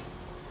tongues.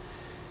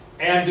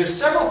 And there's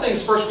several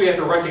things first we have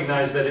to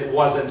recognize that it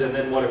wasn't and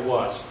then what it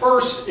was.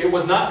 First, it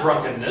was not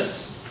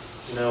drunkenness.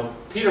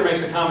 Peter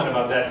makes a comment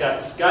about that.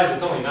 Guys,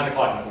 it's only 9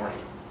 o'clock in the morning.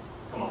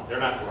 Come on, they're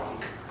not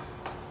drunk.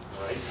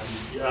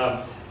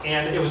 Right?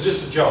 And it was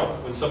just a joke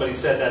when somebody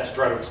said that to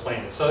try to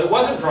explain it. So it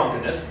wasn't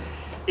drunkenness.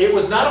 It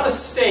was not a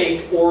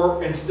mistake,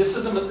 and this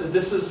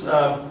is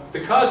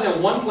because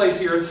in one place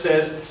here it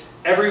says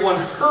everyone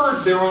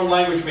heard their own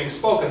language being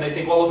spoken. They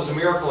think, well, it was a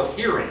miracle of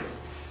hearing.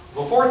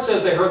 Before it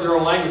says they heard their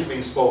own language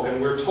being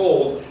spoken, we're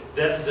told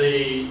that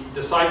the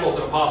disciples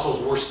and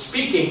apostles were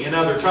speaking in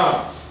other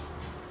tongues.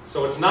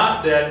 So it's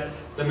not that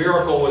the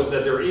miracle was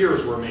that their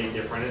ears were made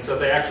different, it's that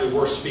they actually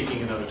were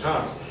speaking in other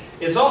tongues.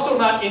 It's also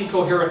not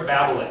incoherent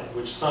babbling,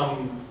 which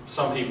some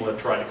people have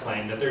tried to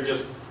claim, that they're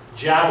just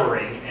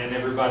jabbering, and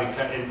everybody,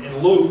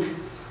 and Luke,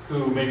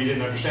 who maybe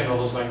didn't understand all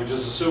those languages,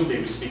 assumed they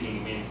were speaking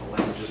in meaningful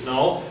languages.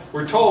 No,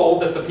 we're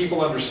told that the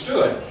people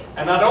understood.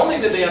 And not only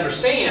did they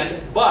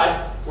understand,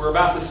 but we're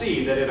about to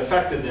see that it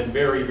affected them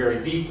very,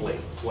 very deeply,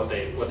 what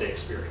they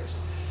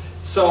experienced.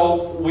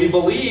 So we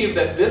believe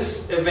that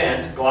this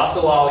event,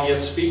 glossolalia,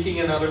 speaking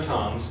in other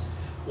tongues,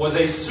 was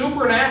a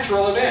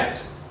supernatural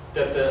event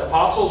that the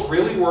apostles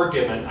really were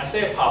given. I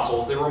say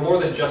apostles, they were more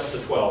than just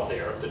the 12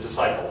 there, the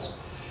disciples.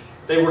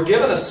 They were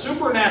given a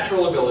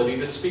supernatural ability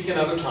to speak in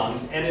other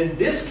tongues, and in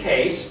this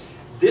case,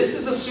 this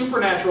is a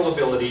supernatural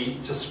ability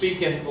to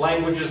speak in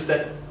languages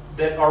that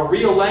are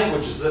real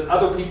languages that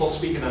other people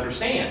speak and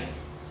understand.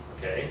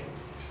 Okay?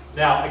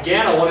 Now,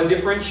 again, I want to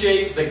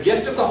differentiate the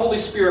gift of the Holy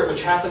Spirit,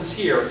 which happens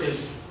here,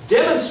 is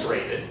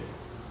demonstrated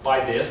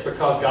by this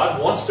because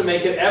God wants to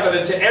make it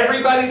evident to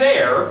everybody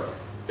there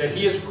that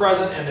He is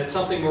present and that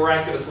something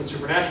miraculous and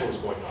supernatural is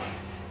going on.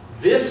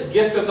 This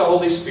gift of the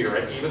Holy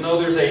Spirit, even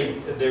though there's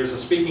a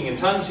speaking in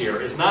tongues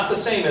here, is not the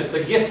same as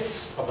the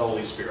gifts of the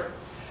Holy Spirit.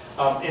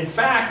 In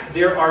fact,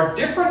 there are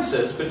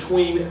differences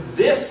between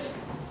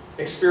this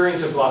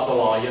experience of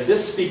glossolalia,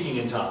 this speaking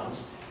in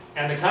tongues,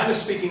 and the kind of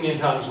speaking in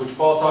tongues which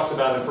Paul talks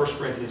about in 1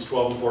 Corinthians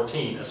 12 and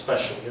 14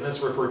 especially, and that's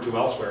referred to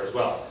elsewhere as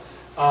well.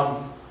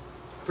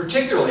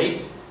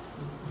 Particularly,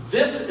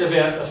 this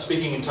event of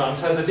speaking in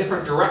tongues has a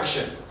different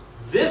direction.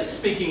 This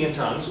speaking in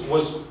tongues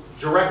was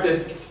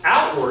directed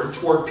outward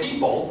toward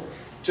people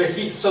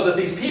so that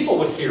these people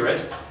would hear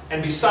it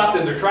and be stopped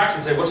in their tracks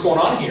and say, what's going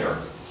on here?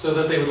 So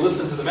that they would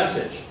listen to the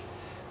message.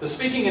 The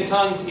speaking in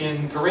tongues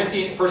in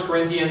 1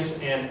 Corinthians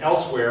and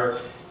elsewhere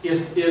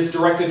is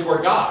directed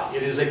toward God.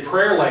 It is a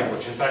prayer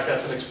language. In fact,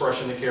 that's an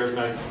expression that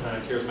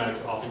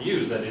charismatics often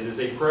use, that it is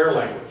a prayer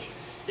language.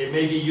 It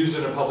may be used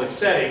in a public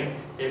setting.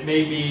 It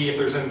may be, if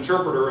there's an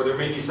interpreter, or there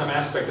may be some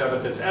aspect of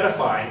it that's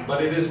edifying,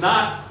 but it is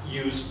not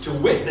used to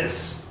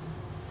witness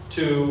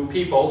to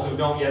people who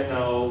don't yet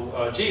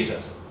know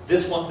Jesus.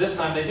 This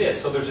time they did.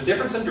 So there's a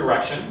difference in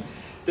direction.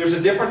 There's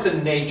a difference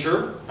in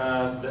nature,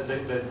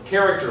 the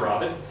character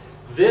of it.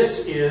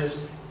 This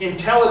is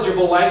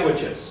intelligible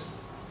languages.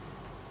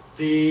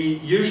 The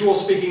usual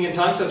speaking in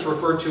tongues that's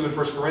referred to in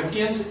 1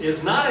 Corinthians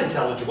is not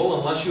intelligible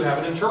unless you have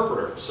an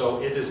interpreter.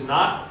 So it is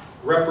not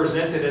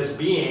represented as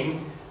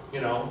being,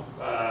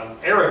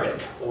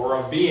 Arabic, or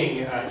of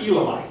being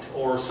Elamite,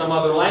 or some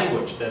other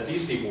language that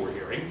these people were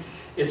hearing.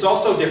 It's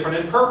also different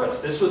in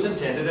purpose. This was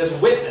intended as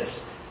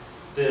witness.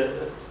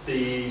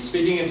 The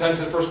speaking in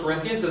tongues in 1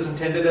 Corinthians is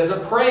intended as a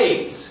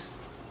praise.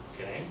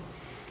 Okay?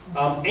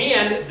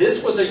 And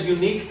this was a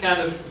unique kind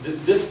of,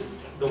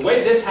 the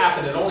way this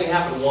happened, it only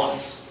happened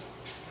once.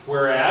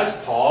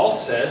 Whereas Paul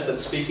says that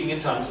speaking in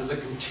tongues is a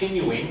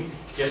continuing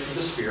gift of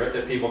the Spirit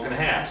that people can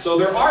have. So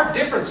there are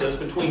differences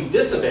between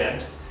this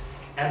event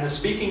and the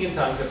speaking in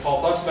tongues that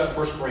Paul talks about in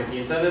 1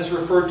 Corinthians, and is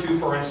referred to,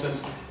 for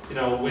instance,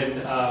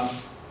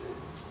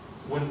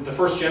 when the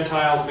first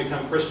Gentiles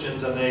become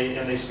Christians and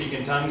they speak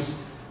in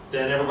tongues,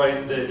 then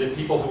everybody, the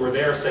people who are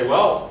there say,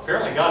 well,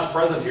 apparently God's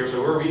present here,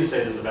 so who are we to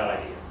say this is a bad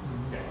idea?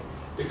 Okay.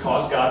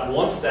 Because God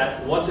wants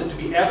it to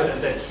be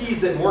evident that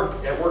He's at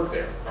work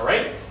there. All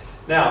right?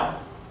 Now,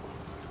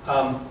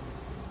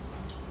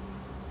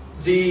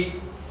 the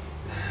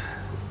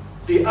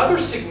other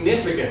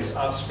significance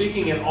of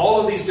speaking in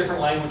all of these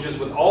different languages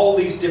with all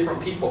these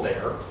different people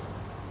there,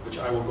 which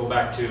I will go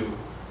back to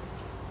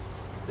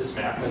this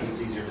map because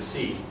it's easier to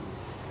see.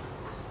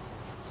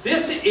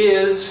 This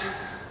is,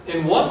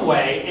 in one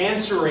way,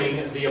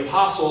 answering the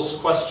apostles'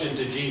 question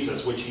to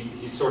Jesus, which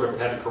he sort of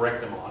had to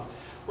correct them on,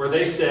 where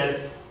they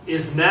said,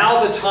 is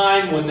now the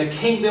time when the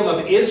kingdom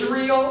of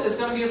Israel is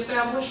going to be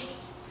established?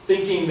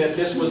 Thinking that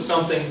this was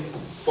something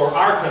for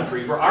our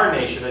country, for our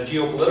nation, a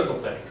geopolitical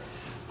thing.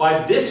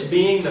 By this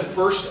being the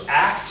first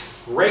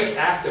great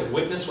act of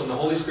witness when the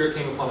Holy Spirit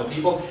came upon the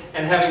people,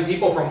 and having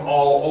people from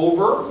all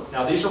over.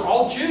 Now these are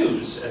all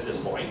Jews at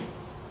this point.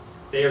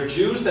 They are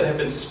Jews that have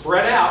been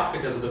spread out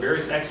because of the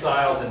various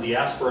exiles and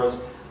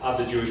diasporas of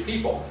the Jewish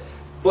people.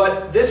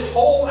 But this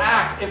whole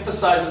act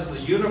emphasizes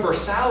the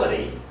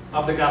universality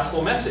of the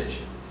gospel message.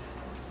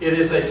 It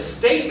is a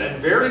statement,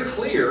 very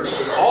clear,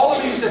 with all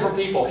of these different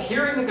people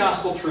hearing the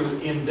gospel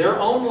truth in their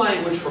own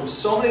language from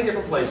so many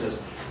different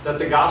places, that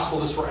the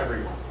gospel is for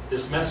everyone.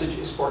 This message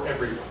is for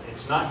everyone.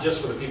 It's not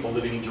just for the people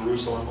living in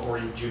Jerusalem or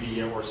in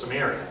Judea or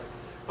Samaria,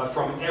 but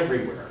from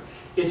everywhere.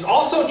 It's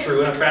also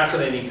true, in a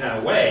fascinating kind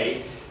of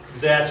way,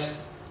 that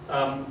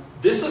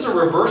this is a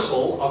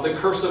reversal of the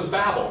curse of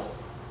Babel.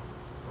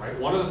 Right?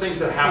 One of the things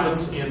that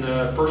happens in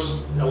the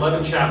first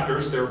 11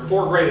 chapters, there are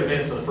 4 great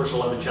events in the first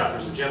 11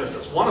 chapters of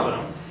Genesis. One of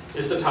them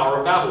is the Tower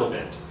of Babel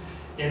event,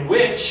 in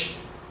which,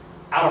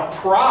 out of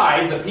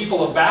pride, the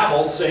people of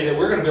Babel say that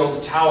we're going to build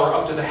a tower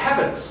up to the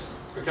heavens,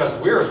 because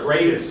we're as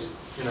great as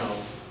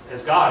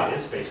God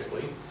is,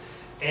 basically.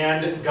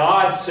 And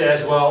God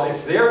says, well,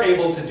 if they're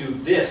able to do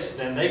this,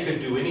 then they could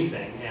do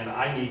anything, and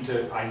I need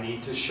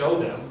to show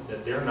them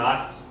that they're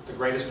not the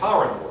greatest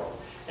power in the world.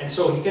 And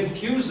so he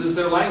confuses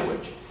their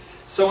language.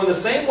 So in the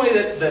same way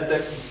that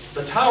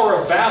the Tower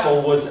of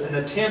Babel was an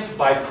attempt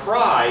by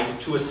pride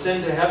to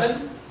ascend to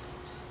heaven,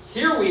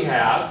 here we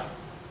have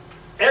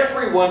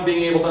everyone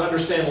being able to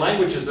understand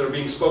languages that are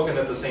being spoken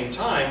at the same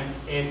time,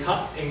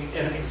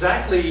 and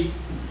exactly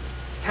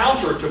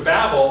counter to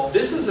Babel,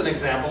 this is an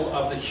example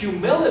of the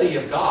humility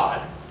of God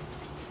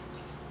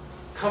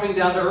coming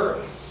down to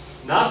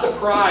earth. Not the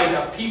pride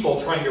of people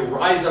trying to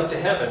rise up to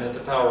heaven at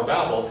the Tower of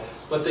Babel,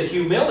 but the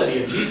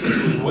humility of Jesus,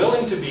 who was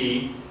willing to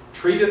be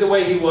treated the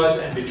way he was,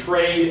 and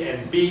betrayed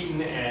and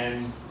beaten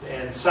and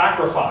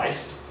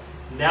sacrificed,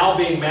 now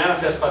being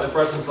manifest by the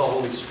presence of the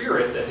Holy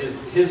Spirit, that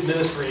his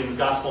ministry and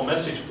gospel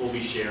message will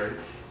be shared.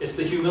 It's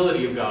the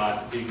humility of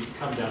God being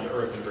come down to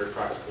earth in a very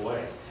practical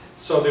way.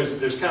 So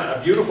there's kind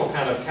of a beautiful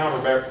kind of counter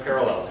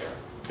parallel there.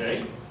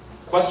 Okay?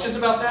 Questions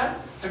about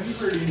that? Have you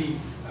heard any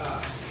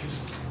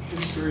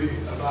history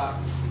about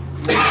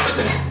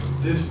where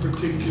this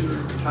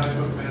particular type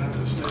of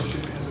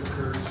manifestation has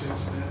occurred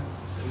since then?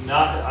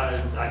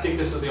 I think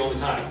this is the only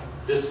time.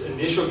 This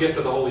initial gift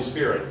of the Holy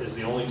Spirit is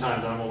the only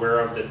time that I'm aware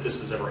of that this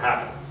has ever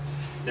happened.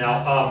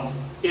 Now,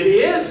 it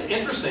is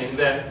interesting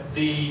that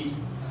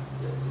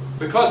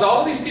because all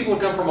of these people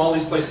have come from all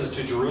these places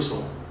to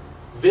Jerusalem,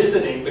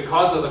 visiting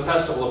because of the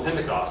festival of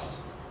Pentecost,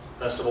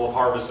 festival of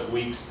harvest of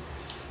weeks,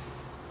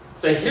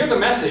 they hear the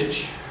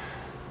message,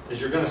 as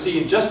you're going to see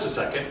in just a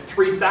second.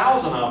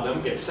 3,000 of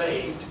them get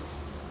saved.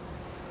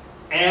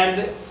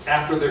 And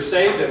after they're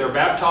saved and they're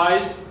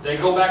baptized, they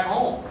go back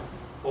home.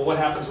 Well, what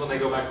happens when they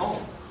go back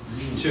home?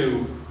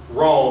 To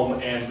Rome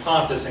and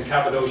Pontus and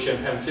Cappadocia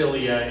and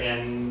Pamphylia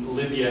and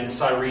Libya and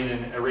Cyrene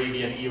and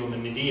Arabia and Elam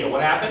and Medea.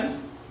 What happens?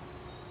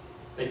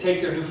 They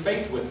take their new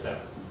faith with them.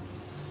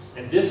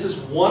 And this is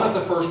one of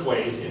the first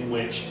ways in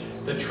which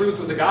the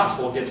truth of the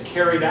gospel gets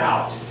carried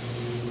out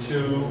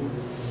to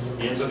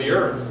the ends of the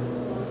earth.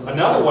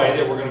 Another way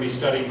that we're going to be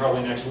studying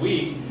probably next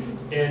week,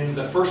 in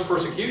the first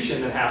persecution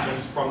that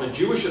happens from the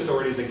Jewish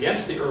authorities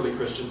against the early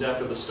Christians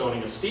after the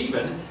stoning of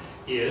Stephen,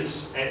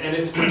 is, and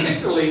it's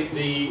particularly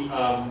the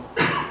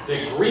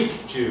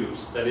Greek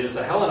Jews, that is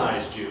the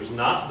Hellenized Jews,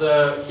 not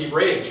the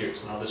Hebraic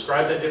Jews. And I'll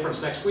describe that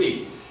difference next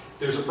week.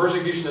 There's a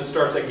persecution that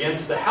starts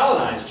against the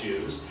Hellenized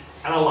Jews,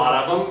 and a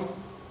lot of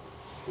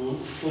them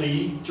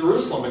flee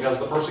Jerusalem because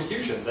of the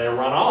persecution. They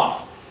run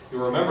off.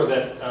 You remember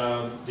that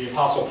the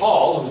Apostle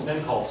Paul, who was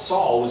then called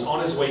Saul, was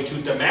on his way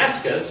to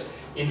Damascus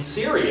in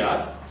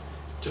Syria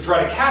to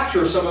try to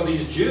capture some of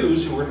these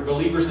Jews who were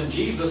believers in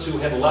Jesus who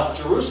had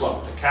left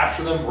Jerusalem, to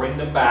capture them, bring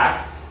them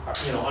back,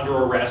 under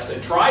arrest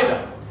and try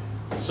them.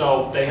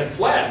 So they had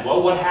fled.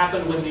 Well, what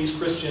happened when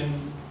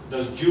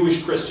those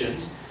Jewish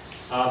Christians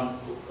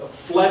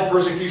fled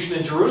persecution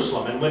in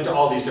Jerusalem and went to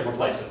all these different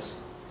places?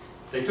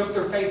 They took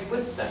their faith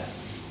with them.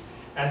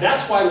 And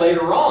that's why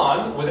later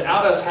on,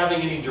 without us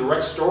having any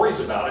direct stories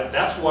about it,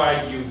 that's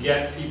why you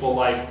get people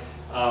like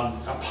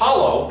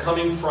Apollo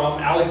coming from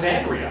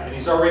Alexandria, and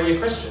he's already a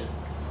Christian.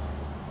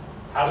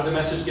 How did the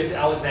message get to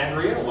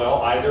Alexandria?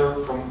 Well, either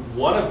from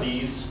one of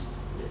these,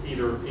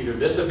 either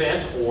this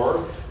event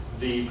or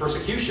the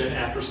persecution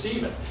after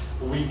Stephen.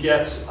 We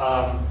get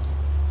Aquila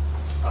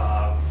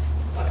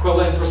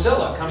and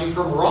Priscilla coming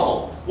from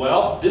Rome.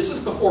 Well, this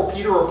is before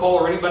Peter or Paul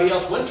or anybody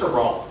else went to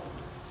Rome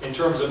in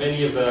terms of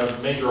any of the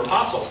major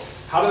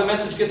apostles. How did the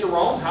message get to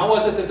Rome? How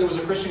was it that there was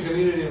a Christian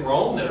community in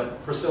Rome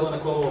that Priscilla and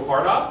Aquila were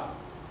part of?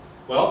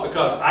 Well,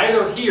 because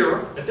either here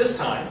at this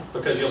time,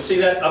 because you'll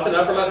see that up in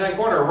the upper left-hand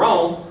corner,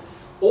 Rome,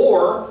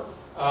 or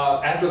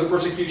after the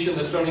persecution,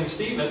 the stoning of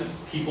Stephen,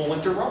 people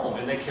went to Rome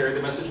and they carried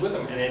the message with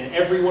them. And in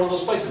every one of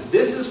those places.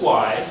 This is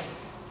why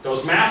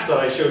those maps that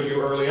I showed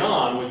you early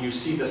on, when you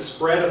see the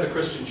spread of the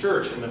Christian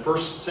church in the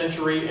first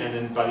century and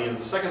then by the end of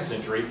the second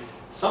century,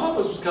 some of it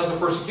was because of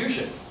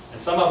persecution.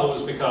 And some of it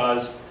was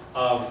because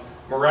of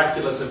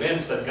miraculous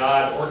events that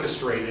God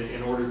orchestrated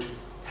in order to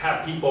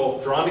have people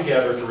drawn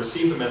together to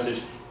receive the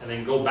message and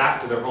then go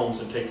back to their homes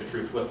and take the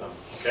truth with them.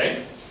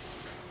 Okay?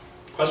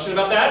 Question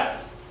about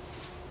that?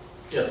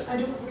 Yes? I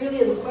don't really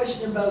have a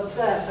question about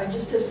that. I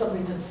just have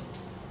something that's,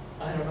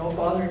 I don't know,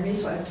 bothering me,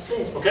 so I have to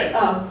say it. Okay.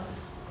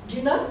 Do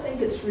you not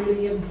think it's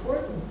really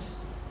important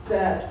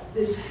that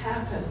this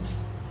happened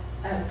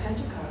at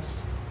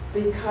Pentecost?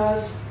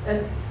 Because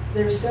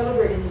they're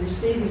celebrating the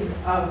receiving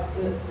of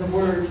the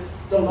word,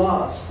 the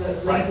laws,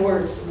 the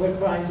words, what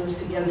binds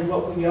us together,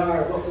 what we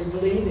are, what we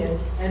believe in.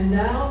 And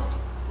now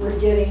we're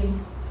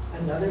getting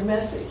another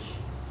message.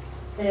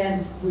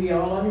 And we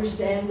all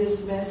understand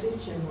this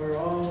message, and we're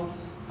all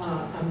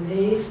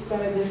amazed by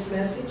this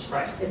message.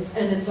 Right.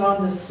 It's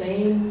on the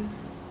same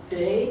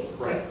day,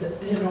 right.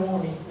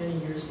 Only many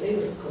years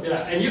later, of course.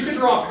 Yeah, and you could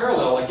draw a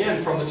parallel,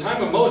 again, from the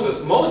time of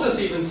Moses. Moses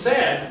even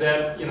said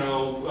that,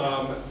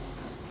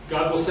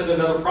 God will send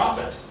another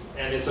prophet.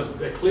 And it's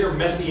a clear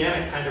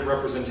messianic kind of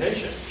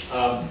representation.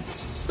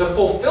 The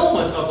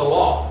fulfillment of the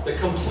law, the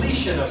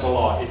completion of the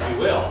law, if you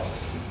will,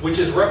 which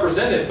is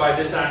represented by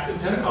this act of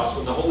Pentecost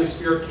when the Holy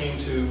Spirit came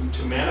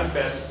to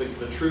manifest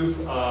the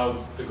truth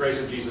of the grace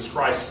of Jesus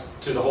Christ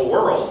to the whole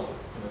world,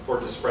 for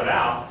it to spread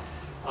out.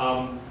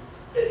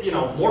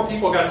 More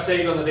people got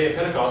saved on the day of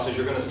Pentecost, as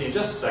you're going to see in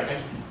just a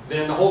second,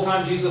 than the whole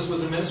time Jesus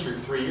was in ministry for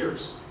 3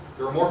 years.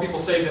 There were more people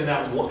saved in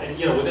that,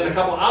 within a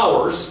couple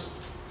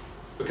hours,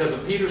 because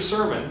of Peter's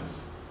sermon.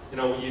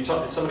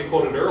 Somebody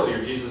quoted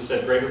earlier, Jesus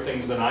said, "Greater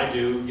things than I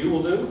do, you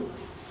will do."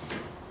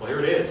 Well, here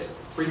it is.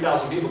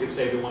 3,000 people get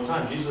saved at one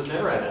time. Jesus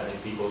never had that many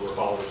people who were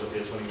followers of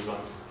his when he was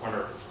on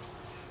earth.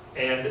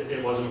 And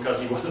it wasn't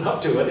because he wasn't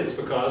up to it, it's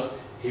because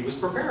he was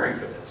preparing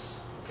for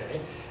this.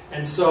 Okay?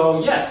 And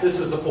so, yes, this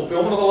is the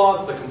fulfillment of the law,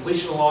 it's the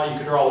completion of the law. You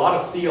could draw a lot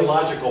of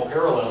theological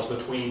parallels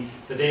between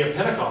the day of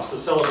Pentecost, the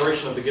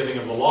celebration of the giving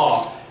of the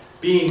law,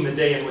 being the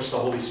day in which the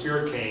Holy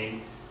Spirit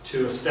came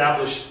to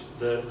establish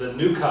the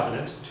new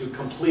covenant, to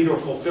complete or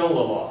fulfill the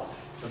law.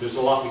 Now, there's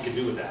a lot we could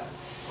do with that.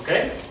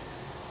 Okay?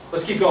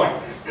 Let's keep going.